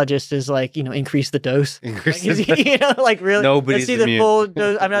pharmacologist is like, increase the dose. Really, nobody's let's see the full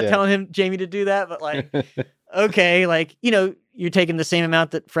dose. I'm not telling Jamie to do that, but like, okay, like, you're taking the same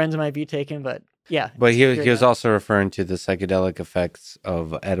amount that friends might be taking, but yeah. But he was also referring to the psychedelic effects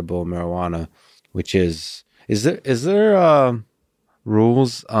of edible marijuana, which is there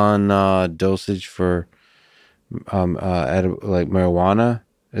rules on dosage for like marijuana?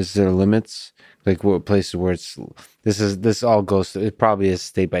 Is there limits? Like what places where this all goes, it probably is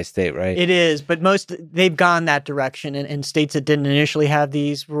state by state, right? It is, but they've gone that direction, and states that didn't initially have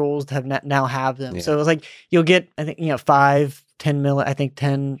these rules now have them. Yeah. So it's like you'll get, I think, 5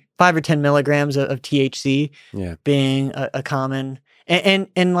 or 10 milligrams of THC being a common, and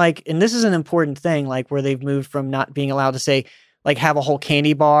this is an important thing, like where they've moved from not being allowed to say, like, have a whole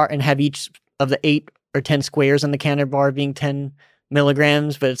candy bar and have each of the 8 or 10 squares on the candy bar being 10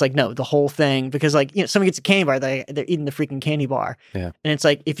 milligrams, but it's like, no, the whole thing, because like, someone gets a candy bar, they're eating the freaking candy bar. Yeah. And it's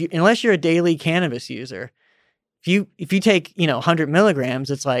like, unless you're a daily cannabis user, if you take, 100 milligrams,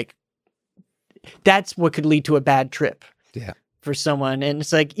 it's like, that's what could lead to a bad trip. Yeah. For someone. And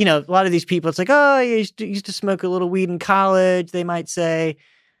it's like, a lot of these people, it's like, oh, I used to smoke a little weed in college. They might say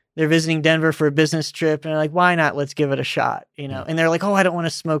they're visiting Denver for a business trip, and they're like, why not? Let's give it a shot, And they're like, oh, I don't want to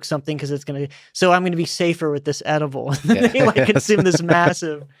smoke something because so I'm going to be safer with this edible. And then they consume this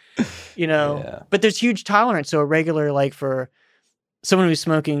massive, but there's huge tolerance. So a regular, like for someone who's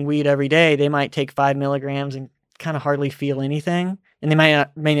smoking weed every day, they might take 5 milligrams and kind of hardly feel anything. And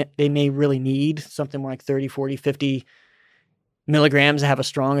they may really need something more like 30, 40, 50 milligrams to have a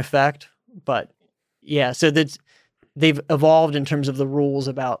strong effect. But yeah, so they've evolved in terms of the rules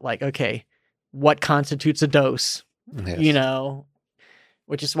about like, okay, what constitutes a dose,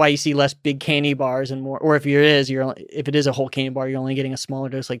 which is why you see less big candy bars and more, or if it is a whole candy bar, you're only getting a smaller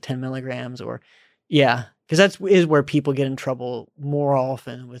dose, like 10 milligrams because that is where people get in trouble more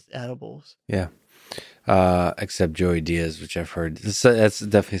often with edibles. Yeah. Except Joey Diaz, which I've heard. That's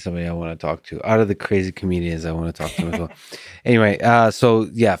definitely somebody I want to talk to. Out of the crazy comedians, I want to talk to him as well. Anyway, so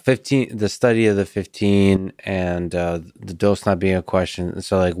yeah, 15, the study of the 15 and the dose not being a question.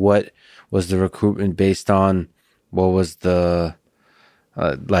 So like, what was the recruitment based on? What was the,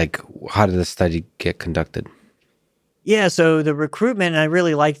 how did the study get conducted? Yeah, so the recruitment, and I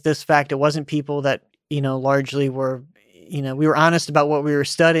really liked this fact, it wasn't people that, largely were, we were honest about what we were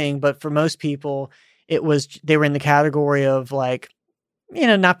studying, but for most people, they were in the category of like,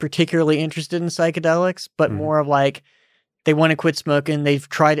 not particularly interested in psychedelics, but more of like, they want to quit smoking. They've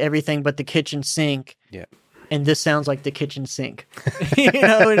tried everything but the kitchen sink. Yeah. And this sounds like the kitchen sink,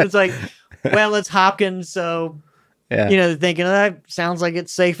 and it's like, well, it's Hopkins. So, thinking that sounds like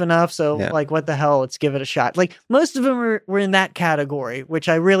it's safe enough. So like, what the hell, let's give it a shot. Like most of them were in that category, which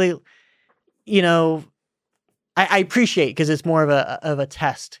I really, I appreciate, because it's more of a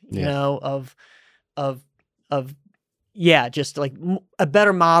test, just like a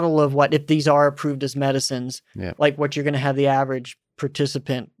better model of what, if these are approved as medicines, like what you're going to have the average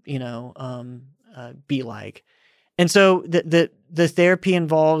participant, be like. And so the therapy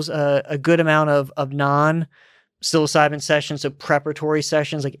involves a good amount of non-psilocybin sessions, so preparatory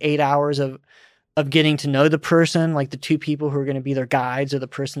sessions, like 8 hours of getting to know the person, like the two people who are going to be their guides or the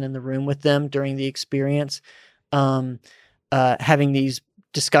person in the room with them during the experience, having these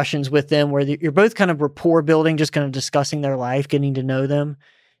discussions with them where you're both kind of rapport building, just kind of discussing their life, getting to know them,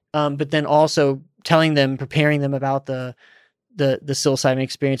 but then also telling them, preparing them about the psilocybin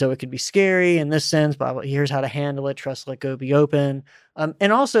experience. Oh, it could be scary in this sense, blah, blah. Here's how to handle it. Trust, let go, be open.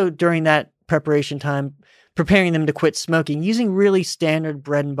 And also during that preparation time, preparing them to quit smoking using really standard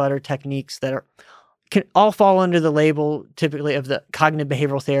bread and butter techniques that can all fall under the label typically of the cognitive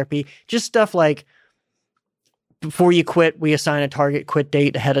behavioral therapy. Just stuff like, before you quit, we assign a target quit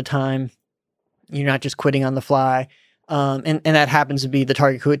date ahead of time. You're not just quitting on the fly. And that happens to be the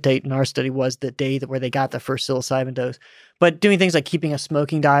target quit date in our study was the day where they got the first psilocybin dose. But doing things like keeping a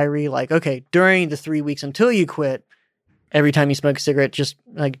smoking diary, like, okay, during the 3 weeks until you quit, every time you smoke a cigarette, just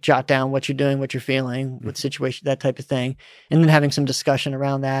like jot down what you're doing, what you're feeling, what situation, that type of thing. And then having some discussion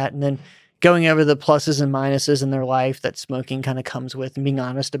around that. And then going over the pluses and minuses in their life that smoking kind of comes with, and being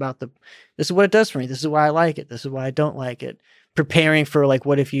honest about this is what it does for me. This is why I like it. This is why I don't like it. Preparing for like,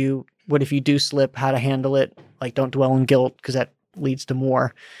 what if you do slip, how to handle it? Like, don't dwell in guilt because that leads to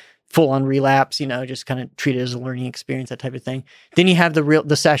more full on relapse, just kind of treat it as a learning experience, that type of thing. Then you have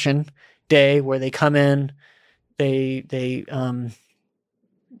the session day where they come in, they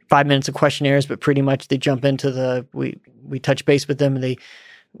 5 minutes of questionnaires, but pretty much they jump into we touch base with them and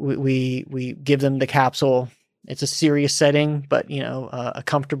we give them the capsule. It's a serious setting, but a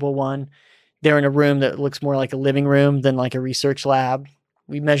comfortable one. They're in a room that looks more like a living room than like a research lab.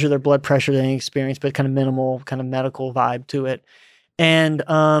 We measure their blood pressure, their experience, but kind of minimal, kind of medical vibe to it. And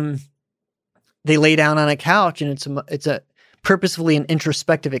they lay down on a couch, and it's a purposefully an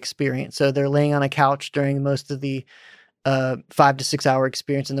introspective experience. So they're laying on a couch during most of the 5 to 6 hour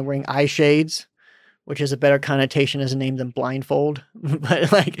experience, and they're wearing eye shades, which has a better connotation as a name than blindfold. But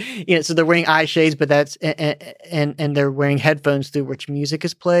so they're wearing eye shades, but that's and they're wearing headphones through which music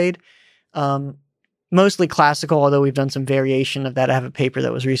is played. Mostly classical, although we've done some variation of that. I have a paper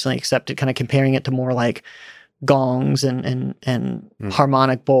that was recently accepted, kind of comparing it to more like gongs and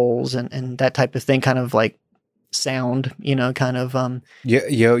harmonic bowls and that type of thing, kind of like sound, kind of.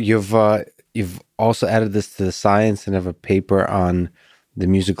 You've also added this to the science and have a paper on the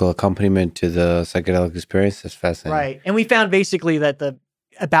musical accompaniment to the psychedelic experience. That's fascinating. Right. And we found basically that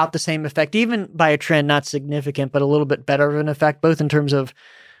about the same effect, even by a trend, not significant, but a little bit better of an effect, both in terms of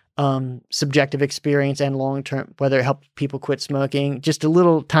subjective experience and long-term, whether it helped people quit smoking, just a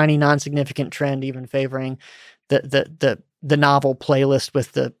little tiny non-significant trend, even favoring the novel playlist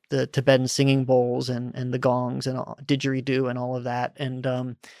with the Tibetan singing bowls and the gongs and all, didgeridoo and all of that.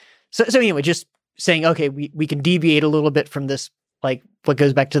 And so anyway, just saying, okay, we can deviate a little bit from this, like what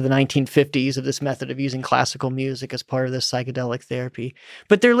goes back to the 1950s of this method of using classical music as part of this psychedelic therapy.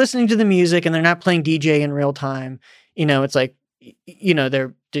 But they're listening to the music and they're not playing DJ in real time. It's like,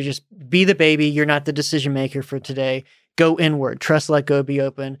 they're just be the baby. You're not the decision maker for today. Go inward, trust, let go, be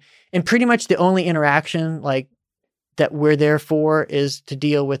open. And pretty much the only interaction like that we're there for is to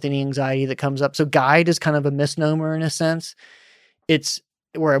deal with any anxiety that comes up. So guide is kind of a misnomer in a sense.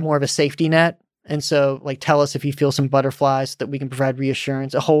 We're more of a safety net. And so like, tell us if you feel some butterflies so that we can provide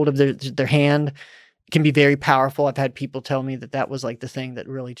reassurance. A hold of their hand can be very powerful. I've had people tell me that was like the thing that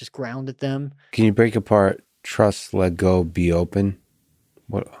really just grounded them. Can you break apart trust, let go, be open?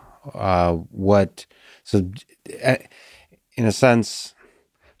 So in a sense,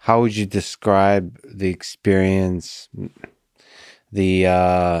 how would you describe the experience,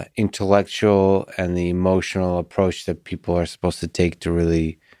 the intellectual and the emotional approach that people are supposed to take to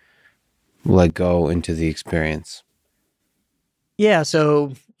really let go into the experience? Yeah.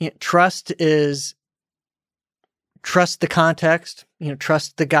 So trust is trust the context,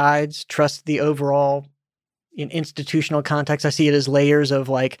 trust the guides, trust the overall institutional context. I see it as layers of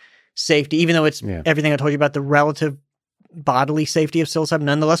like safety, even though it's everything I told you about the relative bodily safety of psilocybin.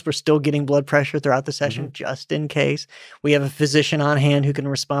 Nonetheless, we're still getting blood pressure throughout the session, just in case. We have a physician on hand who can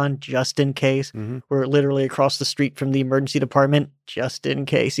respond just in case. We're literally across the street from the emergency department, just in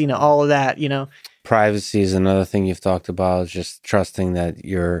case, all of that, Privacy is another thing you've talked about, just trusting that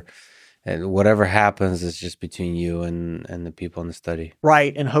and whatever happens is just between you and the people in the study.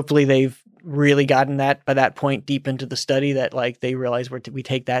 Right. And hopefully they've really gotten that by that point deep into the study that like they realize we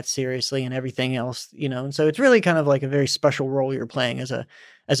take that seriously and everything else, and so it's really kind of like a very special role you're playing as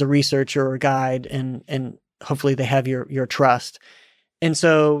a researcher or guide, and hopefully they have your trust. And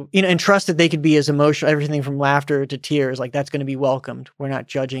so, and trust that they could be as emotional, everything from laughter to tears, like that's going to be welcomed. We're not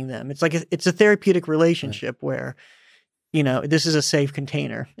judging them. It's like, it's a therapeutic relationship where, this is a safe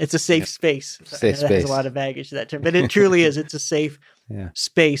container. It's a safe space. Safe space. Has a lot of baggage to that term, but it truly is. It's a safe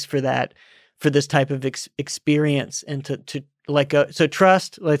space for this type of experience and to let go. So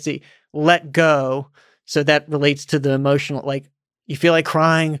trust, let's see, let go. So that relates to the emotional, like you feel like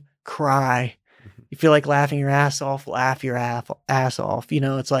crying, cry. You feel like laughing your ass off, laugh your ass off.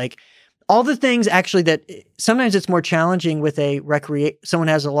 It's like all the things actually that sometimes it's more challenging with someone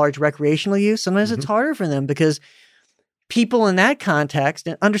has a large recreational use. Sometimes it's harder for them because people in that context,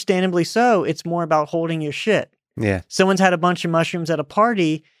 and understandably so, it's more about holding your shit. Yeah. Someone's had a bunch of mushrooms at a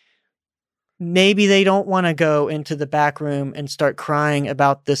party. Maybe they don't want to go into the back room and start crying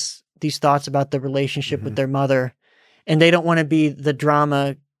about these thoughts about the relationship with their mother. And they don't want to be the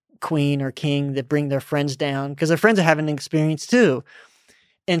drama queen or king that bring their friends down because their friends are having an experience too.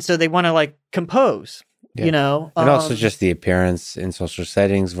 And so they want to like compose, And also just the appearance in social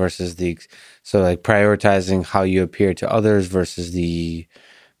settings versus so like prioritizing how you appear to others versus the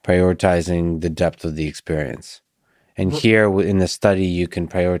prioritizing the depth of the experience. And here in the study, you can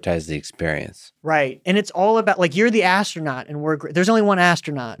prioritize the experience. Right. And it's all about like, you're the astronaut and there's only one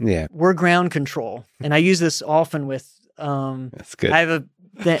astronaut. Yeah. We're ground control. And I use this often with, that's good. I have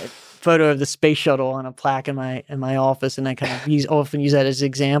a photo of the space shuttle on a plaque in my office, and I kind of often use that as an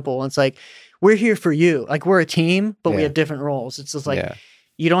example. It's like, we're here for you. Like we're a team, but we have different roles. It's just like,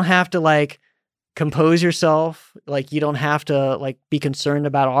 you don't have to like compose yourself. Like you don't have to like be concerned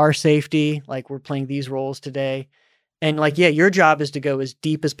about our safety. Like we're playing these roles today. And like, your job is to go as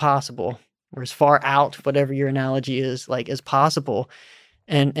deep as possible or as far out, whatever your analogy is, like as possible.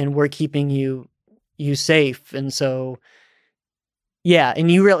 And we're keeping you safe. And so, and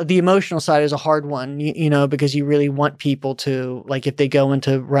the emotional side is a hard one, because you really want people to, like, if they go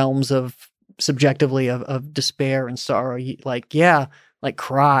into realms of subjectively of despair and sorrow, like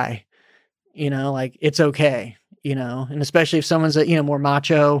cry, like it's okay, and especially if someone's, more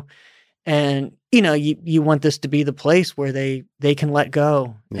macho and, you want this to be the place where they can let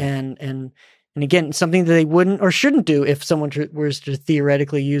go. And again, something that they wouldn't or shouldn't do if someone was to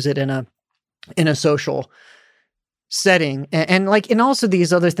theoretically use it in a social setting. And also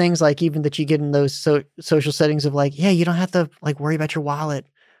these other things, like even that you get in those social settings of like, you don't have to like worry about your wallet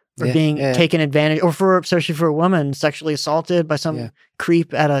or being taken advantage, or especially for a woman sexually assaulted by some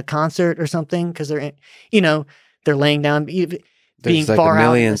creep at a concert or something. Cause they're, they're laying down, being like far a out.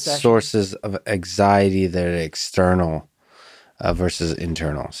 million sources of anxiety that are external versus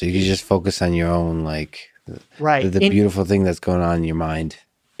internal. So you can just focus on your own, like the beautiful thing that's going on in your mind.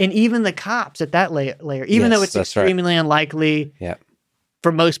 And even the cops at that layer, even though it's extremely unlikely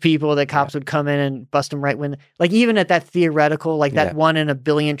for most people that cops would come in and bust them right when, like even at that theoretical, like that 1 in a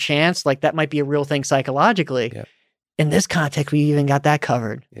billion chance, like that might be a real thing psychologically. Yeah. In this context, we even got that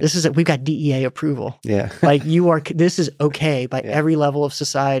covered. Yeah. We've got DEA approval. Yeah. Like this is okay by every level of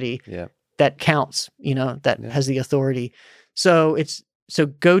society that counts, that has the authority. So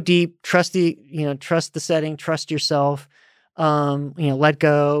go deep, trust the setting, trust yourself, let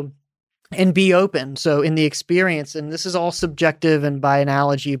go and be open. So in the experience, and this is all subjective and by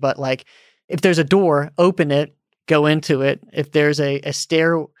analogy, but like if there's a door, open it, go into it. If there's a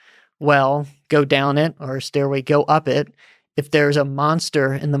stairwell, go down it, or a stairway, go up it. If there's a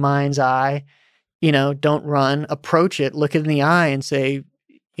monster in the mind's eye, don't run, approach it, look it in the eye and say,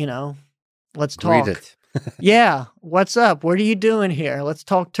 let's talk. Read it. Yeah. What's up? What are you doing here? Let's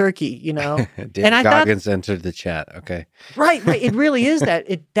talk turkey, David Goggins entered the chat. Okay. Right. It really is that.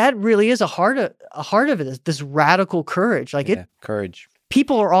 That really is a heart of it. This radical courage. Courage.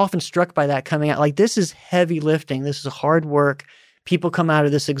 People are often struck by that coming out. Like this is heavy lifting. This is hard work. People come out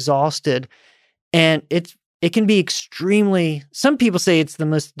of this exhausted, and it can be extremely. Some people say it's the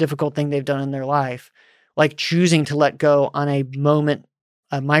most difficult thing they've done in their life, like choosing to let go on a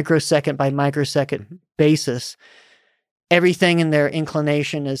microsecond by microsecond basis. Everything in their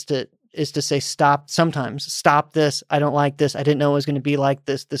inclination is to say stop. Sometimes stop this. I don't like this. I didn't know it was going to be like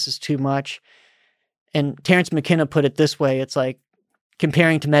this. This is too much. And Terence McKenna put it this way: it's like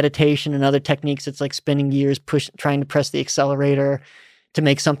comparing to meditation and other techniques. It's like spending years trying to press the accelerator to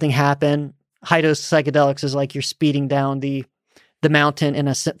make something happen. High dose psychedelics is like you're speeding down the mountain in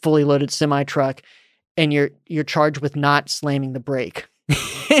a fully loaded semi truck, and you're charged with not slamming the brake.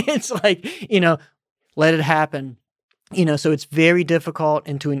 It's like, let it happen. So it's very difficult,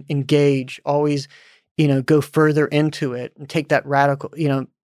 and to engage, always, go further into it and take that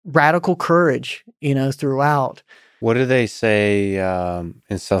radical courage, throughout. What do they say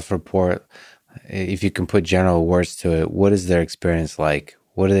in self-report? if you can put general words to it, what is their experience like?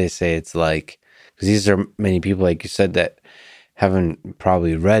 What do they say it's like? Because these are many people, like you said, that haven't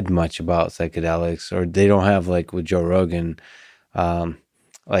probably read much about psychedelics, or they don't have, like with Joe Rogan,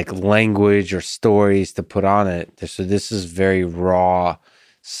 like language or stories to put on it. So this is very raw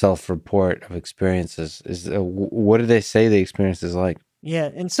self-report of experiences. What do they say the experience is like?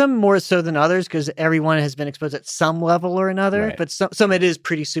 Yeah, and some more so than others because everyone has been exposed at some level or another. Right. But some it is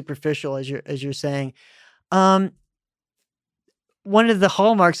pretty superficial, as you're saying. One of the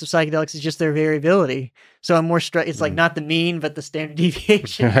hallmarks of psychedelics is just their variability. So I'm more it's like not the mean, but the standard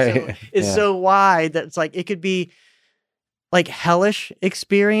deviation. Right. So it's so wide that it's like it could be like hellish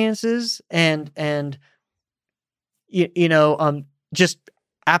experiences and just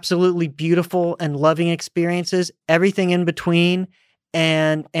absolutely beautiful and loving experiences, everything in between.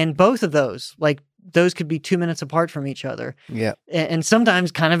 And both of those, like those could be 2 minutes apart from each other. Yeah. And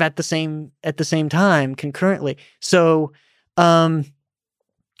sometimes kind of at the same time concurrently. So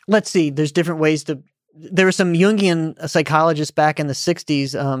let's see, there's different ways there were some Jungian psychologists back in the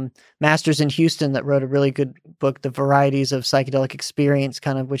 60s, Masters in Houston, that wrote a really good book, The Varieties of Psychedelic Experience,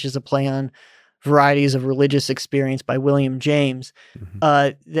 kind of, which is a play on Varieties of Religious Experience by William James,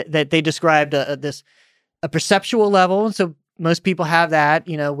 that they described a perceptual level. So most people have that,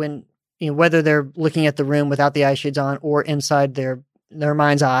 when, whether they're looking at the room without the eye shades on or inside their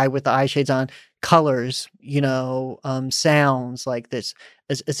mind's eye with the eye shades on, colors, sounds like this.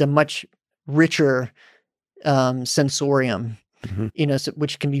 It's a much richer sensorium,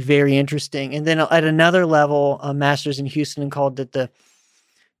 which can be very interesting. And then at another level, Masters in Houston called it the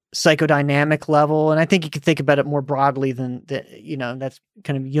psychodynamic level. And I think you could think about it more broadly than that's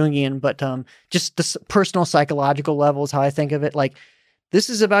kind of Jungian, but just the personal psychological level is how I think of it. Like, this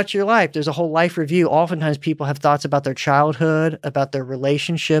is about your life. There's a whole life review. Oftentimes people have thoughts about their childhood, about their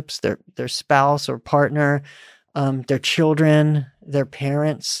relationships, their spouse or partner, their children, their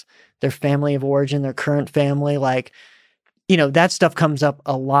parents, their family of origin, their current family. Like, that stuff comes up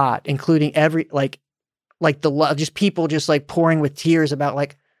a lot, including like the love, just people just like pouring with tears about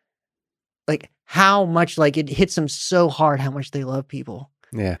like how much, like, it hits them so hard how much they love people.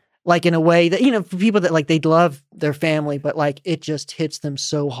 Yeah. Like, in a way that, for people that like, they love their family, but like, it just hits them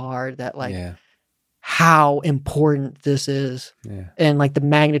so hard that like, how important this is, and like the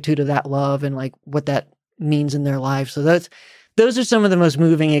magnitude of that love and like what that means in their life. So those are some of the most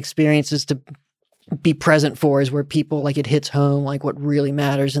moving experiences to be present for, is where people, like, it hits home, like what really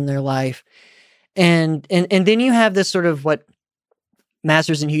matters in their life. And then you have this sort of what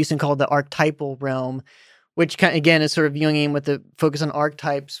Masters in Houston called the archetypal realm, which kind of, again, is sort of Jungian with the focus on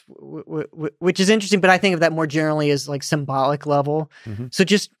archetypes, which is interesting. But I think of that more generally as like symbolic level. So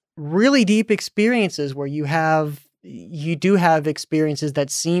just really deep experiences where you do have experiences that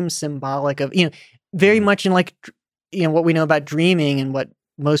seem symbolic of, very much in like, what we know about dreaming and what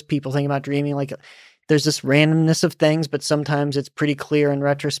most people think about dreaming. Like, there's this randomness of things, but sometimes it's pretty clear in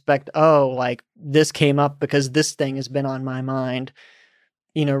retrospect, oh, like this came up because this thing has been on my mind,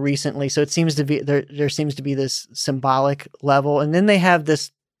 recently. So it seems to be, there seems to be this symbolic level. And then they have the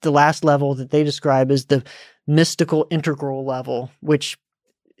last level that they describe as the mystical integral level,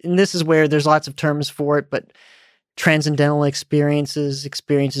 and this is where there's lots of terms for it, but transcendental experiences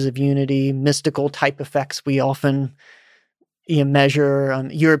of unity, mystical type effects we often measure.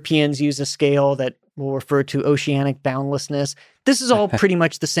 Europeans use a scale that will refer to oceanic boundlessness. This is all pretty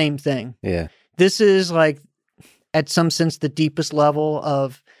much the same thing. Yeah. This is like, at some sense, the deepest level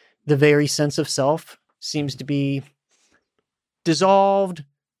of the very sense of self seems to be dissolved,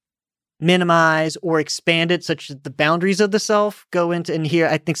 minimized, or expanded, such that the boundaries of the self go into, and here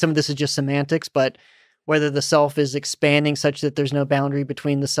I think some of this is just semantics, but whether the self is expanding such that there's no boundary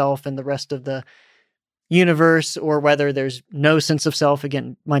between the self and the rest of the universe, or whether there's no sense of self,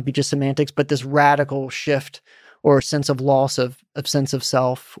 again, might be just semantics, but this radical shift or sense of loss of sense of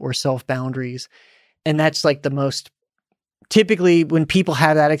self or self boundaries. And that's like the most, typically when people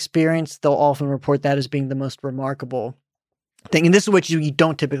have that experience, they'll often report that as being the most remarkable thing. And this is what you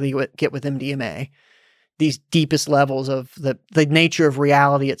don't typically get with MDMA. These deepest levels of the nature of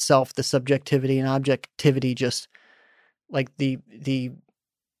reality itself, the subjectivity and objectivity, just like the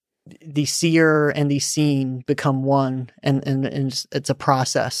seer and the seen become one, and it's a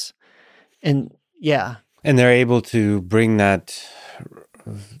process. And yeah. And they're able to bring that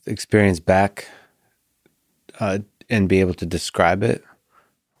experience back and be able to describe it.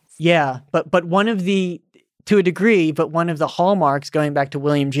 Yeah, but one of the, to a degree, but one of the hallmarks, going back to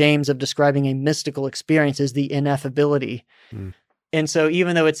William James, of describing a mystical experience is the ineffability. And so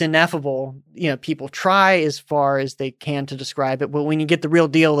even though it's ineffable, people try as far as they can to describe it. But when you get the real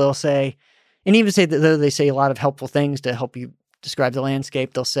deal, they'll say, And even say that though they say a lot of helpful things to help you describe the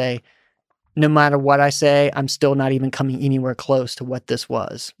landscape, they'll say, no matter what I say, I'm still not even coming anywhere close to what this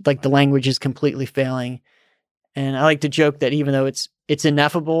was. Like the language is completely failing. And I like to joke that even though it's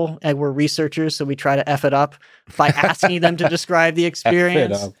ineffable and we're researchers, so we try to F it up by asking them to describe the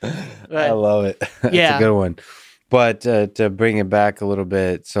experience. I love it. That's a good one. But to bring it back a little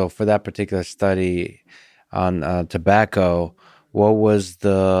bit, so for that particular study on tobacco, what was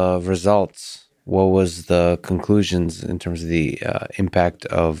the results? What was the conclusions in terms of the impact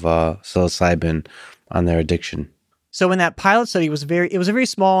of psilocybin on their addiction? So in that pilot study, it was very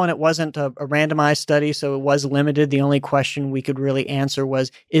small, and it wasn't a randomized study, so it was limited. The only question we could really answer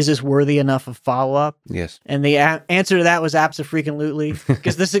was, is this worthy enough of follow-up? Yes. And the answer to that was abso-freaking-lutely,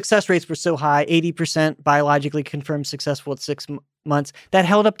 because the success rates were so high, 80% biologically confirmed successful at 6 months. That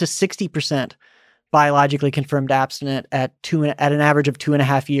held up to 60% biologically confirmed abstinent at an average of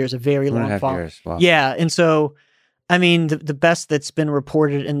 2.5 years, a very long follow-up. Wow. Yeah, and so I mean, the best that's been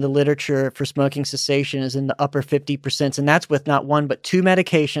reported in the literature for smoking cessation is in the upper 50%, and that's with not one but 2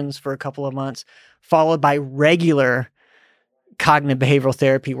 medications for a couple of months, followed by regular cognitive behavioral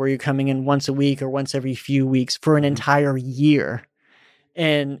therapy where you're coming in once a week or once every few weeks for an entire year.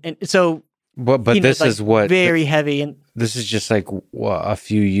 And so but this is what very heavy, and this is just like a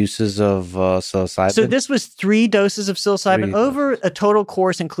few uses of psilocybin. So this was 3 doses of psilocybin over a total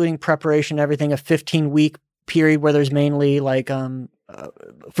course, including preparation, everything, a 15-week period where there's mainly like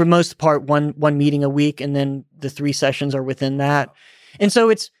for most part one meeting a week, and then the 3 sessions are within that. And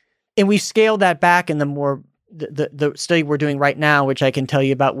so we've scaled that back in the study we're doing right now, which I can tell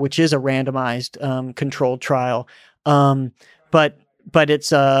you about, which is a randomized controlled trial. But it's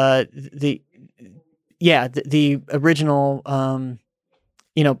the original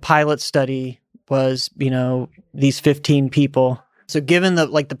pilot study was these 15 people. So given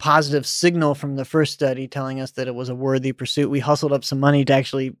the positive signal from the first study telling us that it was a worthy pursuit, we hustled up some money to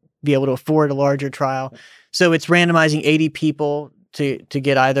actually be able to afford a larger trial. So it's randomizing 80 people to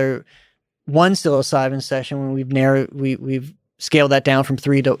get either one psilocybin session when we've scaled that down from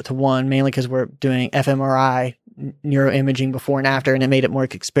 3 to 1, mainly because we're doing fMRI neuroimaging before and after, and it made it more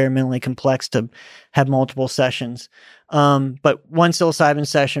experimentally complex to have multiple sessions. But one psilocybin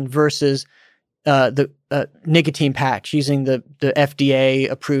session versus the nicotine patch using the FDA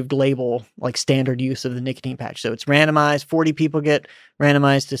approved label, like standard use of the nicotine patch. So it's randomized. 40 people get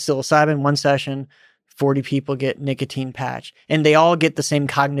randomized to psilocybin 1 session. 40 people get nicotine patch, and they all get the same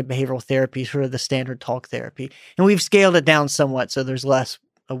cognitive behavioral therapy, sort of the standard talk therapy. And we've scaled it down somewhat, so there's less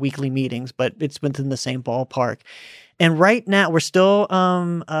weekly meetings, but it's within the same ballpark. And right now we're still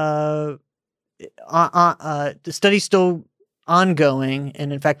the study's still ongoing,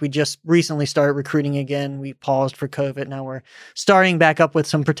 and in fact we just recently started recruiting again. We paused for COVID. Now we're starting back up with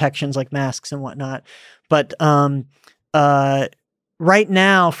some protections like masks and whatnot. But right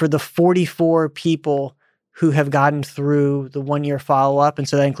now, for the 44 people who have gotten through the 1-year follow-up, and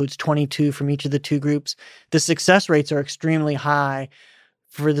so that includes 22 from each of the 2 groups, the success rates are extremely high.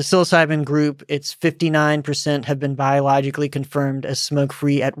 For the psilocybin group, it's 59% have been biologically confirmed as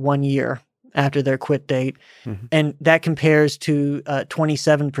smoke-free at 1 year after their quit date. Mm-hmm. And that compares to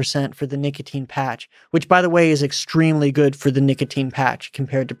 27% for the nicotine patch, which, by the way, is extremely good for the nicotine patch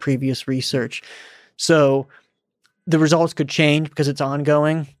compared to previous research. So the results could change because it's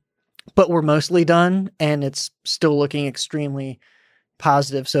ongoing, but we're mostly done, and it's still looking extremely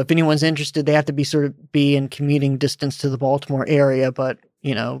positive. So if anyone's interested, they have to be in commuting distance to the Baltimore area, but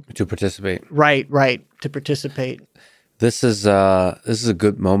to participate. Right, to participate. This is a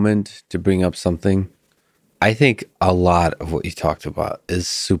good moment to bring up something. I think a lot of what you talked about is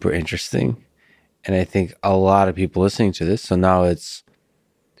super interesting, and I think a lot of people listening to this. So now it's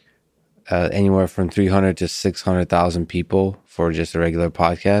anywhere from 300 to 600,000 people for just a regular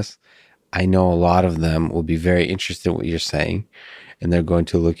podcast. I know a lot of them will be very interested in what you're saying, and they're going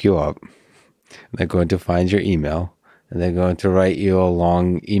to look you up. They're going to find your email, and they're going to write you a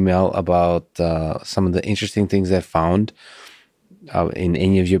long email about some of the interesting things they found in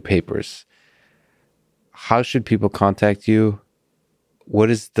any of your papers. How should people contact you? What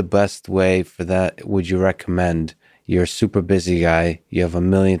is the best way for that? Would you recommend? You're a super busy guy. You have a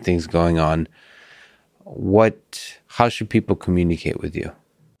million things going on. How should people communicate with you?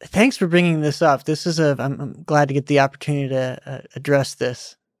 Thanks for bringing this up. I'm glad to get the opportunity to address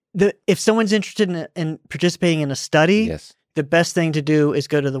this. If someone's interested in participating in a study, yes, the best thing to do is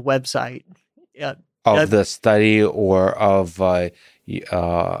go to the website of the study, or of which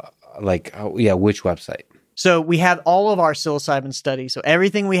website? So we have all of our psilocybin studies. So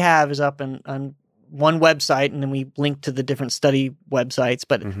everything we have is up on one website, and then we link to the different study websites,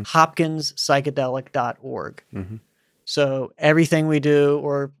 but hopkinspsychedelic.org. So everything we do,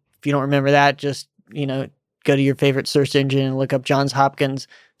 or if you don't remember that, just, go to your favorite search engine and look up Johns Hopkins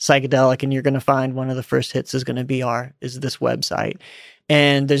psychedelic, and you're going to find one of the first hits is going to be this website.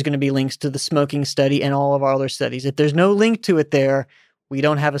 And there's going to be links to the smoking study and all of our other studies. If there's no link to it there, we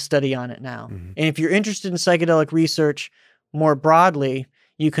don't have a study on it now. And if you're interested in psychedelic research more broadly,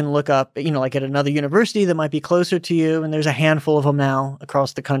 you can look up, like at another university that might be closer to you. And there's a handful of them now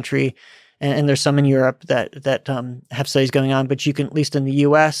across the country. And there's some in Europe that have studies going on. But you can, at least in the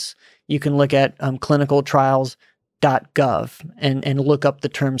US, you can look at clinicaltrials.gov and look up the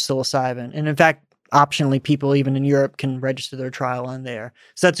term psilocybin. And in fact, optionally, people even in Europe can register their trial on there.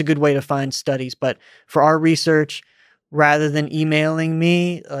 So that's a good way to find studies. But for our research, rather than emailing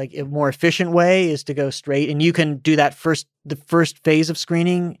me, like a more efficient way is to go straight. And you can do that the first phase of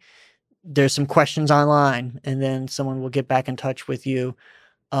screening. There's some questions online, and then someone will get back in touch with you.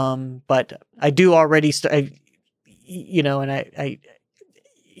 But I do already, I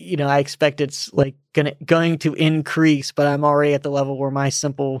expect it's like going to increase, but I'm already at the level where my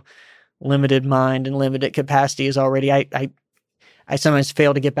simple limited mind and limited capacity is already, I sometimes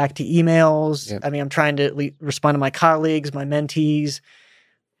fail to get back to emails. Yep. I mean, I'm trying to respond to my colleagues, my mentees,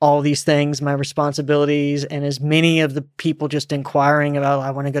 all these things, my responsibilities, and as many of the people just inquiring about,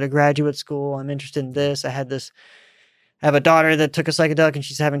 I want to go to graduate school, I'm interested in this. I have a daughter that took a psychedelic and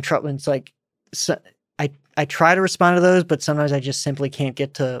she's having trouble. And it's like, so I try to respond to those, but sometimes I just simply can't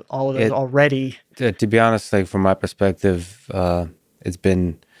get to all of those already. To be honest, like from my perspective, it's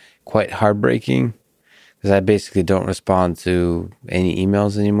been quite heartbreaking because I basically don't respond to any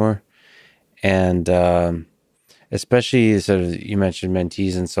emails anymore. And especially sort of, you mentioned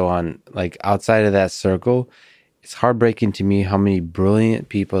mentees and so on, like outside of that circle, it's heartbreaking to me how many brilliant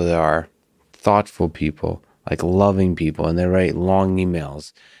people there are, thoughtful people, like loving people, and they write long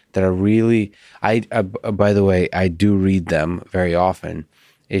emails that are really, by the way, I do read them very often.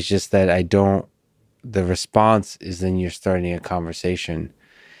 It's just that the response is then you're starting a conversation.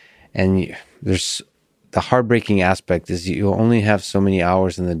 And there's the heartbreaking aspect is you only have so many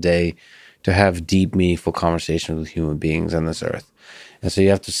hours in the day to have deep, meaningful conversations with human beings on this earth. And so you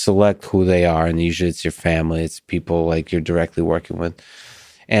have to select who they are. And usually it's your family, it's people like you're directly working with.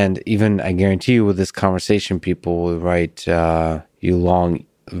 And even, I guarantee you, with this conversation, people will write you long,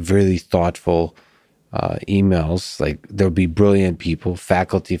 really thoughtful emails. Like there'll be brilliant people,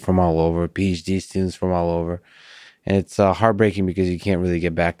 faculty from all over, PhD students from all over. And it's heartbreaking because you can't really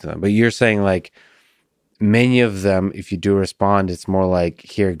get back to them. But you're saying like many of them, if you do respond, it's more like,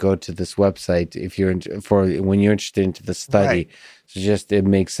 here, go to this website if you're when you're interested into the study. Right. So just it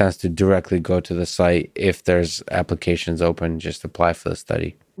makes sense to directly go to the site if there's applications open, just apply for the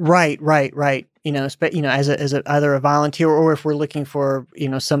study. Right. As either a volunteer or if we're looking for,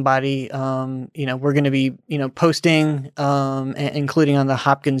 somebody, we're going to be, posting, including on the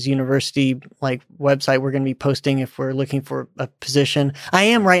Hopkins University website, we're going to be posting if we're looking for a position. I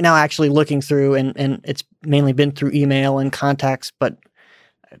am right now actually looking through, and it's mainly been through email and contacts, but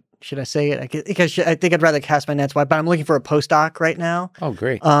should I say it? I think I'd rather cast my nets wide, but I'm looking for a postdoc right now. Oh,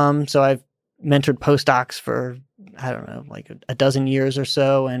 great. So I've mentored postdocs for, I don't know, like a dozen years or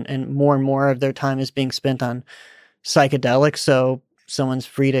so, and more of their time is being spent on psychedelics. So someone's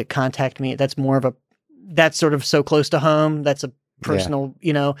free to contact me. That's sort of so close to home. That's a personal,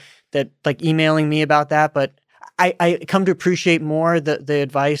 that like emailing me about that. But I come to appreciate more the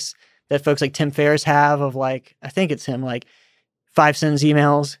advice that folks like Tim Ferriss have of like, I think it's him, like 5-sentence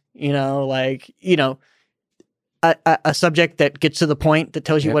emails, a subject that gets to the point, that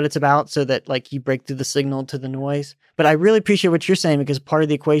tells you what it's about, so that like you break through the signal to the noise. But I really appreciate what you're saying, because part of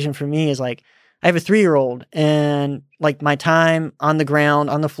the equation for me is like, I have a 3-year-old, and like my time on the ground,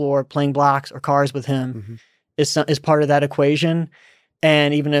 on the floor, playing blocks or cars with him is part of that equation.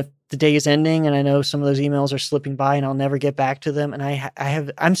 And even if the day is ending and I know some of those emails are slipping by and I'll never get back to them, and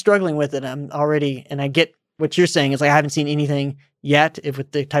I'm struggling with it. And I get what you're saying is like, I haven't seen anything yet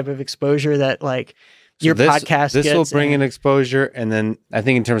with the type of exposure that like your podcast this gets. Will bring in exposure. And then I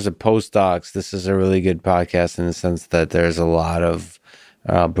think in terms of postdocs, this is a really good podcast in the sense that there's a lot of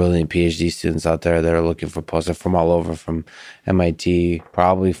brilliant PhD students out there that are looking for postdocs from all over, from MIT,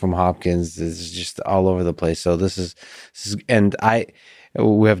 probably from Hopkins. It's just all over the place. So this is and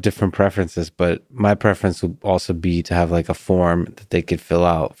we have different preferences, but my preference would also be to have like a form that they could fill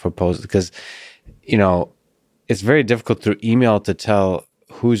out for post, because, it's very difficult through email to tell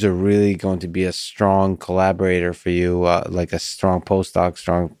who's really going to be a strong collaborator for you, like a strong postdoc,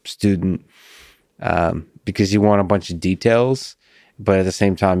 strong student, because you want a bunch of details, but at the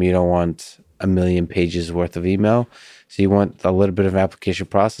same time, you don't want a million pages worth of email. So you want a little bit of application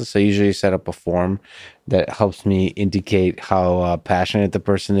process. So I usually set up a form that helps me indicate how passionate the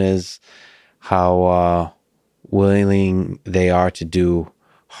person is, how willing they are to do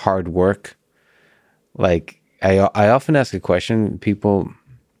hard work. Like I often ask a question, people,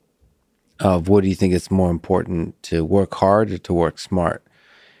 of what do you think is more important, to work hard or to work smart?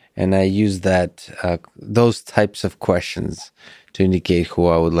 And I use those types of questions to indicate who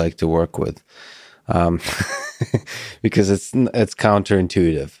I would like to work with, because it's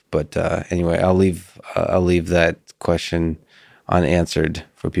counterintuitive. But anyway, I'll leave that question unanswered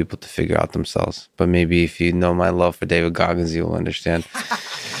for people to figure out themselves. But maybe if you know my love for David Goggins, you'll understand.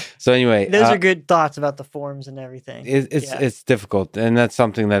 So anyway, those are good thoughts about the forms and everything. It's difficult, and that's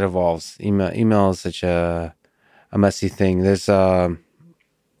something that evolves. Email is such a messy thing. There's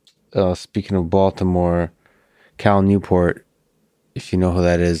speaking of Baltimore, Cal Newport, if you know who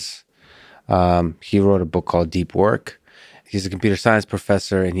that is, he wrote a book called Deep Work. He's a computer science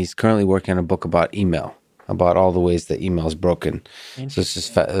professor, and he's currently working on a book about email, about all the ways that email is broken. So it's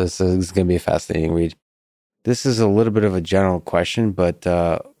just this is going to be a fascinating read. This is a little bit of a general question, but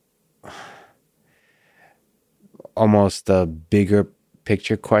almost a bigger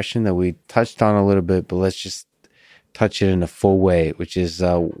picture question that we touched on a little bit, but let's just touch it in a full way, which is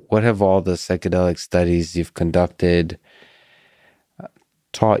what have all the psychedelic studies you've conducted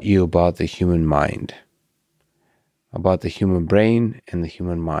taught you about the human mind, about the human brain and the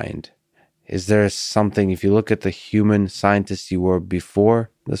human mind? Is there something, if you look at the human scientist you were before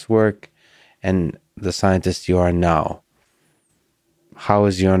this work and the scientist you are now, how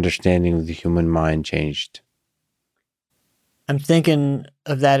has your understanding of the human mind changed? I'm thinking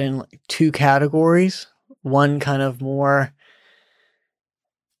of that in two categories. One kind of more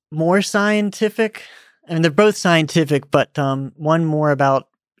scientific. I mean, they're both scientific, but one more about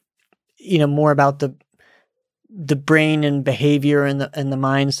the brain and behavior and the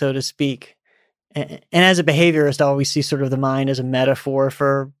mind, so to speak. And as a behaviorist, I always see sort of the mind as a metaphor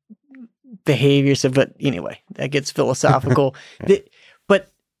for behavior. So, but anyway, that gets philosophical.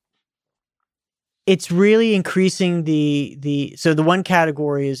 But it's really increasing so the one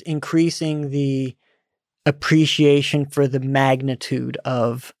category is increasing the appreciation for the magnitude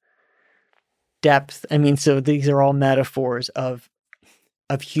of depth. I mean, so these are all metaphors of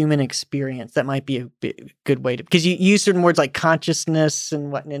human experience. That might be a good way to, because you use certain words like consciousness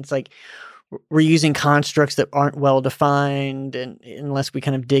and whatnot. It's like we're using constructs that aren't well defined, and unless we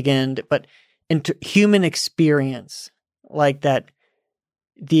kind of dig in. But into human experience, like that,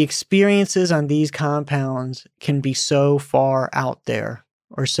 the experiences on these compounds can be so far out there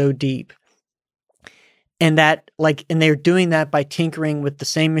or so deep. And they're doing that by tinkering with the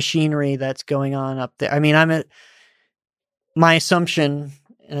same machinery that's going on up there. I mean, my assumption,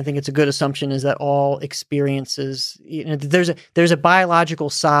 and I think it's a good assumption, is that all experiences, there's a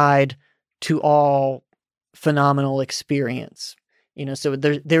biological side to all phenomenal experience. So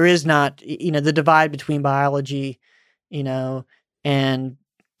there is not, the divide between biology, and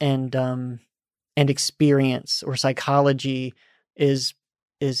experience or psychology is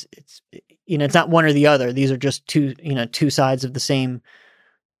it's not one or the other. These are just two sides of the same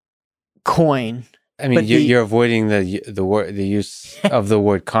coin. I mean, you're avoiding the use of the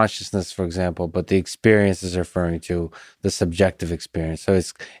word consciousness, for example, but the experience is referring to the subjective experience. So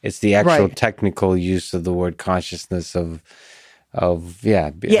it's the actual technical use of the word consciousness of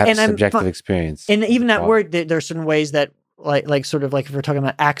subjective experience. And even that word, there are certain ways that like sort of like if we're talking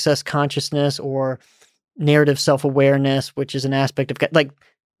about access consciousness or narrative self-awareness, which is an aspect of like,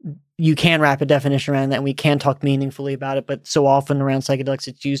 you can wrap a definition around that and we can talk meaningfully about it, but so often around psychedelics,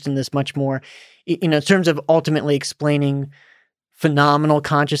 it's used in this much more, in terms of ultimately explaining phenomenal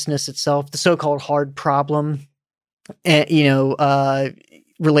consciousness itself, the so-called hard problem,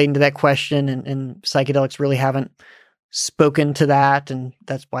 relating to that question, and psychedelics really haven't spoken to that. And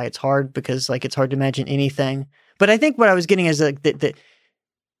that's why it's hard, because like, it's hard to imagine anything. But I think what I was getting is like that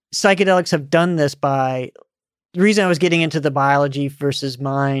psychedelics have done this by, the reason I was getting into the biology versus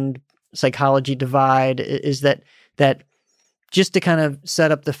mind psychology divide is that just to kind of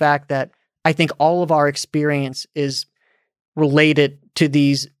set up the fact that I think all of our experience is related to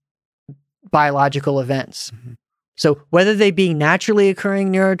these biological events. Mm-hmm. So whether they be naturally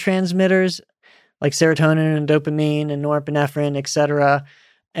occurring neurotransmitters like serotonin and dopamine and norepinephrine, et cetera,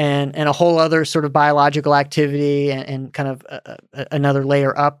 and a whole other sort of biological activity and kind of another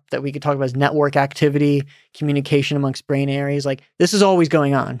layer up that we could talk about is network activity, communication amongst brain areas. Like this is always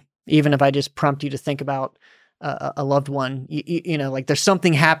going on. Even if I just prompt you to think about a loved one, like there's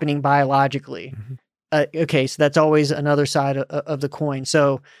something happening biologically. Mm-hmm. Okay, so that's always another side of the coin.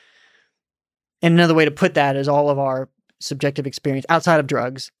 So And another way to put that is all of our subjective experience outside of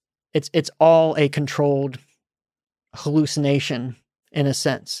drugs, it's all a controlled hallucination in a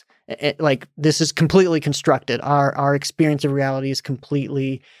sense. Like this is completely constructed. Our experience of reality is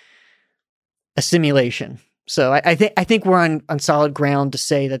completely a simulation. So I think we're on solid ground to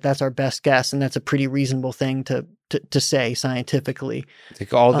say that that's our best guess, and that's a pretty reasonable thing to say scientifically.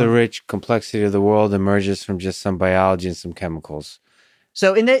 Like all the rich complexity of the world emerges from just some biology and some chemicals.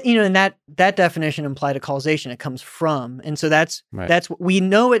 So in that definition implied a causation, it comes from, and so that's we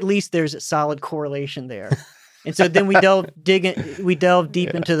know at least there's a solid correlation there. And so then we delve deep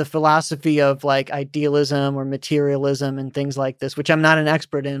into the philosophy of like idealism or materialism and things like this, which I'm not an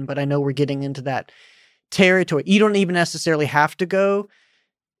expert in, but I know we're getting into that territory. You don't even necessarily have to go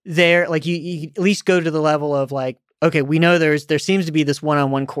there. Like you at least go to the level of like, okay, we know there seems to be this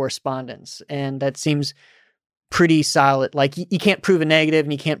one-on-one correspondence, and that seems pretty solid. Like you can't prove a negative,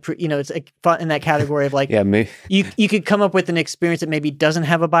 and you can't prove, it's like in that category of like, yeah, maybe. you could come up with an experience that maybe doesn't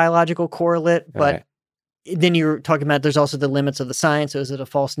have a biological correlate, but right. Then you're talking about there's also the limits of the science. So is it a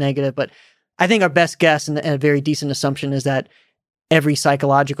false negative? But I think our best guess and a very decent assumption is that every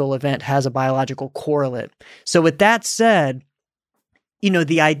psychological event has a biological correlate. So with that said,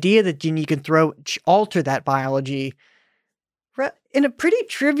 the idea that you can alter that biology in a pretty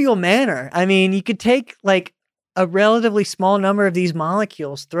trivial manner. I mean, you could take like a relatively small number of these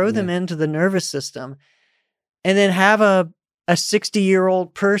molecules, throw them into the nervous system, and then have a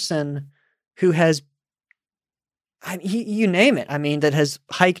 60-year-old person who has, you name it, that has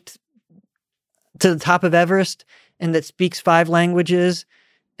hiked to the top of Everest and that speaks 5 languages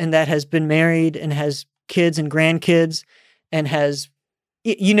and that has been married and has kids and grandkids and has,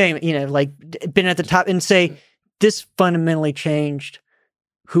 you name it, like been at the top, and say, this fundamentally changed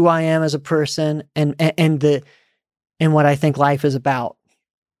who I am as a person and what I think life is about.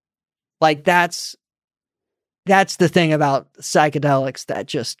 Like that's the thing about psychedelics that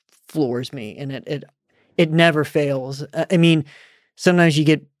just floors me, and it never fails. Sometimes you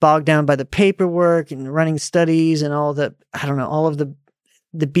get bogged down by the paperwork and running studies and all of the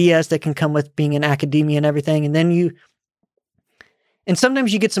BS that can come with being in academia and everything. And then and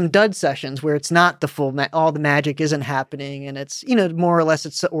sometimes you get some dud sessions where it's not the full, all the magic isn't happening. And it's, more or less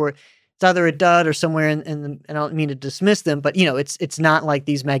it's either a dud or somewhere and I don't mean to dismiss them, but it's not like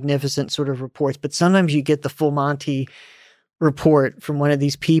these magnificent sort of reports, but sometimes you get the full Monty report from one of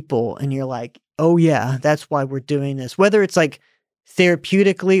these people and you're like, oh yeah, that's why we're doing this. Whether it's like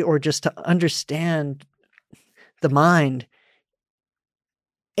therapeutically or just to understand the mind.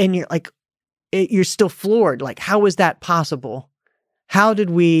 And you're like, you're still floored. Like, how is that possible? How did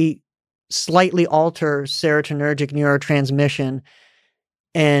we slightly alter serotonergic neurotransmission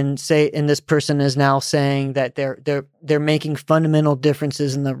and this person is now saying that they're making fundamental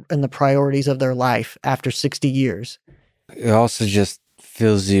differences in the priorities of their life after 60 years? It also just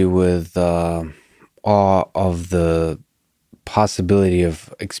fills you with awe of the possibility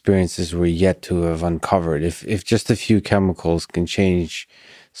of experiences we're yet to have uncovered. If just a few chemicals can change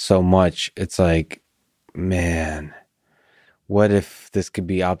so much, it's like, man, what if this could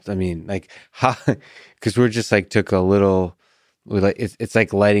be how? Because we're just like took a little. It's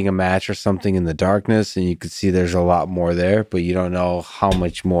like lighting a match or something in the darkness, and you could see there's a lot more there, but you don't know how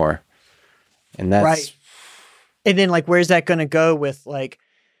much more. And that's right. And then, like, where's that going to go with, like,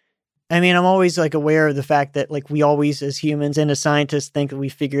 I'm always, like, aware of the fact that, like, we always, as humans and as scientists, think that we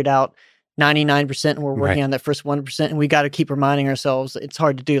figured out 99% and we're working on that first 1%, and we got to keep reminding ourselves it's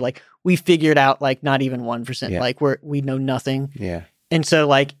hard to do. Like, we figured out, like, not even 1%. Yeah. Like, we know nothing. Yeah. And so,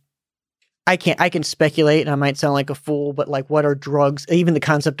 like, I can speculate, and I might sound like a fool, but, like, what are drugs? Even the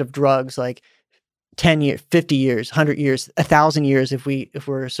concept of drugs, like, 10 years, 50 years, 100 years, 1,000 years if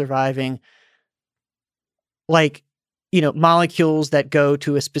we're surviving. Like, molecules that go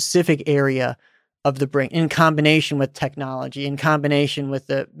to a specific area of the brain in combination with technology, in combination with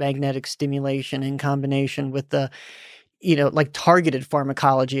the magnetic stimulation, in combination with the, like targeted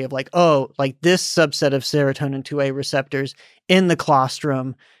pharmacology of like, oh, like this subset of serotonin 2A receptors in the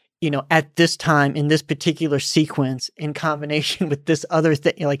claustrum, at this time in this particular sequence in combination with this other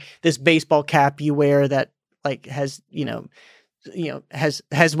thing, like this baseball cap you wear that like has,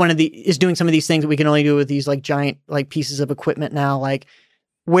 has one of is doing some of these things that we can only do with these like giant like pieces of equipment now. Like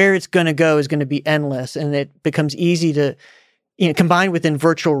where it's going to go is going to be endless, and it becomes easy to, combined within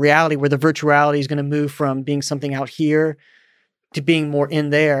virtual reality, where the virtual reality is going to move from being something out here to being more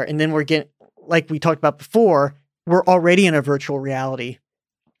in there. And then we're getting, like we talked about before, we're already in a virtual reality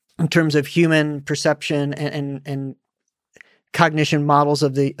in terms of human perception and cognition models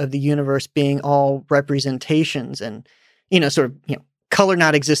of the universe being all representations and, sort of, color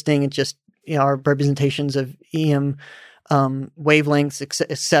not existing and just, our representations of EM wavelengths,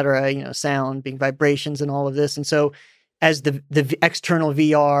 et cetera, sound being vibrations and all of this. And so as the external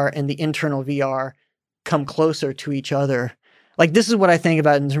VR and the internal VR come closer to each other, like this is what I think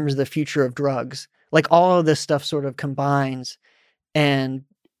about in terms of the future of drugs. Like all of this stuff sort of combines, and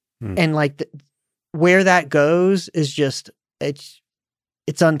like where that goes is just it's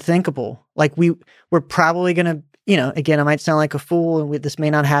unthinkable. Like we're probably gonna, again, I might sound like a fool, and this may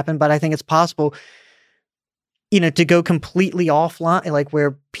not happen, but I think it's possible, to go completely offline, like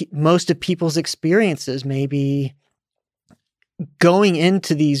where most of people's experiences may be going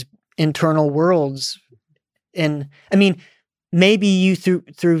into these internal worlds. And I mean, maybe you through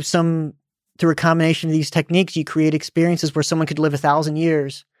a combination of these techniques, you create experiences where someone could live 1,000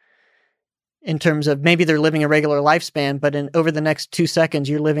 years in terms of maybe they're living a regular lifespan, but over the next 2 seconds,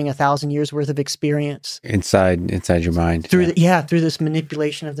 you're living 1,000 years worth of experience inside your mind through through this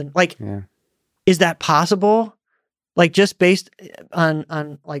manipulation of is that possible? Like just based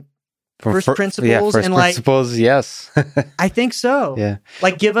on like first principles and like principles, yes. I think so. Yeah.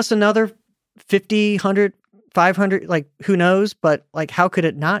 Like give us another 50, 100, 500, like who knows, but like how could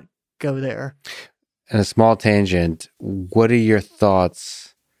it not go there? And a small tangent, what are your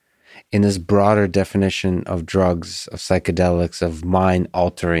thoughts in this broader definition of drugs, of psychedelics, of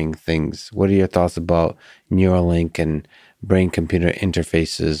mind-altering things? What are your thoughts about Neuralink and brain-computer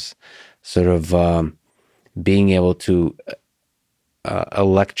interfaces, sort of being able to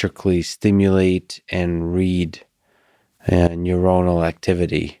electrically stimulate and read neuronal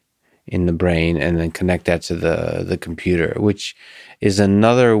activity in the brain and then connect that to the computer, which is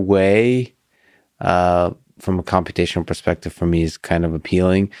another way, from a computational perspective for me, is kind of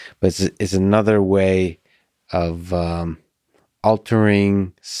appealing, but it's another way of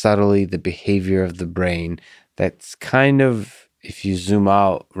altering subtly the behavior of the brain that's kind of, if you zoom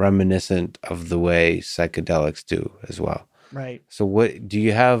out, reminiscent of the way psychedelics do as well. Right. So what do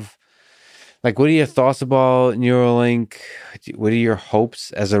you have, like, what are your thoughts about Neuralink? What are your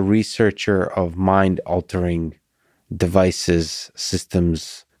hopes as a researcher of mind-altering devices,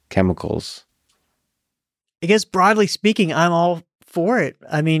 systems, chemicals? I guess broadly speaking, I'm all for it.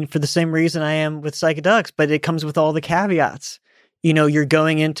 I mean, for the same reason I am with psychedelics, but it comes with all the caveats. You're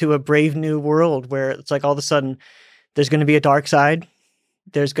going into a brave new world where it's like all of a sudden there's going to be a dark side.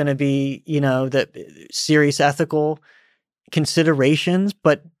 There's going to be, the serious ethical considerations,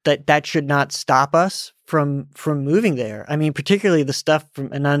 but that should not stop us from moving there. I mean, particularly the stuff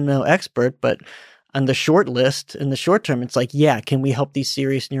from, and I'm no expert, but on the short list, in the short term, it's like, yeah, can we help these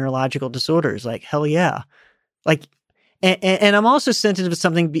serious neurological disorders? Like, hell yeah. Like, and I'm also sensitive to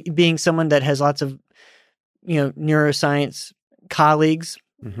something being someone that has lots of, neuroscience colleagues,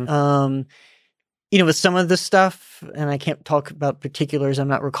 with some of this stuff, and I can't talk about particulars, I'm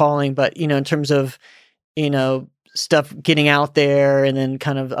not recalling, but, in terms of, stuff getting out there and then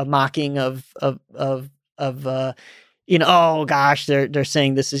kind of a mocking of oh gosh, they're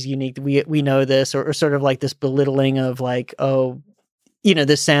saying this is unique. We know this, or sort of like this belittling of like, oh,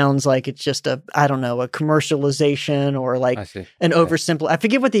 this sounds like it's just a commercialization or like an oversimple. I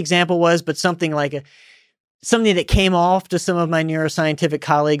forget what the example was, but something like something that came off to some of my neuroscientific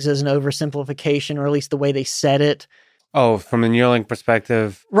colleagues as an oversimplification, or at least the way they said it. Oh, from the Neuralink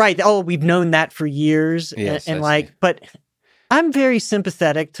perspective. Right. Oh, we've known that for years. Yes, and but I'm very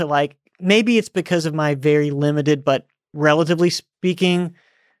sympathetic to like, maybe it's because of my very limited, but relatively speaking,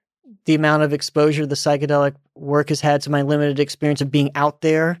 the amount of exposure the psychedelic work has had to my limited experience of being out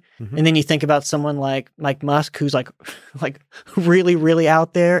there. Mm-hmm. And then you think about someone like Mike Musk, who's like really, really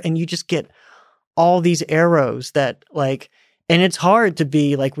out there, and you just get all these arrows that like, and it's hard to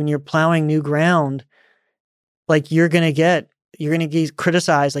be like, when you're plowing new ground, like you're going to get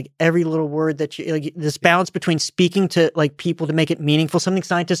criticized, like every little word that you, like this balance between speaking to like people to make it meaningful, something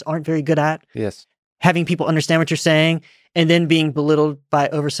scientists aren't very good at. Yes. Having people understand what you're saying, and then being belittled by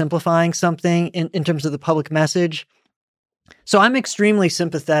oversimplifying something in terms of the public message. So I'm extremely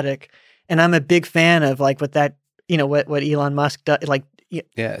sympathetic, and I'm a big fan of like what that, what Elon Musk does, like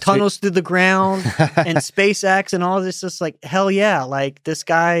tunnels through the ground and SpaceX and all of this. Just like, hell yeah. Like this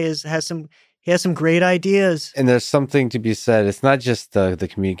guy has some great ideas. And there's something to be said. It's not just the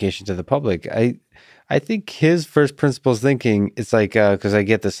communication to the public. I think his first principles thinking, it's like, because I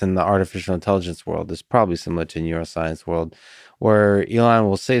get this in the artificial intelligence world, it's probably similar to neuroscience world, where Elon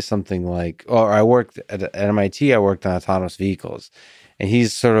will say something like, or I worked at MIT, I worked on autonomous vehicles. And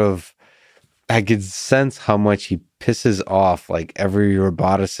he's sort of, I could sense how much he pisses off like every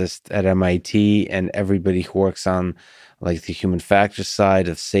roboticist at MIT and everybody who works on like the human factors side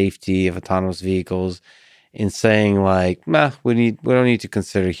of safety of autonomous vehicles. in saying like, nah, we don't need to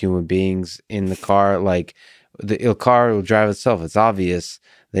consider human beings in the car. Like the car will drive itself. It's obvious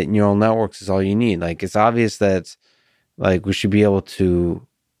that neural networks is all you need. Like it's obvious that like we should be able to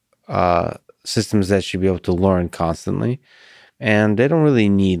systems that should be able to learn constantly, and they don't really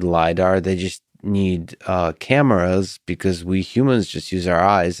need LiDAR. They just need cameras, because we humans just use our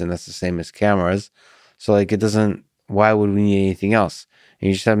eyes, and that's the same as cameras. So like it doesn't, why would we need anything else? And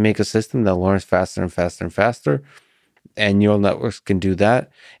you just have to make a system that learns faster and faster and faster, and neural networks can do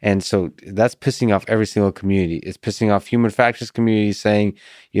that. And so that's pissing off every single community. It's pissing off human factors community, saying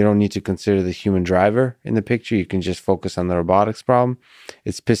you don't need to consider the human driver in the picture. You can just focus on the robotics problem.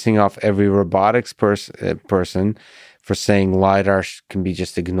 It's pissing off every robotics person for saying LiDAR can be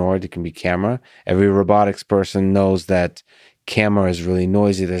just ignored. It can be camera. Every robotics person knows that camera is really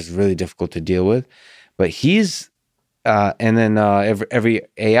noisy. That's really difficult to deal with. But and then every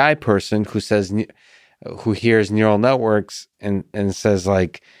AI person who hears neural networks and says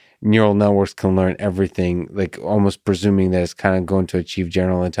like neural networks can learn everything, like almost presuming that it's kind of going to achieve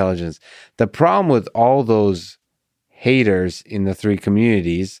general intelligence. The problem with all those haters in the three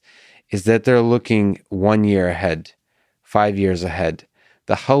communities is that they're looking 1 year ahead, 5 years ahead.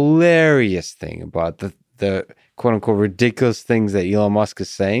 The hilarious thing about the quote unquote ridiculous things that Elon Musk is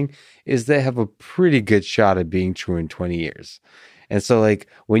saying is they have a pretty good shot at being true in 20 years. And so, like,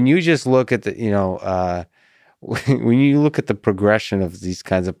 when you just look at when you look at the progression of these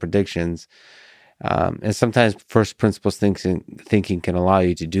kinds of predictions, and sometimes first principles thinking can allow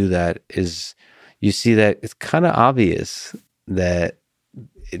you to do that, is you see that it's kind of obvious that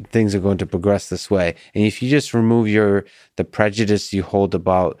things are going to progress this way. And if you just remove the prejudice you hold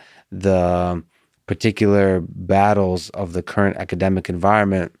about the particular battles of the current academic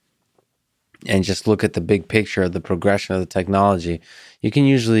environment, and just look at the big picture of the progression of the technology, you can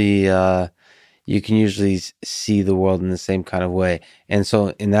usually see the world in the same kind of way. And so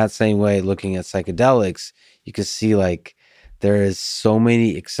in that same way, looking at psychedelics, you can see like there is so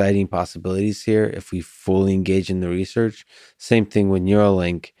many exciting possibilities here if we fully engage in the research. Same thing with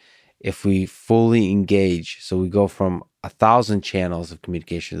Neuralink. If we fully engage, so we go from 1,000 channels of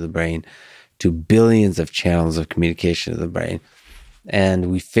communication to the brain to billions of channels of communication to the brain,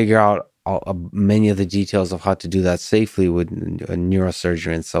 and we figure out many of the details of how to do that safely with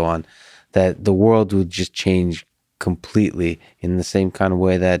neurosurgery and so on, that the world would just change completely in the same kind of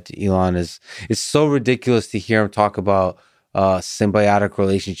way that Elon is. It's so ridiculous to hear him talk about symbiotic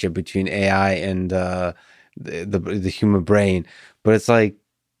relationship between AI and the human brain, but it's like,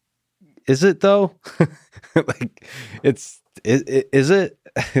 is it though? Like, is it?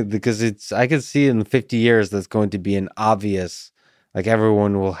 Because I can see in 50 years that's going to be an obvious, like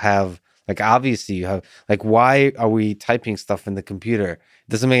everyone will have. Like, obviously, you have, like, why are we typing stuff in the computer? It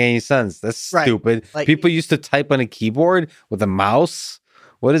doesn't make any sense. That's stupid. Like, people used to type on a keyboard with a mouse.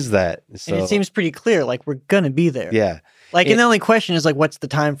 What is that? So, and it seems pretty clear. Like, we're going to be there. Yeah. Like, and the only question is, like, what's the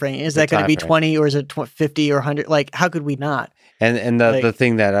time frame? Is that going to be 20 or is it 50 or 100? Like, how could we not? And the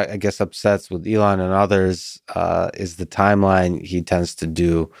thing that I guess upsets with Elon and others is the timeline he tends to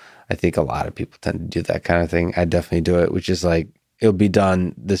do. I think a lot of people tend to do that kind of thing. I definitely do it, which is like, it'll be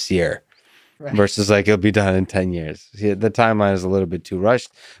done this year. Right. Versus like it'll be done in 10 years. See, the timeline is a little bit too rushed,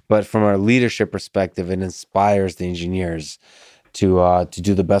 but from a leadership perspective, it inspires the engineers to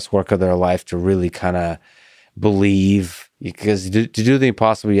do the best work of their life, to really kind of believe, because to do the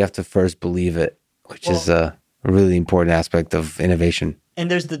impossible, you have to first believe it, which is a really important aspect of innovation.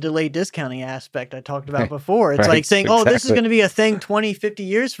 And there's the delayed discounting aspect I talked about before. It's like saying, oh, this is going to be a thing 20, 50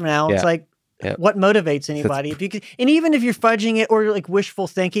 years from now. It's like, yep. What motivates anybody? If you could, and even if you're fudging it or like wishful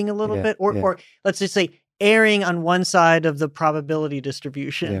thinking a little bit, or let's just say erring on one side of the probability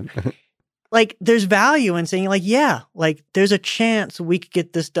distribution, like there's value in saying like, yeah, like there's a chance we could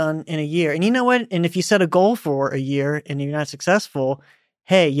get this done in a year. And you know what? And if you set a goal for a year and you're not successful,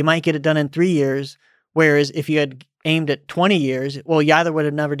 hey, you might get it done in 3 years. Whereas if you had aimed at 20 years, well, you either would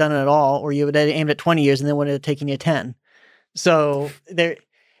have never done it at all, or you would have aimed at 20 years and then would have taken you 10. So there.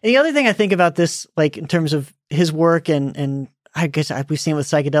 And the other thing I think about this, like in terms of his work, and I guess we've seen with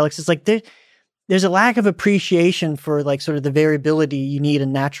psychedelics, is like there's a lack of appreciation for like sort of the variability you need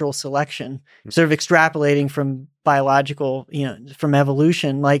in natural selection, sort of extrapolating from biological, from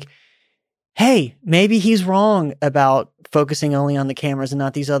evolution. Like, hey, maybe he's wrong about focusing only on the cameras and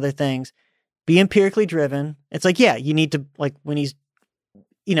not these other things. Be empirically driven. It's like, yeah, you need to, like when he's,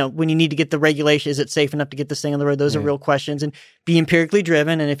 when you need to get the regulation, is it safe enough to get this thing on the road? Those are real questions, and be empirically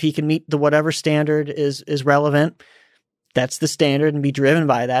driven. And if he can meet the whatever standard is relevant, that's the standard, and be driven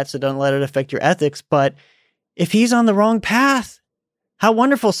by that. So don't let it affect your ethics. But if he's on the wrong path, how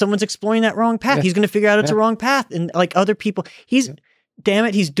wonderful, someone's exploring that wrong path. Yeah. He's going to figure out it's Yeah. a wrong path. And like other people, damn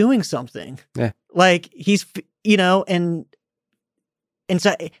it, he's doing something. Yeah. Like he's, and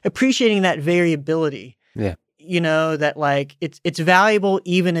so appreciating that variability. Yeah. That like it's valuable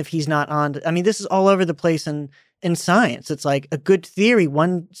even if he's not on. I mean, this is all over the place in science. It's like a good theory.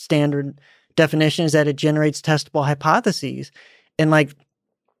 One standard definition is that it generates testable hypotheses. And like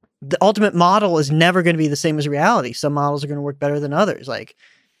the ultimate model is never going to be the same as reality. Some models are going to work better than others. Like,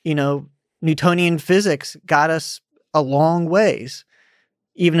 Newtonian physics got us a long ways,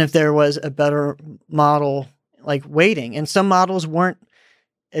 even if there was a better model like waiting. And some models weren't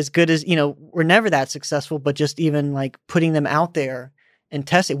as good as, were never that successful, but just even like putting them out there and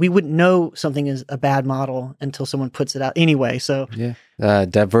testing, we wouldn't know something is a bad model until someone puts it out anyway. So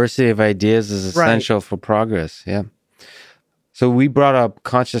diversity of ideas is essential for progress. Yeah. So we brought up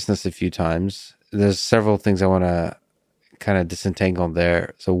consciousness a few times. There's several things I want to kind of disentangle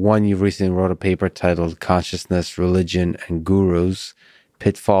there. So one, you recently wrote a paper titled Consciousness, Religion, and Gurus,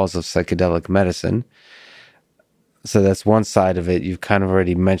 Pitfalls of Psychedelic Medicine. So that's one side of it. You've kind of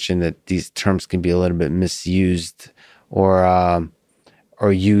already mentioned that these terms can be a little bit misused or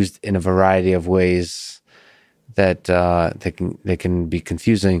used in a variety of ways that they can be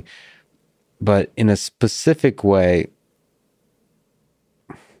confusing. But in a specific way,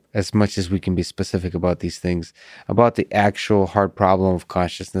 as much as we can be specific about these things, about the actual hard problem of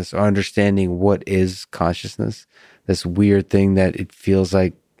consciousness or understanding what is consciousness, this weird thing that it feels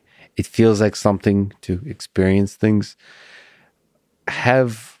like something to experience things.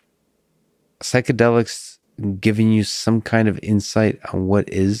 Have psychedelics given you some kind of insight on what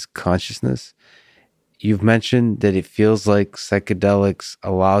is consciousness? You've mentioned that it feels like psychedelics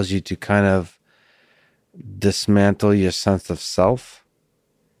allows you to kind of dismantle your sense of self,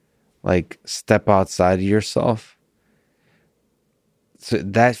 like step outside of yourself. So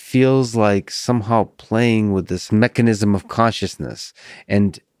that feels like somehow playing with this mechanism of consciousness.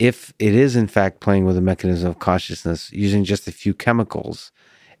 And if it is in fact playing with a mechanism of consciousness using just a few chemicals,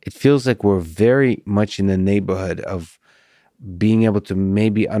 it feels like we're very much in the neighborhood of being able to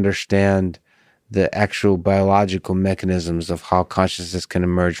maybe understand the actual biological mechanisms of how consciousness can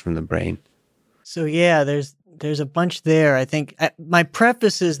emerge from the brain. So yeah, there's a bunch there. I think my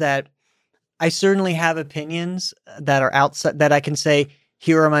preface is that I certainly have opinions that are outside that I can say,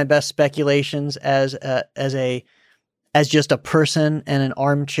 here are my best speculations as just a person and an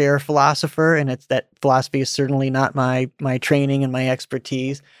armchair philosopher. And it's that philosophy is certainly not my training and my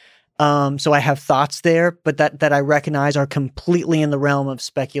expertise. So I have thoughts there, but that I recognize are completely in the realm of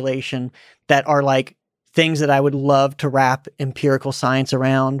speculation, that are like things that I would love to wrap empirical science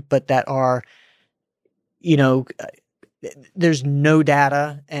around, but that are, there's no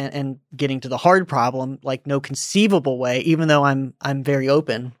data and getting to the hard problem, like no conceivable way, even though I'm very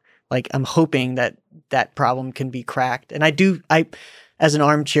open, like I'm hoping that problem can be cracked. And I, as an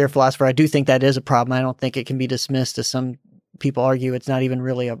armchair philosopher, I do think that is a problem. I don't think it can be dismissed, as some people argue it's not even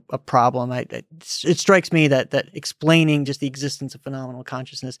really a problem. It strikes me that explaining just the existence of phenomenal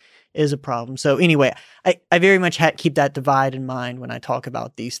consciousness is a problem. So anyway, I very much keep that divide in mind when I talk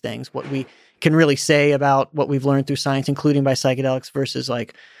about these things, what we can really say about what we've learned through science, including by psychedelics, versus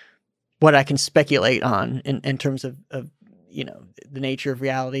like what I can speculate on in terms of the nature of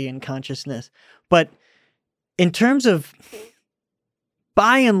reality and consciousness. But in terms of,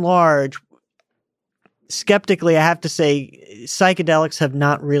 by and large, skeptically, I have to say psychedelics have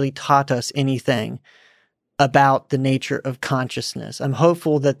not really taught us anything about the nature of consciousness. I'm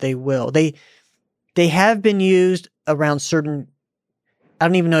hopeful that they will. They have been used around certain, I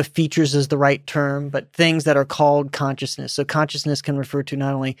don't even know if features is the right term, but things that are called consciousness. So consciousness can refer to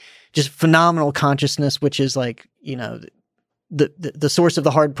not only just phenomenal consciousness, which is like, the source of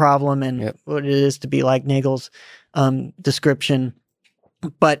the hard problem and what it is to be like Nagel's description,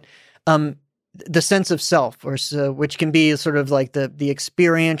 but the sense of self, which can be sort of like the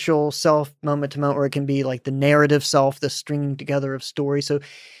experiential self moment to moment, or it can be like the narrative self, the stringing together of stories. So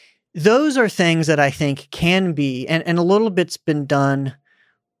those are things that I think can be, and a little bit's been done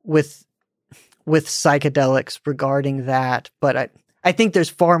with psychedelics regarding that, but I think there's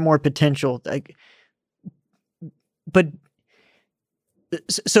far more potential.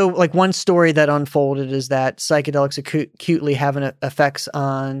 So like one story that unfolded is that psychedelics acutely have effects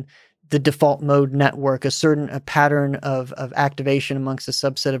on the default mode network, a pattern of activation amongst a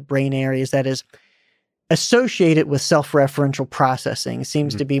subset of brain areas that is associated with self-referential processing. It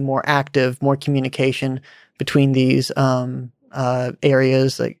seems to be more active, more communication between these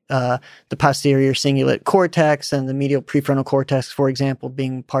areas, like the posterior cingulate cortex and the medial prefrontal cortex, for example,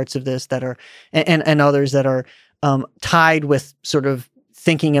 being parts of this that are, and others that are tied with sort of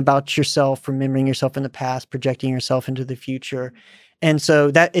thinking about yourself, remembering yourself in the past, projecting yourself into the future. And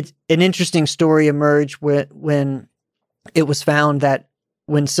so that it's an interesting story emerged when it was found that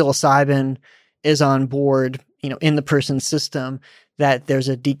when psilocybin is on board, in the person's system, that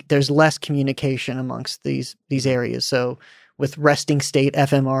there's less communication amongst these areas. So with resting state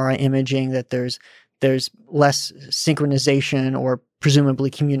fMRI imaging, that there's less synchronization or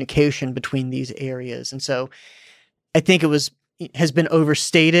presumably communication between these areas. And so I think has been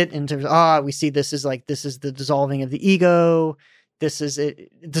overstated in terms of, we see this is the dissolving of the ego. This is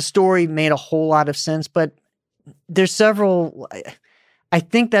it. The story made a whole lot of sense, but there's several. I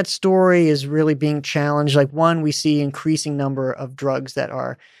think that story is really being challenged. Like, one, we see increasing number of drugs that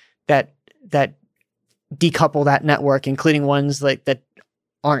decouple that network, including ones like that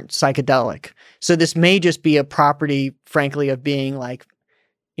aren't psychedelic. So this may just be a property, frankly, of being like,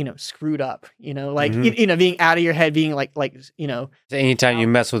 screwed up, being out of your head, being like. So anytime you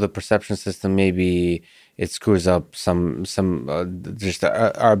mess with a perception system, maybe it screws up some just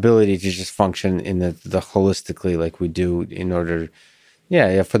our ability to just function in the holistically like we do in order,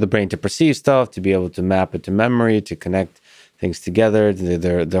 for the brain to perceive stuff, to be able to map it to memory, to connect things together,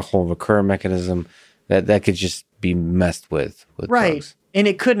 the whole recur mechanism that could just be messed with right. drugs. And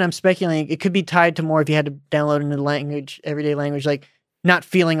it could, and I'm speculating, it could be tied to more if you had to download into language, everyday language, like not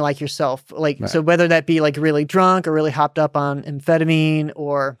feeling like yourself. Like, right. So whether that be like really drunk or really hopped up on amphetamine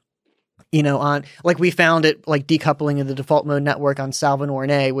or, on, like we found it like decoupling of the default mode network on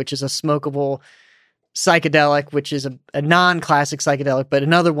Salvinorin A, which is a smokable psychedelic, which is a non-classic psychedelic, but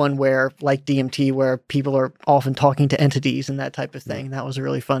another one where, like DMT, where people are often talking to entities and that type of thing. That was a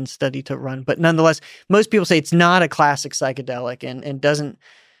really fun study to run. But nonetheless, most people say it's not a classic psychedelic and doesn't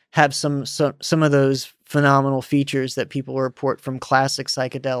have some of those phenomenal features that people report from classic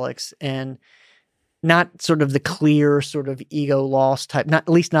psychedelics, and not sort of the clear sort of ego loss type, not at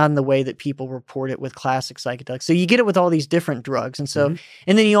least not in the way that people report it with classic psychedelics. So you get it with all these different drugs. And so,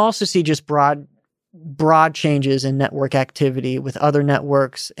 and then you also see just broad changes in network activity with other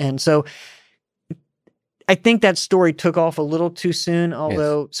networks. And so I think that story took off a little too soon,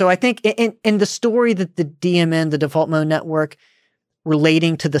 although, so I think in the story that the DMN, the default mode network,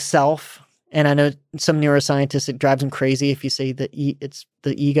 relating to the self, and I know some neuroscientists, it drives them crazy if you say that it's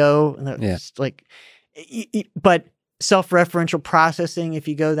the ego, and it's like, but self-referential processing, if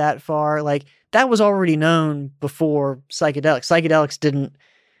you go that far, like that was already known before psychedelics. Psychedelics didn't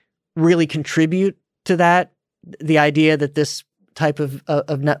really contribute to that. The idea that this type of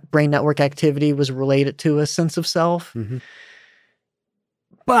brain network activity was related to a sense of self.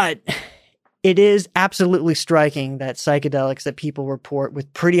 But it is absolutely striking that psychedelics that people report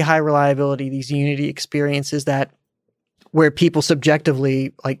with pretty high reliability, these unity experiences that where people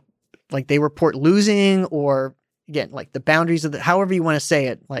subjectively like they report losing, or again, like the boundaries of however you want to say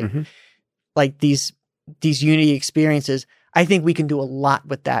it, like these unity experiences. I think we can do a lot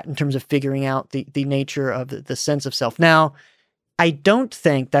with that in terms of figuring out the nature of the sense of self. Now, I don't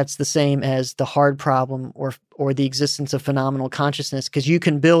think that's the same as the hard problem or the existence of phenomenal consciousness, because you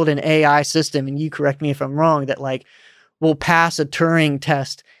can build an AI system, and you correct me if I'm wrong, that like will pass a Turing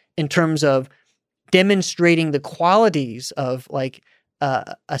test in terms of demonstrating the qualities of like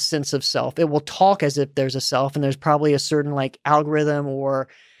a sense of self. It will talk as if there's a self, and there's probably a certain like algorithm or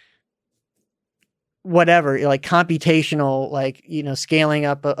whatever, like computational, like, scaling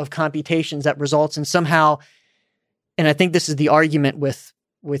up of computations that results in somehow. And I think this is the argument with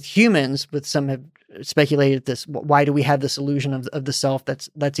humans, with some have speculated this. Why do we have this illusion of the self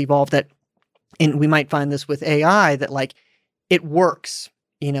that's evolved? And we might find this with AI, that like it works,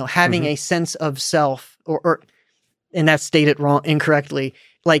 having a sense of self or and that's stated incorrectly,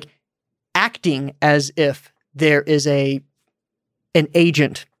 like acting as if there is an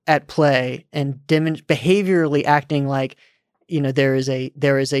agent at play, and behaviorally acting like, there is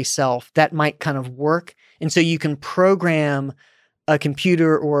a self that might kind of work. And so you can program a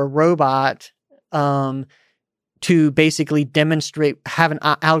computer or a robot to basically have an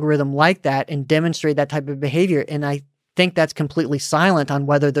algorithm like that and demonstrate that type of behavior. And I think that's completely silent on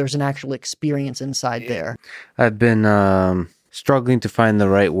whether there's an actual experience inside there. I've been struggling to find the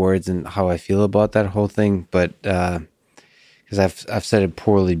right words and how I feel about that whole thing, but because I've said it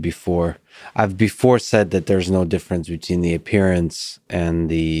poorly before. I've before said that there's no difference between the appearance and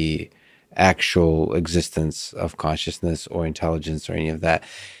the actual existence of consciousness or intelligence or any of that.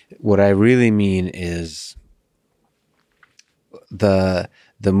 What I really mean is the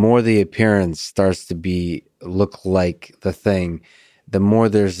more the appearance starts to look like the thing, the more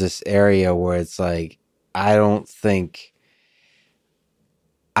there's this area where it's like, I don't think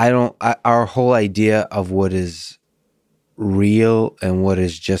our whole idea of what is real and what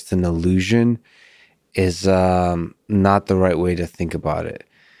is just an illusion is not the right way to think about it.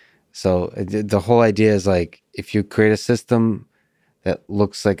 So the whole idea is like, if you create a system that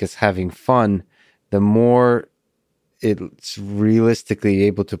looks like it's having fun, the more it's realistically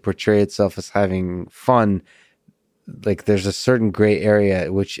able to portray itself as having fun, like there's a certain gray area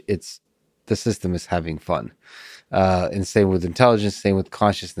at which the system is having fun. And same with intelligence, same with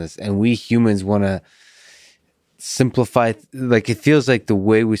consciousness. And we humans want to simplify, like it feels like the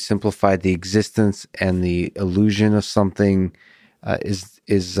way we simplify the existence and the illusion of something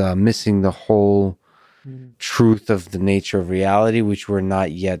is missing the whole truth of the nature of reality, which we're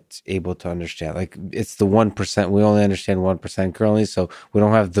not yet able to understand. Like it's the 1%. We only understand 1% currently, so we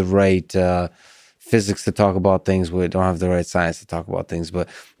don't have the right physics to talk about things. We don't have the right science to talk about things. But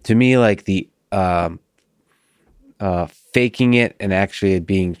to me, like the faking it and actually it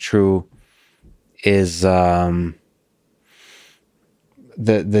being true is the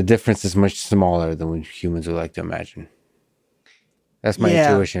difference is much smaller than what humans would like to imagine. That's my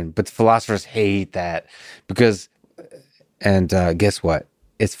intuition. But philosophers hate that because, and guess what?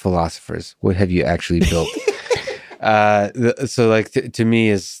 It's philosophers. What have you actually built? So like to me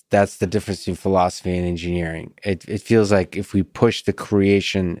that's the difference between philosophy and engineering. It feels like if we push the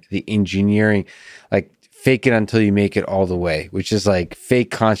creation, the engineering, like fake it until you make it all the way, which is like fake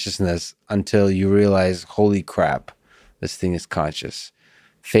consciousness until you realize, holy crap, this thing is conscious.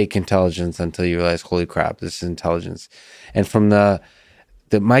 Fake intelligence until you realize, holy crap, this is intelligence. And from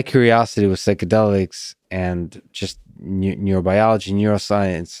my curiosity with psychedelics and just neurobiology,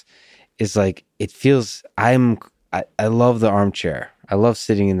 neuroscience is like, it feels, I love the armchair. I love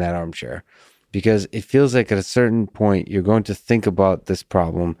sitting in that armchair because it feels like at a certain point, you're going to think about this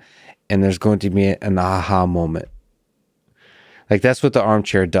problem and there's going to be an aha moment. Like that's what the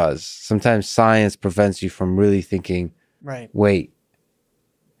armchair does. Sometimes science prevents you from really thinking, right? Wait,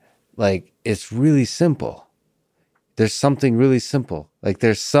 like it's really simple. There's something really simple. Like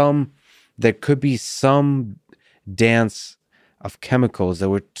there could be some dance of chemicals that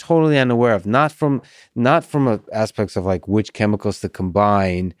we're totally unaware of, not from aspects of like which chemicals to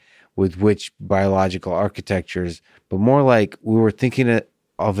combine with which biological architectures, but more like we were thinking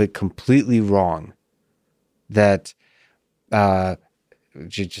of it completely wrong. That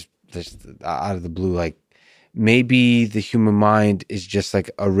just out of the blue, like maybe the human mind is just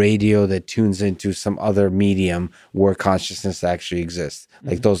like a radio that tunes into some other medium where consciousness actually exists.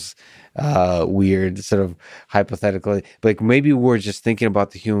 Like those weird sort of hypothetical, like maybe we're just thinking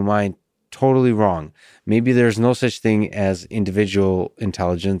about the human mind totally wrong. Maybe there's no such thing as individual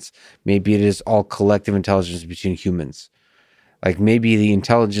intelligence. Maybe it is all collective intelligence between humans. Like maybe the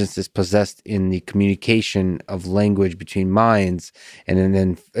intelligence is possessed in the communication of language between minds, and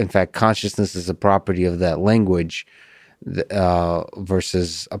then in fact consciousness is a property of that language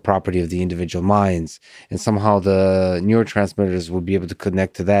versus a property of the individual minds. And somehow the neurotransmitters will be able to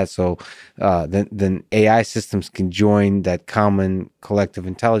connect to that. So then AI systems can join that common collective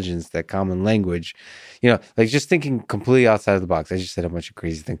intelligence, that common language. Like just thinking completely outside of the box. I just said a bunch of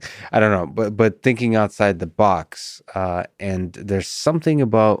crazy things. I don't know, but thinking outside the box. And there's something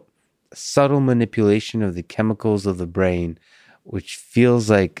about subtle manipulation of the chemicals of the brain, which feels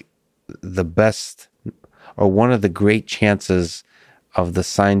like the best or one of the great chances of the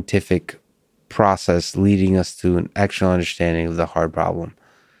scientific process leading us to an actual understanding of the hard problem.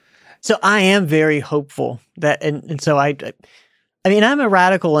 So I am very hopeful that, and so I mean, I'm a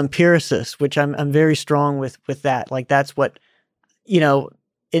radical empiricist, which I'm very strong with that. Like that's what,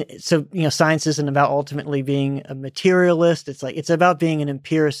 science isn't about ultimately being a materialist. It's about being an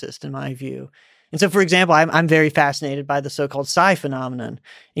empiricist in my view. And so, for example, I'm very fascinated by the so-called psi phenomenon,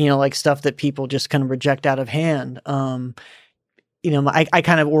 like stuff that people just kind of reject out of hand. I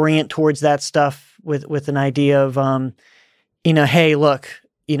kind of orient towards that stuff with an idea of, hey, look,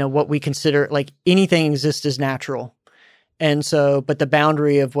 what we consider like anything exists as natural. And so, but the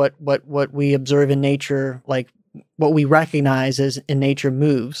boundary of what we observe in nature, like what we recognize as in nature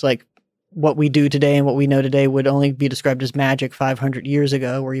moves, like what we do today and what we know today would only be described as magic 500 years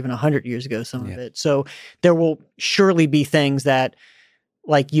ago or even 100 years ago, some of it. So there will surely be things that,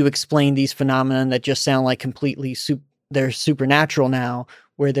 like you explain these phenomena that just sound like completely they're supernatural now,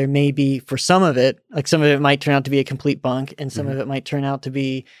 where there may be, for some of it, like some of it might turn out to be a complete bunk and some of it might turn out to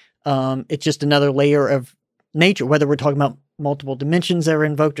be, it's just another layer of nature, whether we're talking about multiple dimensions that are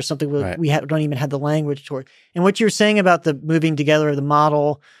invoked or something we don't even have the language toward. And what you're saying about the moving together of the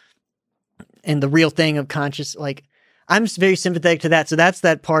model and the real thing of conscious, like I'm very sympathetic to that. So that's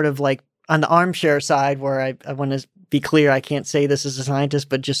that part of like on the armchair side where I want to be clear, I can't say this as a scientist,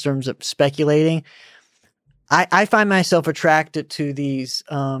 but just in terms of speculating, I find myself attracted to these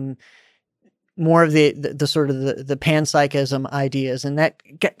more of the sort of the panpsychism ideas, and that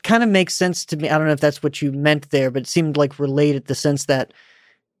kind of makes sense to me. I don't know if that's what you meant there, but it seemed like related, the sense that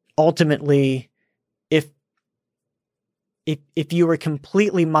ultimately, if you were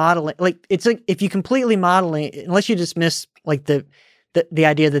completely modeling, like it's like if you completely modeling, unless you dismiss like the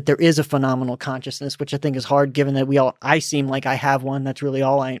idea that there is a phenomenal consciousness, which I think is hard given that I seem like I have one. That's really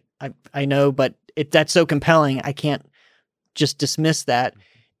all I know, but that's so compelling. I can't just dismiss that.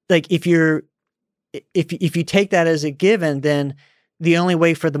 Like if you take that as a given, then the only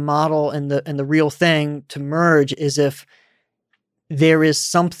way for the model and the real thing to merge is if there is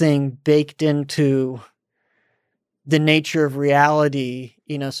something baked into the nature of reality,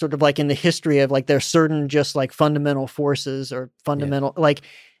 sort of like in the history of like there's certain just like fundamental forces or fundamental like,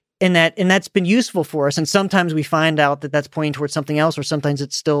 and that's been useful for us. And sometimes we find out that that's pointing towards something else, or sometimes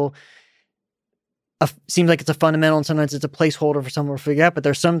it's still seems like it's a fundamental, and sometimes it's a placeholder for someone to figure out. But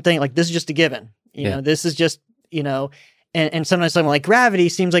there's something like this is just a given, this is just and sometimes something like gravity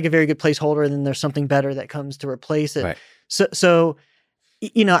seems like a very good placeholder, and then there's something better that comes to replace it. Right. So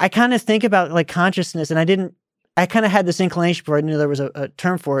I kind of think about like consciousness, and I kind of had this inclination before I knew there was a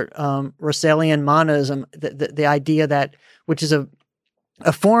term for it, Russellian monism, the idea that, which is a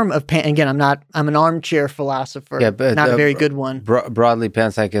form of again, I'm an armchair philosopher, but not a very good one. Broadly,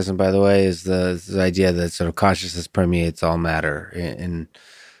 panpsychism, by the way, is the idea that sort of consciousness permeates all matter,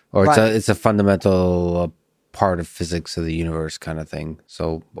 it's a fundamental part of physics of the universe kind of thing.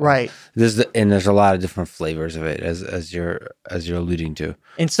 So right, there's a lot of different flavors of it, as you're alluding to.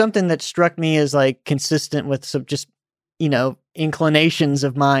 And something that struck me as like consistent with some just inclinations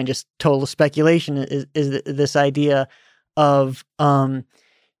of mine, just total speculation, is this idea of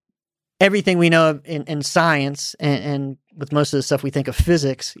everything we know of in science and with most of the stuff we think of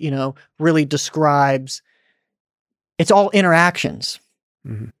physics, really describes, it's all interactions.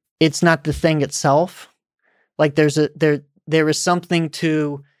 Mm-hmm. It's not the thing itself. Like there is something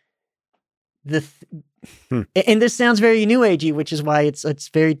to and this sounds very new agey, which is why it's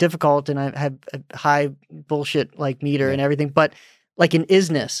very difficult, and I have a high bullshit like meter and everything, but like an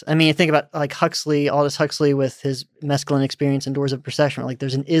isness. I mean, think about like Aldous Huxley with his mescaline experience and Doors of Perception. Like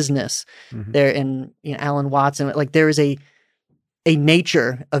there's an isness there, and Alan Watson. Like there is a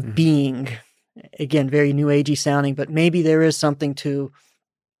nature of being. Again, very new agey sounding, but maybe there is something to.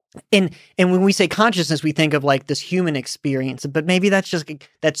 And when we say consciousness, we think of like this human experience, but maybe that's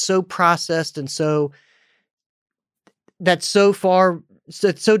so processed and that's so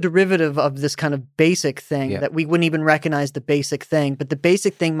derivative of this kind of basic thing that we wouldn't even recognize the basic thing. But the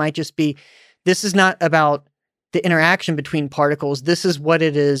basic thing might just be, this is not about the interaction between particles. This is what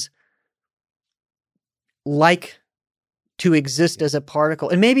it is like to exist as a particle.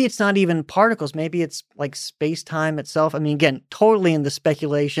 And maybe it's not even particles. Maybe it's like space-time itself. I mean, again, totally in the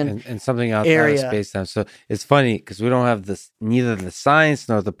speculation and something outside of space-time. So it's funny because we don't have neither the science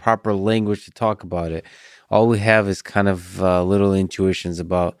nor the proper language to talk about it. All we have is kind of little intuitions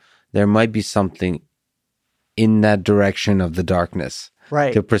about there might be something in that direction of the darkness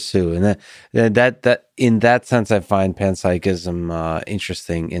to pursue. And that in that sense, I find panpsychism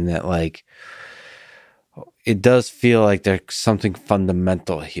interesting in that, like, it does feel like there's something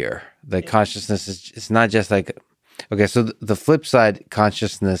fundamental here. That consciousness is not just like, okay, so the flip side,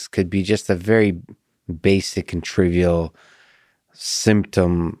 consciousness could be just a very basic and trivial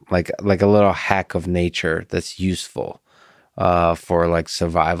symptom, like a little hack of nature that's useful for like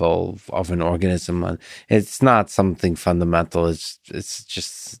survival of an organism. It's not something fundamental. It's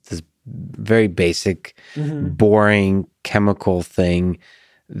just this very basic, boring chemical thing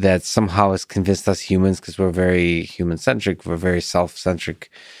that somehow has convinced us humans, because we're very human-centric, we're very self-centric,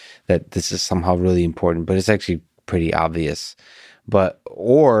 that this is somehow really important, but it's actually pretty obvious.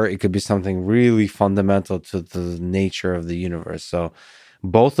 Or it could be something really fundamental to the nature of the universe. So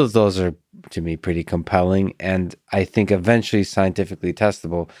both of those are, to me, pretty compelling, and I think eventually scientifically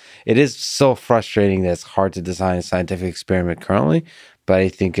testable. It is so frustrating that it's hard to design a scientific experiment currently, but I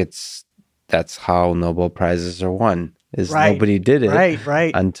think that's how Nobel Prizes are won. Nobody did it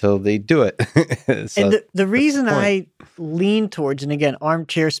until they do it. So and the reason I lean towards, and again,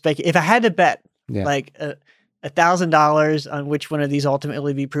 armchair if I had to bet like $1,000 on which one of these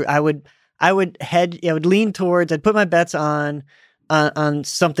ultimately be proved, I would lean towards, I'd put my bets on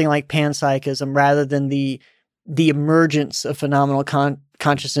something like panpsychism rather than the emergence of phenomenal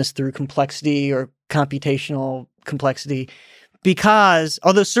consciousness through complexity or computational complexity, because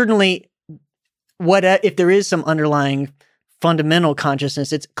although certainly what if there is some underlying fundamental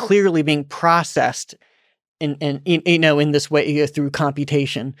consciousness, it's clearly being processed and in this way through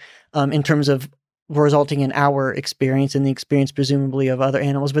computation, in terms of resulting in our experience and the experience presumably of other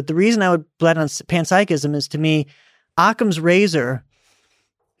animals. But the reason I would bet on panpsychism is, to me, Occam's razor,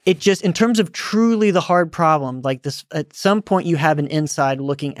 it just, in terms of truly the hard problem, like this, at some point you have an inside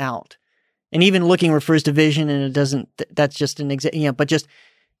looking out. And even looking refers to vision, and it doesn't, that's just an example, but just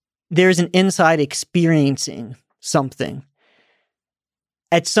there's an inside experiencing something.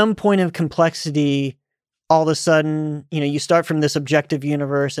 At some point of complexity, all of a sudden, you start from this objective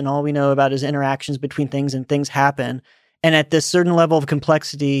universe and all we know about is interactions between things, and things happen. And at this certain level of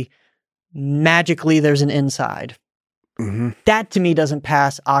complexity, magically there's an inside. Mm-hmm. That to me doesn't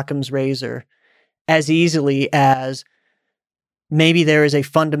pass Occam's razor as easily as maybe there is a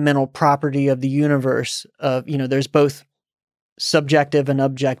fundamental property of the universe of, there's both subjective and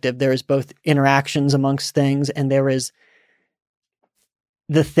objective. There is both interactions amongst things, and there is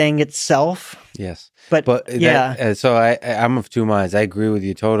the thing itself. Yes. But yeah. So I'm of two minds. I agree with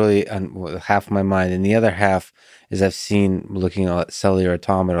you totally on half my mind. And the other half is I've seen, looking at cellular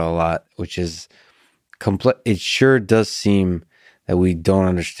automata a lot, which is it sure does seem that we don't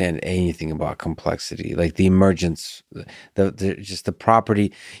understand anything about complexity, like the emergence, just the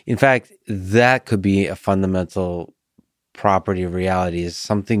property. In fact, that could be a fundamental property of reality, is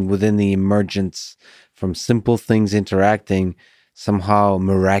something within the emergence from simple things interacting. Somehow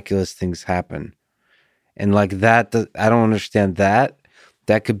miraculous things happen. And like that, I don't understand that.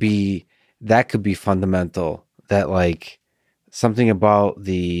 That could be fundamental. That like something about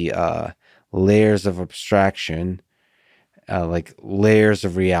the layers of abstraction, like layers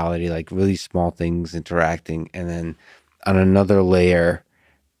of reality, like really small things interacting, and then on another layer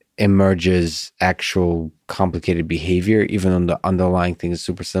emerges actual complicated behavior, even though the underlying thing is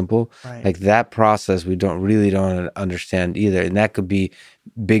super simple. Right. Like that process, we don't understand either, and that could be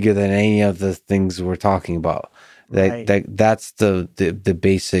bigger than any of the things we're talking about. That's the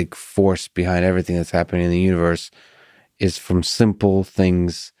basic force behind everything that's happening in the universe, is from simple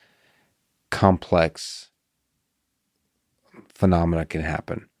things, complex phenomena can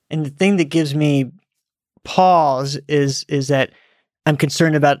happen. And the thing that gives me pause is that I'm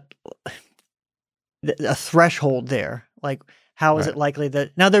concerned about a threshold there. Like, how is it likely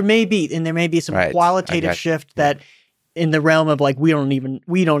that now there may be some qualitative shift that in the realm of like we don't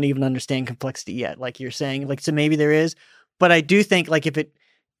even understand complexity yet, like you're saying, like, so maybe there is, but I do think like if it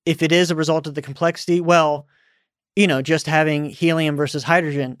is a result of the complexity, well, just having helium versus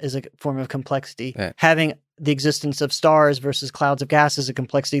hydrogen is a form of complexity. Right. Having the existence of stars versus clouds of gas is a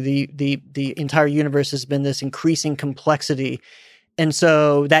complexity. The entire universe has been this increasing complexity. And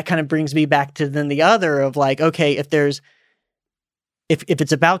so that kind of brings me back to then the other of like, okay, if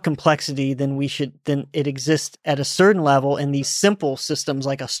it's about complexity, then it exists at a certain level in these simple systems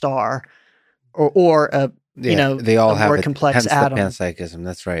like a star or they all have more complex atom. The panpsychism,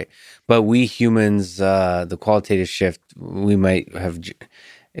 that's right. But we humans, the qualitative shift, we might have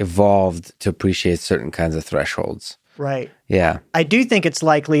evolved to appreciate certain kinds of thresholds. Right. Yeah. I do think it's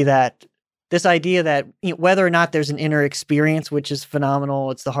likely that this idea that whether or not there's an inner experience, which is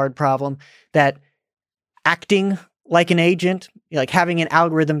phenomenal, it's the hard problem, that acting like an agent, like having an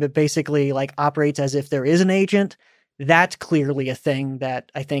algorithm that basically like operates as if there is an agent, that's clearly a thing that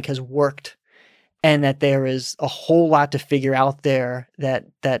I think has worked, and that there is a whole lot to figure out there that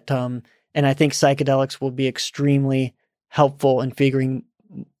and I think psychedelics will be extremely helpful in figuring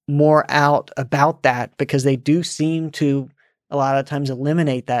more out about that, because they do seem to a lot of times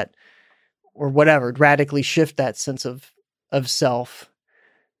eliminate that, or whatever, radically shift that sense of self.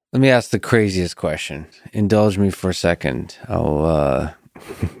 Let me ask the craziest question. Indulge me for a second.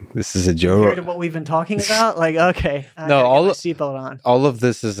 This is a joke. Compared to what we've been talking about? Like, okay. No, seatbelt on. All of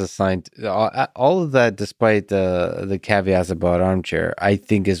this is assigned. All of that, despite the caveats about armchair, I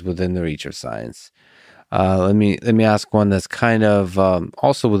think is within the reach of science. Let me ask one that's kind of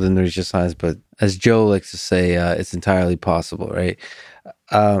also within the reach of science, but as Joe likes to say, it's entirely possible, right?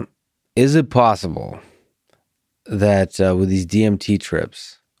 Is it possible that with these DMT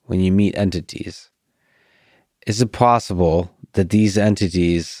trips, when you meet entities, is it possible that these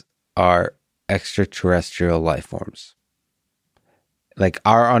entities are extraterrestrial life forms? Like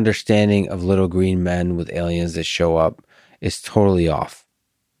our understanding of little green men with aliens that show up is totally off.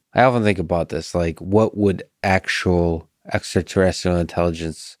 I often think about this, like what would actual extraterrestrial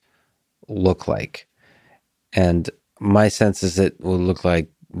intelligence look like? And my sense is it will look like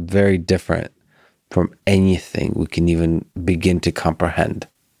very different from anything we can even begin to comprehend.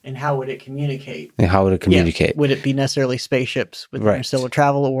 And how would it communicate? And how would it communicate? Yeah. Would it be necessarily spaceships with Right. interstellar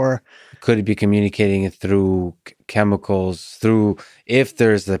travel, or could it be communicating it through chemicals, through if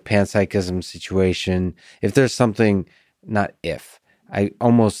there's the panpsychism situation, if there's something, not if, I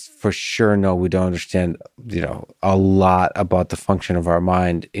almost for sure know we don't understand, a lot about the function of our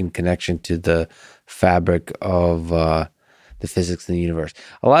mind in connection to the fabric of the physics in the universe.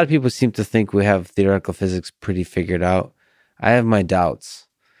 A lot of people seem to think we have theoretical physics pretty figured out. I have my doubts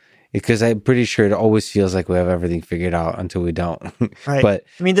because I'm pretty sure it always feels like we have everything figured out until we don't. right? But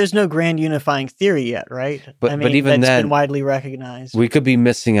I mean, there's no grand unifying theory yet, right? But even that's then, been widely recognized. We could be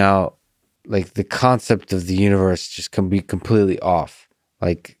missing out. Like the concept of the universe just can be completely off.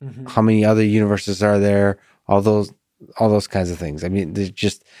 Like how many other universes are there? All those kinds of things. I mean, there's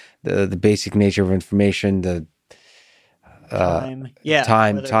just the basic nature of information, the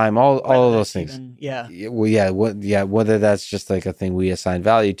time, all of those things. Whether that's just like a thing we assign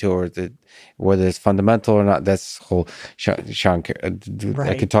value to, or whether it's fundamental or not. That's whole Sean.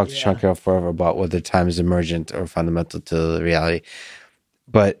 I could talk to Sean Carroll forever about whether time is emergent or fundamental to reality.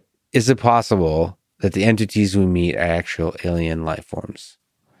 But is it possible that the entities we meet are actual alien life forms?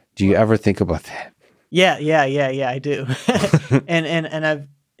 Do you ever think about that? Yeah, I do. and I've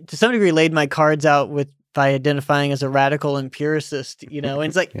to some degree laid my cards out by identifying as a radical empiricist, and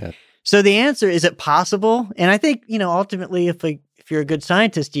it's like, So the answer, is it possible? And I think, ultimately if you're a good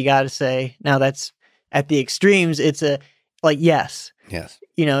scientist, you got to say, now that's at the extremes. It's yes. Yes.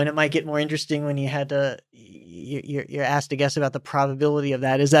 And it might get more interesting when you're asked to guess about the probability of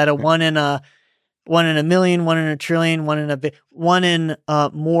that. Is that a 1 in a million, 1 in a trillion, 1 in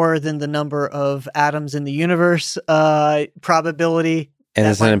more than the number of atoms in the universe probability? And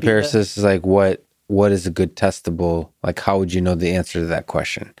as an empiricist, is like what is a good testable? Like, how would you know the answer to that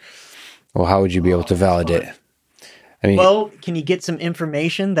question? Well, how would you be able to validate it? I mean, can you get some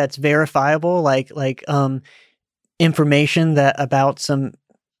information that's verifiable, like information that about some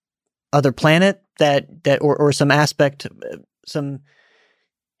other planet that or some aspect, and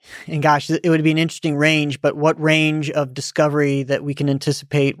gosh, it would be an interesting range, but what range of discovery that we can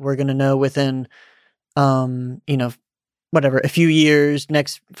anticipate we're going to know within, whatever, a few years,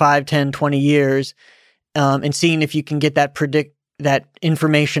 next 5, 10, 20 years, and seeing if you can get that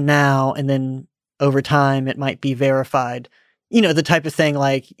information now, and then over time it might be verified. The type of thing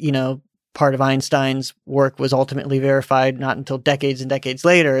like, part of Einstein's work was ultimately verified not until decades and decades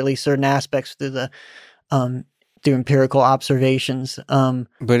later, at least certain aspects through through empirical observations.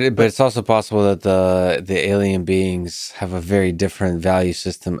 But it's also possible that the alien beings have a very different value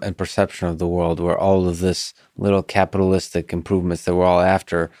system and perception of the world, where all of this little capitalistic improvements that we're all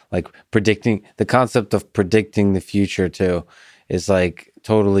after, like predicting, the concept of predicting the future too, is like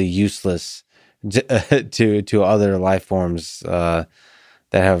totally useless to other life forms that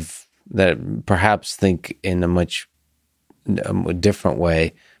perhaps think in a much different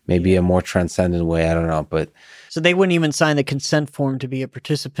way, maybe a more transcendent way. I don't know, but so they wouldn't even sign the consent form to be a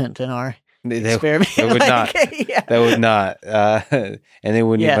participant in our experiment. They would not. Yeah. They would not, and they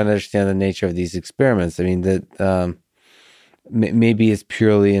wouldn't even understand the nature of these experiments. I mean, that maybe it's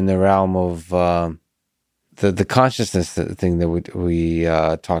purely in the realm of the consciousness thing that we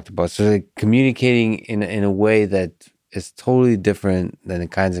talked about. So like communicating in a way that is totally different than the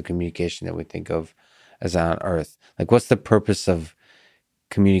kinds of communication that we think of as on Earth. Like, what's the purpose of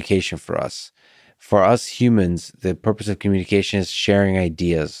communication for us? For us humans, the purpose of communication is sharing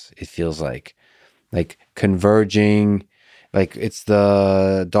ideas. It feels like converging, like it's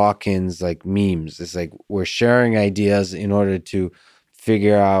the Dawkins like memes. It's like we're sharing ideas in order to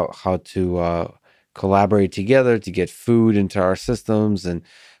figure out how to collaborate together to get food into our systems and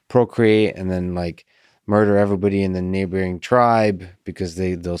procreate, and then like murder everybody in the neighboring tribe because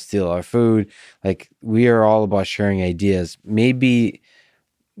they'll steal our food. Like, we are all about sharing ideas. Maybe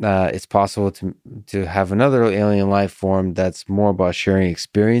it's possible to have another alien life form that's more about sharing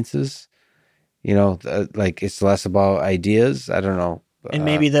experiences. Like it's less about ideas. I don't know. And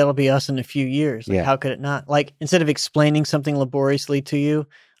maybe that'll be us in a few years. Like, how could it not? Like, instead of explaining something laboriously to you,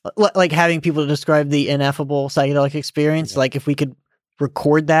 like having people describe the ineffable psychedelic experience, like if we could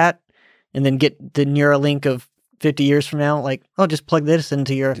record that and then get the Neuralink of 50 years from now, like, just plug this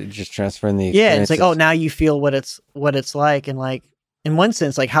into your... Just transferring the experiences. Yeah, it's like, now you feel what it's like. And like, in one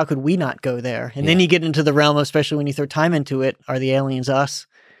sense, like, how could we not go there? And then you get into the realm of, especially when you throw time into it, are the aliens us?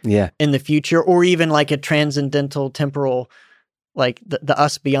 Yeah. In the future? Or even like a transcendental temporal, like the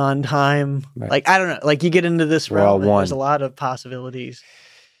us beyond time. Right. Like, I don't know. Like, you get into this realm and there's a lot of possibilities.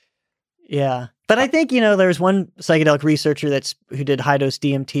 Yeah. But I think, there's one psychedelic researcher who did high-dose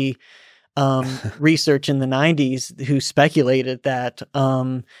DMT research in the 90s who speculated that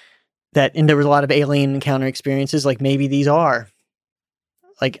and there was a lot of alien encounter experiences, like maybe these are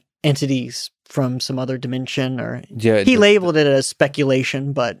like entities from some other dimension, or he labeled it as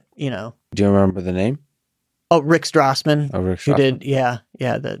speculation, but Do you remember the name? Oh, Rick Strassman. Oh, Rick Strassman. Who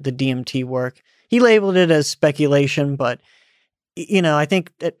did, the DMT work. He labeled it as speculation, but, I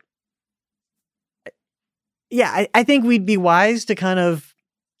think that, I think we'd be wise to kind of,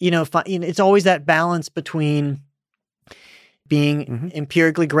 it's always that balance between being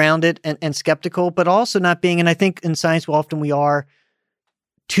empirically grounded and skeptical, but also not being, and I think in science, often we are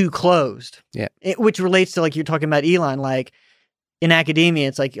too closed. Yeah. Which relates to, like, you're talking about Elon, like, in academia,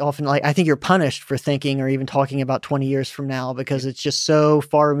 it's like often like I think you're punished for thinking or even talking about 20 years from now because it's just so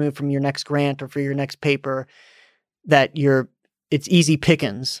far removed from your next grant or for your next paper that it's easy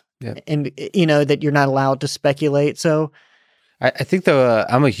pickings, and that you're not allowed to speculate. So I think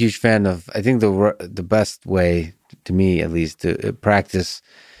I'm a huge fan of. I think the best way, to me at least, to practice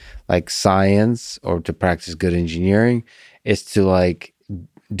like science or to practice good engineering is to like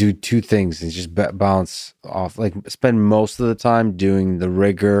do two things and just bounce off, like spend most of the time doing the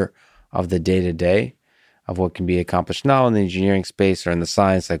rigor of the day-to-day of what can be accomplished now in the engineering space or in the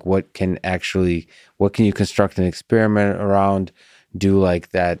science, like what can you construct an experiment around, do like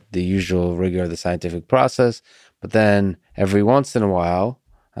that, the usual rigor of the scientific process. But then every once in a while,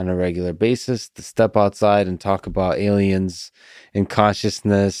 on a regular basis, to step outside and talk about aliens and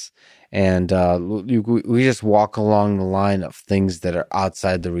consciousness. And we just walk along the line of things that are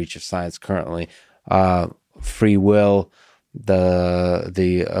outside the reach of science currently. Free will,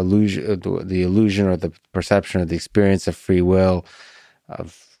 the illusion or the perception or the experience of free will,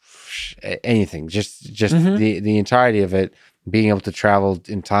 of anything, just the entirety of it, being able to travel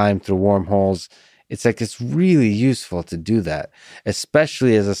in time through wormholes. It's like it's really useful to do that,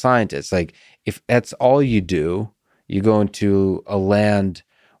 especially as a scientist. Like if that's all you do, you go into a land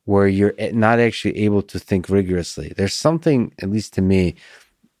where you're not actually able to think rigorously. There's something, at least to me,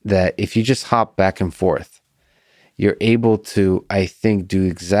 that if you just hop back and forth, you're able to, I think, do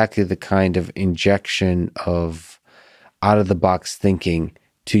exactly the kind of injection of out-of-the-box thinking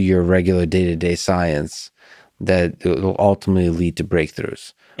to your regular day-to-day science that will ultimately lead to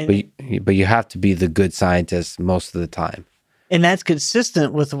breakthroughs. But you have to be the good scientist most of the time. And that's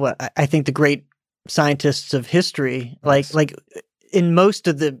consistent with what I think the great scientists of history, like in most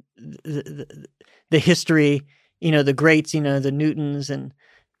of the history, the greats, the Newtons and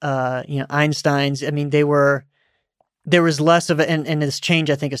Einsteins. I mean, there was less of and this change,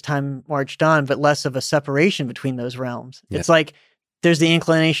 I think, as time marched on, but less of a separation between those realms. Yeah. It's like there's the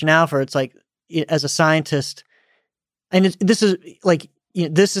inclination now for it's like as a scientist, and this is like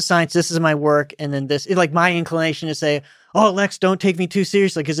this is science, this is my work, and then this like my inclination to say, oh, Lex, don't take me too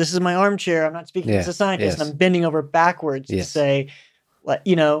seriously because this is my armchair. I'm not speaking as a scientist. And I'm bending over backwards to say,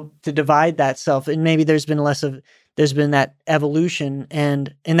 to divide that self. And maybe there's been that evolution,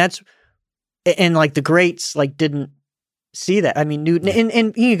 and that's like the greats like didn't see that. I mean, Newton,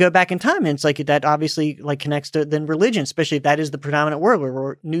 and you go back in time, and it's like that obviously like connects to then religion, especially if that is the predominant word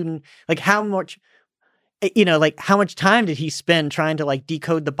where Newton, like how much time did he spend trying to like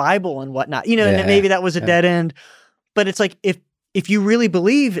decode the Bible and whatnot, and maybe that was a dead end. But it's like, if you really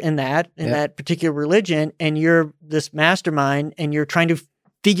believe in that particular religion and you're this mastermind and you're trying to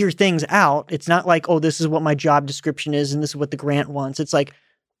figure things out, it's not like, oh, this is what my job description is and this is what the grant wants. It's like,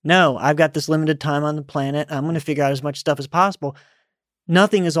 no, I've got this limited time on the planet. I'm going to figure out as much stuff as possible.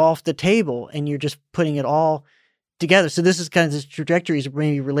 Nothing is off the table and you're just putting it all together. So this is kind of this trajectory is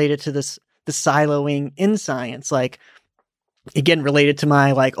maybe related to the siloing in science. Like, again, related to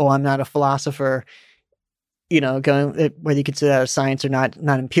my like, oh, I'm not a philosopher, going whether you consider that a science or not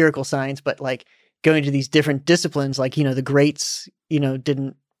empirical science, but like going to these different disciplines, like, the greats,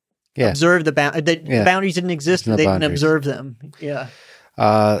 didn't observe the boundaries didn't exist. They didn't observe them. Yeah.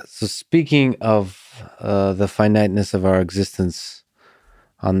 So speaking of the finiteness of our existence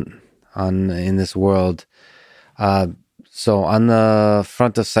in this world, so on the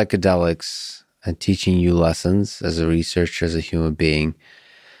front of psychedelics and teaching you lessons as a researcher, as a human being,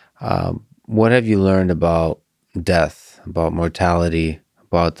 what have you learned about death, about mortality,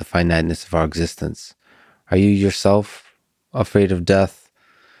 about the finiteness of our existence? Are you yourself afraid of death?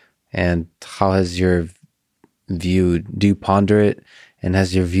 And how has your view, do you ponder it? And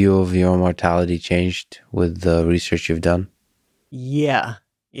has your view of your mortality changed with the research you've done? Yeah.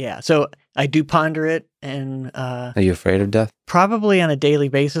 So I do ponder it. And are you afraid of death? Probably on a daily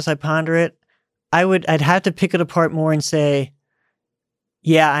basis, I ponder it. I'd have to pick it apart more and say,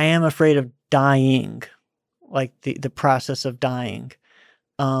 yeah, I am afraid of dying, like the process of dying.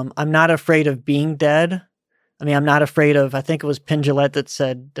 I'm not afraid of being dead. I mean, I'm not afraid of, I think it was Penn Jillette that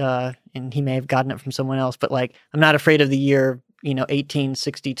said, and he may have gotten it from someone else, but like, I'm not afraid of the year,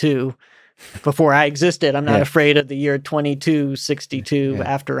 1862 before I existed. I'm not afraid of the year 2262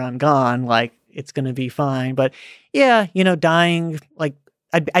 after I'm gone. Like, it's going to be fine. But yeah, dying, like,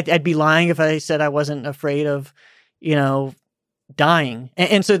 I'd be lying if I said I wasn't afraid of, dying.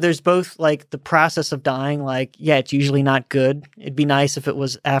 And so there's both like the process of dying, like, yeah, it's usually not good. It'd be nice if it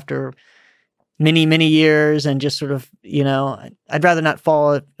was after many, many years and just sort of, I'd rather not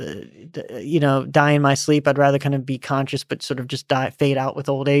fall, die in my sleep. I'd rather kind of be conscious, but sort of just fade out with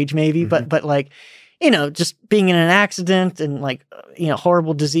old age maybe. Mm-hmm. But like, just being in an accident and like,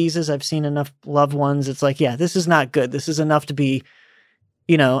 horrible diseases, I've seen enough loved ones. It's like, yeah, this is not good. This is enough to be,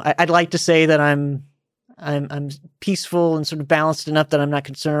 I'd like to say that I'm peaceful and sort of balanced enough that I'm not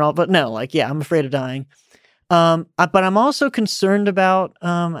concerned at all. But no, like, yeah, I'm afraid of dying. But I'm also concerned about,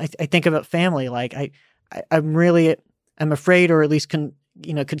 I think about family. Like I'm afraid, or at least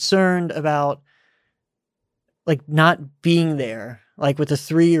concerned about like not being there, like with a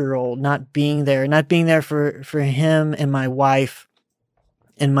 3-year-old, not being there for him and my wife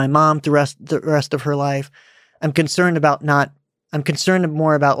and my mom the rest of her life. I'm concerned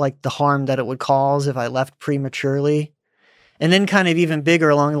more about like the harm that it would cause if I left prematurely. And then kind of even bigger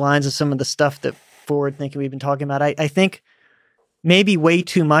along the lines of some of the stuff that forward thinking we've been talking about. I think maybe way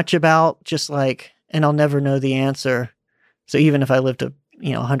too much about just like, and I'll never know the answer. So even if I live to,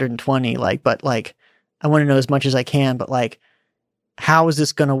 120, like, but like, I want to know as much as I can, but like, how is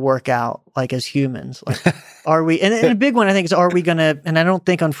this going to work out? Like as humans, like, are we, and a big one I think is, are we going to, and I don't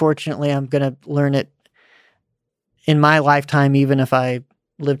think, unfortunately, I'm going to learn it in my lifetime, even if I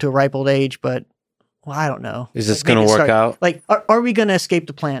live to a ripe old age, but well, I don't know. Is this going to work out? Like, are we going to escape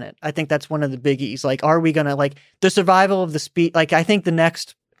the planet? I think that's one of the biggies. Like, are we going to, like, the survival of the speed? Like, I think the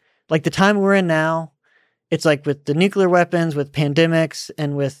next, like, the time we're in now, it's like with the nuclear weapons, with pandemics,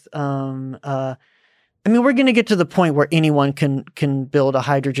 and with, we're going to get to the point where anyone can build a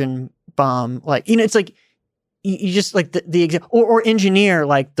hydrogen bomb. Like, it's like, you just like the example, or engineer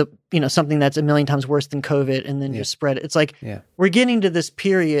like the, something that's a million times worse than COVID and then just spread it. It's like, we're getting to this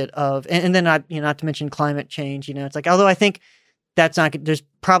period of, and then not to mention climate change, it's like, although I think that's not, there's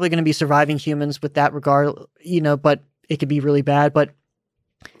probably going to be surviving humans with that regard, but it could be really bad. But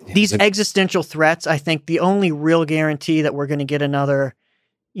these existential threats, I think the only real guarantee that we're going to get another,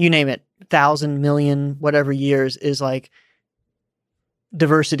 you name it, 1,000, million, whatever years is like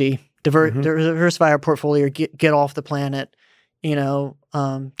diversity. Diversify our portfolio, get off the planet,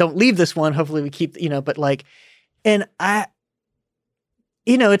 don't leave this one. Hopefully we keep, but like, and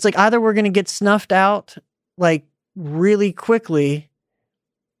it's like either we're going to get snuffed out like really quickly,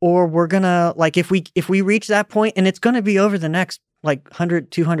 or we're going to like, if we reach that point, and it's going to be over the next like 100,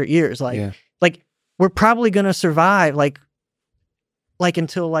 200 years, like we're probably going to survive like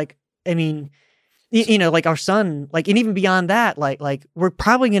until like, like our son, like, and even beyond that, like we're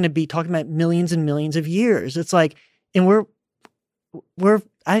probably going to be talking about millions and millions of years. It's like, and we're,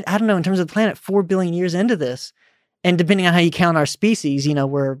 I don't know, in terms of the planet, 4 billion years into this. And depending on how you count our species,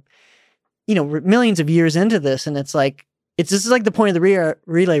 we're millions of years into this. And it's like, this is like the point of the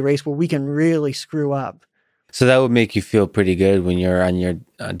relay race where we can really screw up. So that would make you feel pretty good when you're on your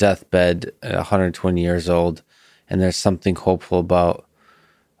deathbed at 120 years old, and there's something hopeful about,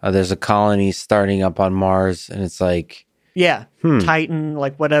 there's a colony starting up on Mars, and it's like, Titan,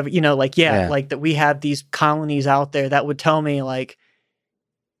 like whatever, like that we have these colonies out there. That would tell me like,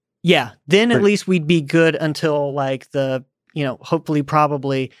 then at least we'd be good until like the, hopefully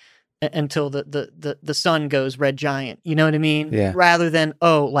probably until the sun goes red giant. You know what I mean? Yeah. Rather than,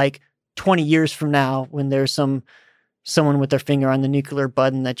 like 20 years from now when there's someone with their finger on the nuclear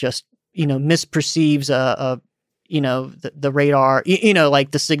button that just, misperceives the radar,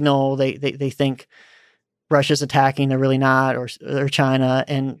 like the signal, they think Russia's attacking, they're really not, or China.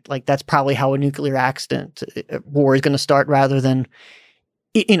 And like, that's probably how a nuclear accident war is going to start, rather than,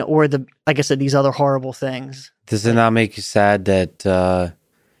 or like I said, these other horrible things. Does it not make you sad that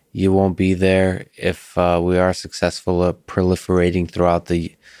you won't be there if we are successful at proliferating throughout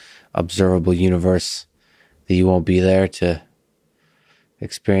the observable universe, that you won't be there to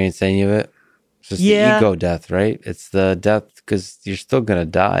experience any of it? It's just the ego death, right? It's the death because you're still going to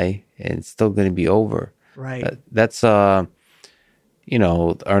die and it's still going to be over. Right. That's, Ernest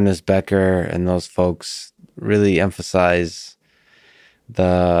Becker and those folks really emphasize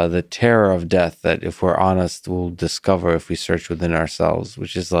the terror of death that, if we're honest, we'll discover if we search within ourselves,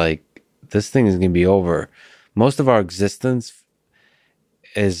 which is like, this thing is going to be over. Most of our existence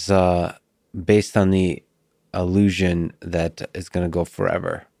is based on the illusion that is going to go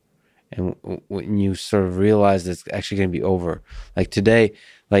forever. And when you sort of realize it's actually going to be over, like today,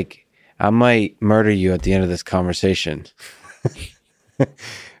 like I might murder you at the end of this conversation.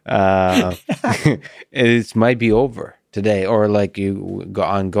 It might be over today, or like you go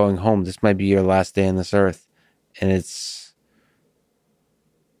on going home. This might be your last day on this earth, and it's.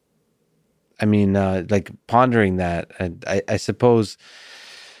 I mean, like pondering that, I suppose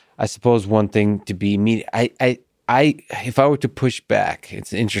one thing to be me. If I were to push back,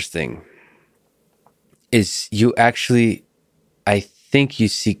 it's interesting. Is you actually, I think you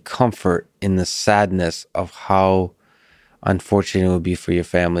see comfort in the sadness of how unfortunate it would be for your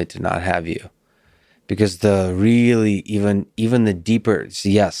family to not have you, because the really even the deeper,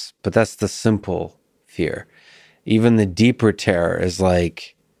 yes, but that's the simple fear. Even the deeper terror is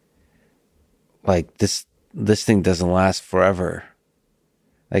like this thing doesn't last forever.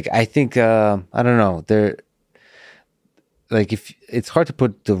 Like I think I don't know, there, like if it's hard to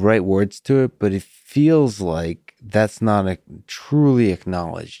put the right words to it, but it feels like that's not truly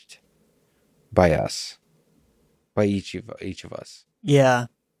acknowledged by us, by each of us. Yeah.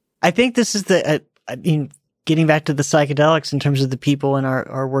 I think this is I mean, getting back to the psychedelics in terms of the people in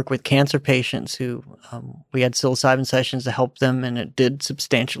our work with cancer patients who we had psilocybin sessions to help them, and it did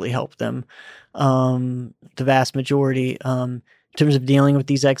substantially help them, the vast majority, in terms of dealing with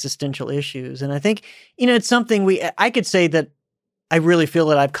these existential issues. And I think, it's something I could say that I really feel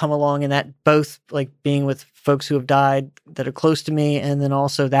that I've come along in that, both like being with folks who have died that are close to me, and then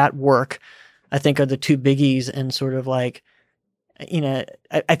also that work, I think are the two biggies, and sort of like,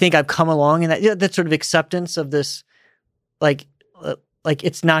 I think I've come along in that sort of acceptance of this, like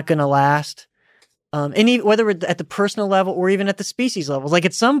it's not going to last. And even, whether it's at the personal level or even at the species level, like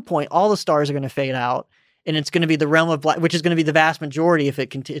at some point, all the stars are going to fade out, and it's going to be the realm of black, which is going to be the vast majority if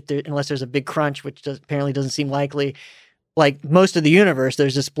unless there's a big crunch, which apparently doesn't seem likely. Like most of the universe,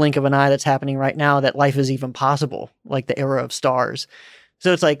 there's this blink of an eye that's happening right now that life is even possible, like the era of stars.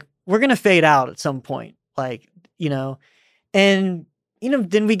 So it's like, we're going to fade out at some point, like, and,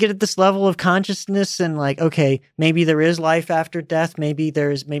 then we get at this level of consciousness and like, okay, maybe there is life after death. Maybe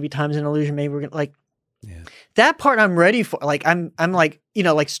time's an illusion. Maybe we're going to like, that part I'm ready for. Like, I'm like,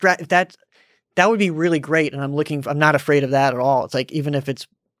 if that would be really great. And I'm not afraid of that at all. It's like, even if it's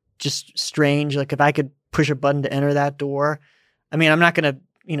just strange, like if I could push a button to enter that door, I mean, I'm not going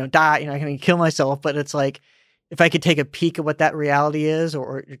to, die, I'm not going to kill myself, but it's like, if I could take a peek at what that reality is,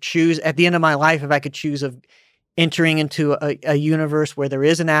 or choose at the end of my life, if I could choose of entering into a universe where there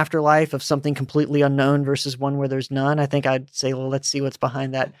is an afterlife of something completely unknown versus one where there's none, I think I'd say, well, let's see what's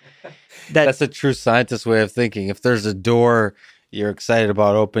behind that. That's a true scientist way of thinking. If there's a door, you're excited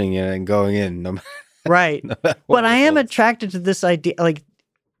about opening it and going in. Right. But I am attracted to this idea, like,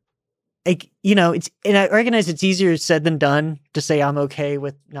 it's, and I recognize it's easier said than done to say I'm okay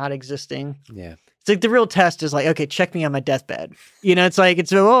with not existing. Yeah. It's like the real test is like, okay, check me on my deathbed. It's like,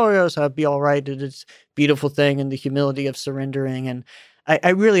 yes, I'll be all right. It's a beautiful thing, and the humility of surrendering. And I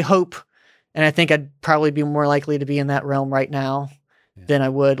really hope, and I think I'd probably be more likely to be in that realm right now than I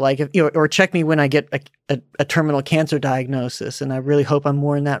would like, if, or check me when I get a terminal cancer diagnosis. And I really hope I'm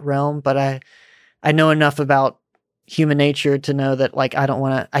more in that realm, but I know enough about human nature to know that like,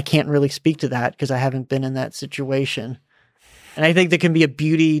 I can't really speak to that because I haven't been in that situation. And I think there can be a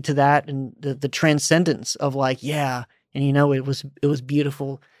beauty to that, and the transcendence of like, yeah, and it was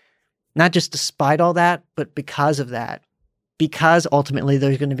beautiful, not just despite all that, but because of that, because ultimately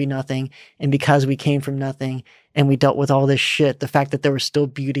there's going to be nothing, and because we came from nothing and we dealt with all this shit, the fact that there was still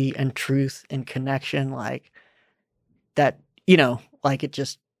beauty and truth and connection, like that, like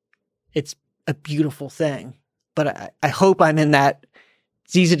it's a beautiful thing. But I hope I'm in that.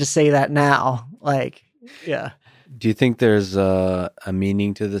 It's easy to say that now, like, yeah. Do you think there's a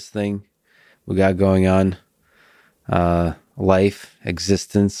meaning to this thing we got going on? Life,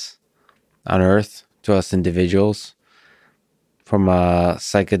 existence on Earth to us individuals, from a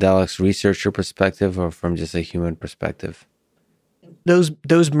psychedelics researcher perspective or from just a human perspective?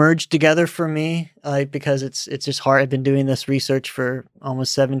 Those merge together for me, like, because it's just hard. I've been doing this research for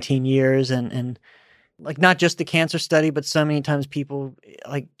almost 17 years, and like not just the cancer study, but so many times people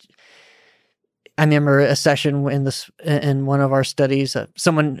like. I remember a session in one of our studies,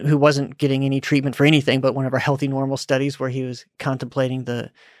 someone who wasn't getting any treatment for anything, but one of our healthy normal studies, where he was contemplating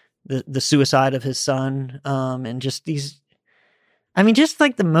the suicide of his son, and just these, I mean, just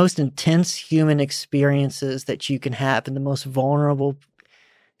like the most intense human experiences that you can have in the most vulnerable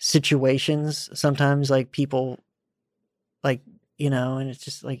situations. Sometimes, like people, like and it's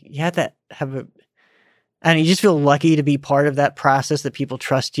just like you have to have and you just feel lucky to be part of that process, that people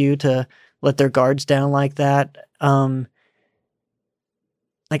trust you to let their guards down like that. Like,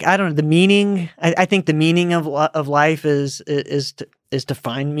 I don't know, the meaning, I think the meaning of life is to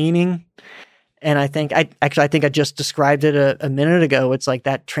find meaning. And I think I just described it a minute ago. It's like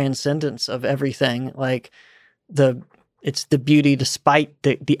that transcendence of everything. Like it's the beauty despite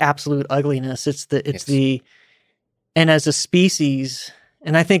the absolute ugliness. And as a species,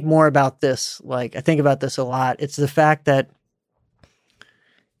 and I think more about this, like I think about this a lot. It's the fact that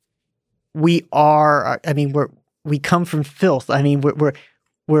we come from filth. I mean, we're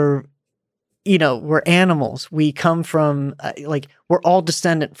animals. We come from, we're all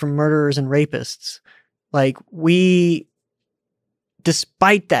descendant from murderers and rapists. Like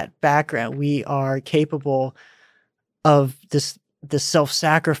despite that background, we are capable of this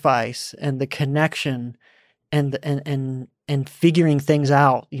self-sacrifice and the connection and figuring things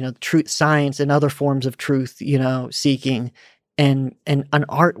out, truth, science and other forms of truth, seeking and an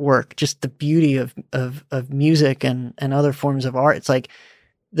artwork, just the beauty of music and other forms of art. It's like,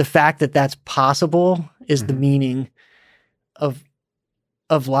 the fact that that's possible is the meaning of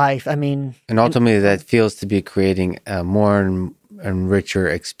life. I mean, and ultimately, that feels to be creating more and richer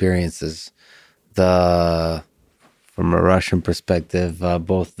experiences. From a Russian perspective,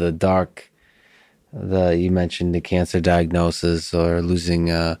 both the dark, you mentioned the cancer diagnosis or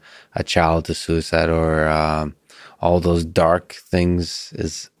losing a child to suicide, or all those dark things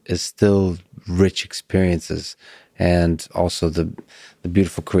is still rich experiences. And also the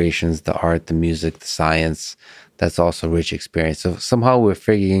beautiful creations, the art, the music, the science, that's also rich experience. So somehow we're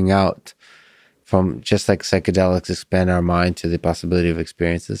figuring out, from just like psychedelics expand our mind to the possibility of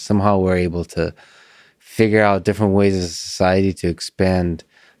experiences, somehow we're able to figure out different ways as a society to expand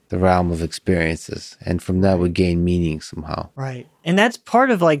the realm of experiences. And from that, we gain meaning somehow. Right. And that's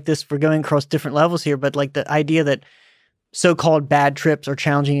part of like this, we're going across different levels here, but like the idea that so-called bad trips or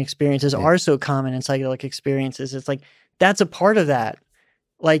challenging experiences are so common in psychedelic experiences. It's like, that's a part of that.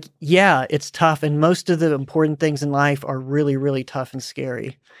 Like, yeah, it's tough. And most of the important things in life are really, really tough and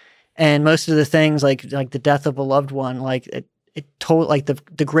scary. And most of the things like the death of a loved one, like like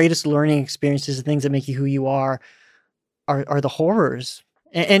the greatest learning experiences, the things that make you who you are the horrors.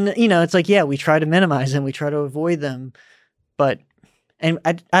 And it's like, yeah, we try to minimize them. We try to avoid them. But and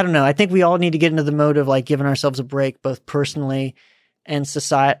I don't know. I think we all need to get into the mode of like giving ourselves a break, both personally and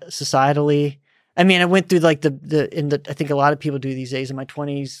societally. I mean, I went through like I think a lot of people do these days in my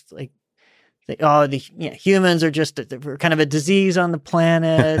 20s, like, humans are we're kind of a disease on the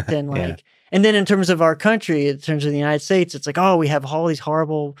planet. And like, and then in terms of our country, in terms of the United States, it's like, oh, we have all these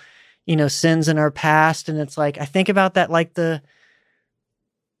horrible, sins in our past. And it's like, I think about that, like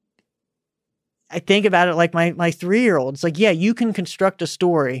I think about it like my 3-year-old. It's like, yeah, you can construct a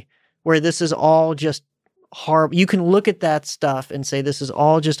story where this is all just horrible. You can look at that stuff and say, this is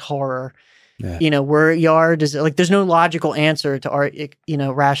all just horror. Yeah. Where you are, there's no logical answer to our,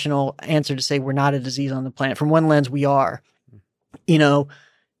 rational answer to say we're not a disease on the planet. From one lens, we are, and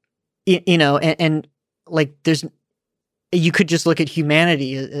like you could just look at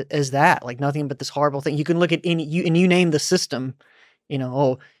humanity as that, like nothing but this horrible thing. You can look at you name the system,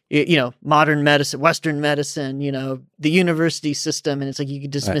 modern medicine, Western medicine, the university system. And it's like, you could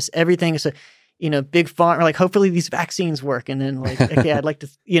dismiss everything. So, big pharma, like, hopefully these vaccines work. And then like, okay, I'd like to,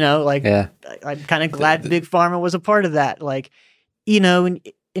 I'm kind of glad big pharma was a part of that. Like, and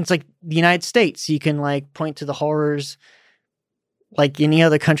it's like the United States, you can like point to the horrors, like any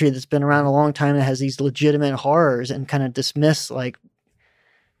other country that's been around a long time that has these legitimate horrors, and kind of dismiss like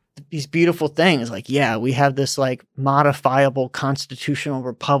these beautiful things. Like, yeah, we have this like modifiable constitutional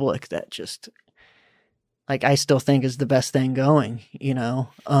republic that just, like, I still think is the best thing going,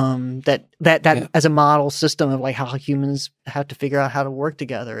 that as a model system of like how humans have to figure out how to work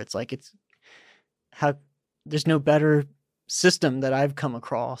together. It's like, there's no better system that I've come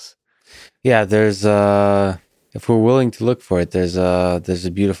across. Yeah. There's, if we're willing to look for it, there's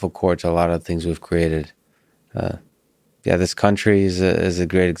a beautiful core to a lot of things we've created. This country is a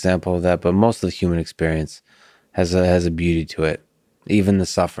great example of that, but most of the human experience has a beauty to it, even the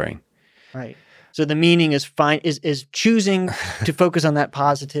suffering. Right. So the meaning is choosing to focus on that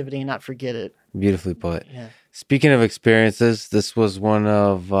positivity and not forget it. Beautifully put. Yeah. Speaking of experiences, this was one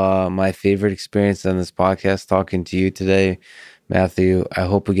of my favorite experiences on this podcast, talking to you today, Matthew. I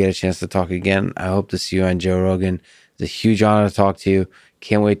hope we get a chance to talk again. I hope to see you on Joe Rogan. It's a huge honor to talk to you.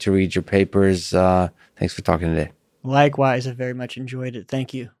 Can't wait to read your papers. Thanks for talking today. Likewise, I very much enjoyed it.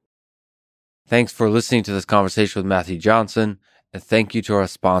 Thank you. Thanks for listening to this conversation with Matthew Johnson, and thank you to our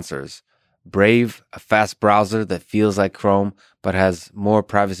sponsors. Brave, a fast browser that feels like Chrome but has more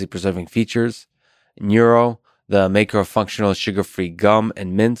privacy-preserving features. Neuro, the maker of functional sugar-free gum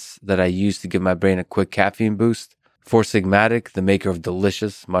and mints that I use to give my brain a quick caffeine boost, Four Sigmatic, the maker of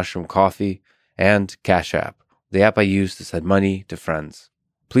delicious mushroom coffee, and Cash App, the app I use to send money to friends.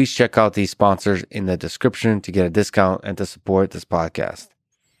 Please check out these sponsors in the description to get a discount and to support this podcast.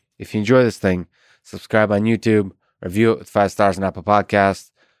 If you enjoy this thing, subscribe on YouTube, review it with 5 stars on Apple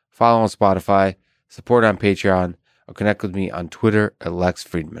Podcasts, follow on Spotify, support on Patreon, or connect with me on Twitter at Lex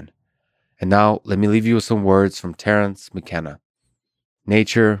Friedman. And now, let me leave you with some words from Terence McKenna.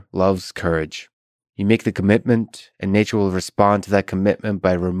 Nature loves courage. You make the commitment, and nature will respond to that commitment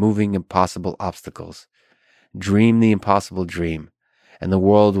by removing impossible obstacles. Dream the impossible dream, and the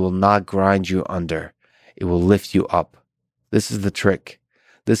world will not grind you under. It will lift you up. This is the trick.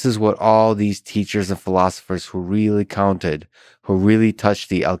 This is what all these teachers and philosophers who really counted, who really touched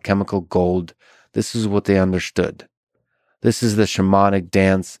the alchemical gold, this is what they understood. This is the shamanic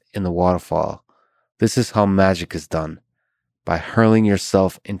dance in the waterfall. This is how magic is done, by hurling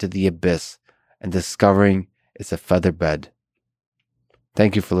yourself into the abyss and discovering it's a feather bed.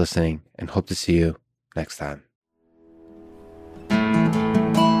 Thank you for listening, and hope to see you next time.